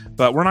out,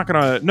 but we're not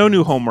going to, no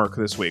new homework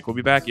this week. We'll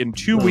be back in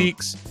 2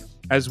 weeks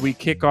as we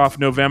kick off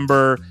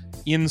November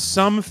in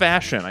some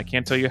fashion. I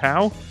can't tell you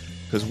how,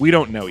 because we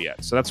don't know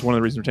yet. So that's one of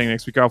the reasons we're taking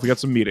next week off. We got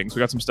some meetings. We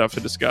got some stuff to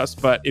discuss.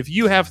 But if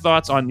you have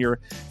thoughts on your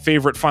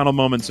favorite final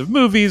moments of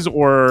movies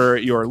or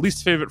your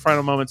least favorite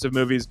final moments of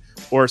movies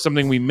or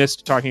something we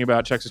missed talking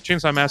about Texas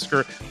Chainsaw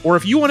Massacre, or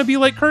if you want to be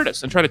like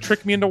Curtis and try to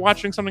trick me into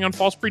watching something on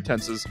false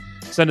pretenses,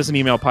 send us an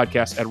email,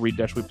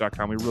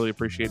 podcast@read-weep.com. We really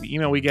appreciate the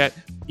email we get.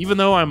 Even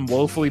though I'm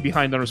woefully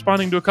behind on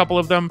responding to a couple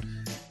of them,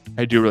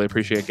 I do really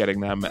appreciate getting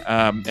them.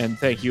 And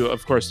thank you,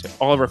 of course, to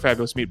all of our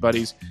fabulous meat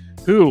buddies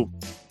who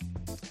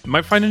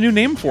might find a new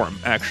name for them,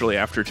 actually,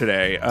 after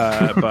today.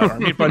 But our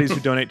meat buddies who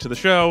donate to the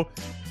show,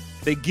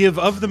 they give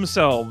of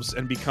themselves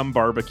and become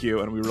barbecue,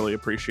 and we really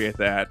appreciate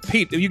that.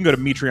 Pete, you can go to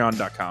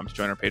Metreon.com to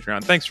join our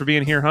Patreon. Thanks for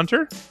being here,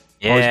 Hunter.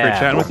 Yeah. Always great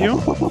chatting with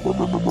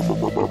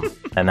you.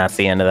 And that's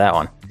the end of that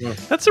one.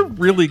 That's a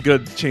really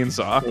good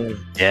chainsaw.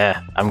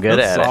 Yeah, I'm good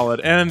that's at solid.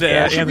 it. And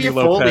Anthony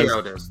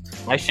Lopez.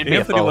 I should be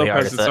Anthony a Foley Lopez,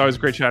 artist. it's always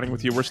great chatting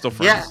with you. We're still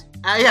friends.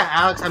 Yeah,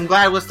 Alex, I'm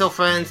glad we're still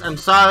friends. I'm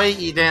sorry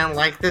you didn't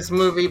like this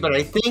movie, but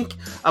I think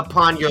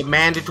upon your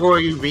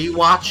mandatory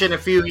rewatch in a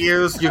few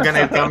years, you're going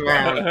to come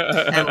around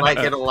and like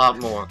it a lot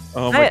more.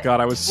 Oh my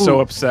God, I was so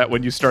upset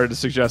when you started to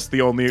suggest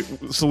the only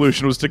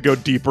solution was to go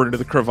deeper into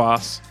the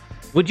crevasse.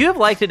 Would you have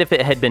liked it if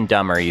it had been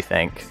dumber, you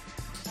think?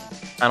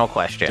 Final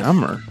question.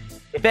 Dumber?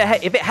 If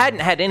it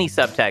hadn't had any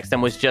subtext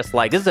and was just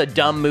like, this is a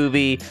dumb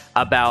movie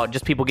about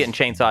just people getting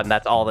chainsawed and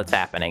that's all that's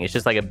happening. It's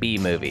just like a B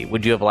movie.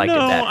 Would you have liked it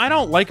better? No, I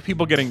don't like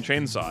people getting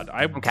chainsawed.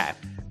 Okay.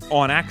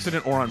 On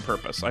accident or on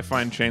purpose. I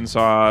find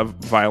chainsaw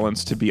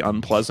violence to be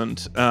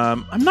unpleasant.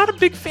 I'm not a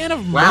big fan of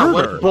murder. Wow,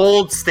 what a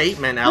bold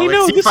statement, Alex.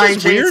 Know, you find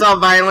chainsaw weird.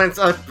 Violence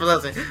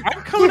unpleasant.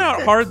 I'm coming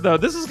out hard, though.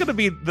 This is going to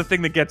be the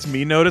thing that gets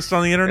me noticed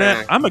on the internet.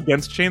 Yeah. I'm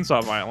against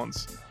chainsaw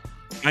violence.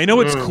 I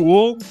know it's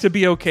cool to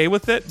be okay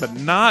with it, but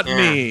not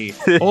me.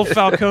 Old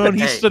Falcone,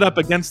 he stood up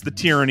against the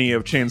tyranny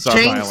of chainsaw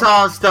violence.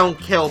 Chainsaws don't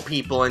kill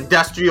people.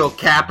 Industrial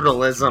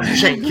capitalism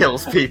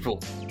kills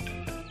people.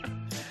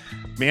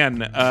 Man,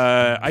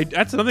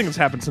 that's another thing that's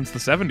happened since the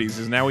 70s,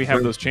 is now we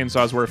have those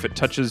chainsaws where if it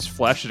touches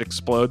flesh, it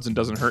explodes and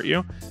doesn't hurt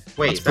you.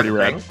 Wait, that's pretty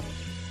rad.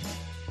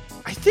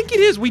 I think it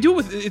is. We do it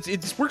with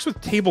it works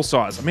with table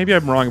saws. Maybe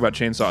I'm wrong about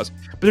chainsaws,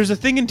 but there's a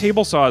thing in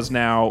table saws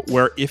now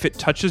where if it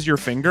touches your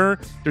finger,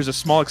 there's a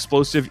small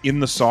explosive in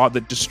the saw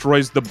that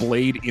destroys the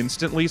blade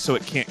instantly, so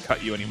it can't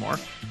cut you anymore.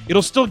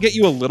 It'll still get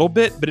you a little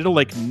bit, but it'll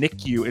like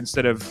nick you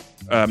instead of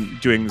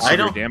doing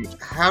severe damage.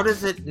 How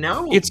does it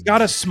know? It's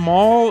got a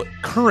small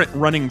current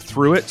running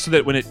through it, so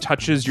that when it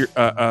touches your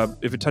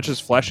if it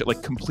touches flesh, it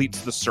like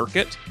completes the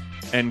circuit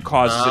and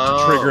causes it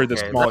to trigger the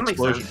small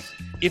explosion.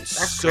 That's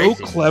so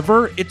crazy.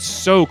 Clever. It's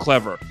so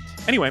clever.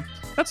 Anyway,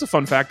 that's a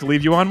fun fact to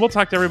leave you on. We'll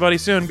talk to everybody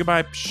soon.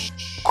 Goodbye.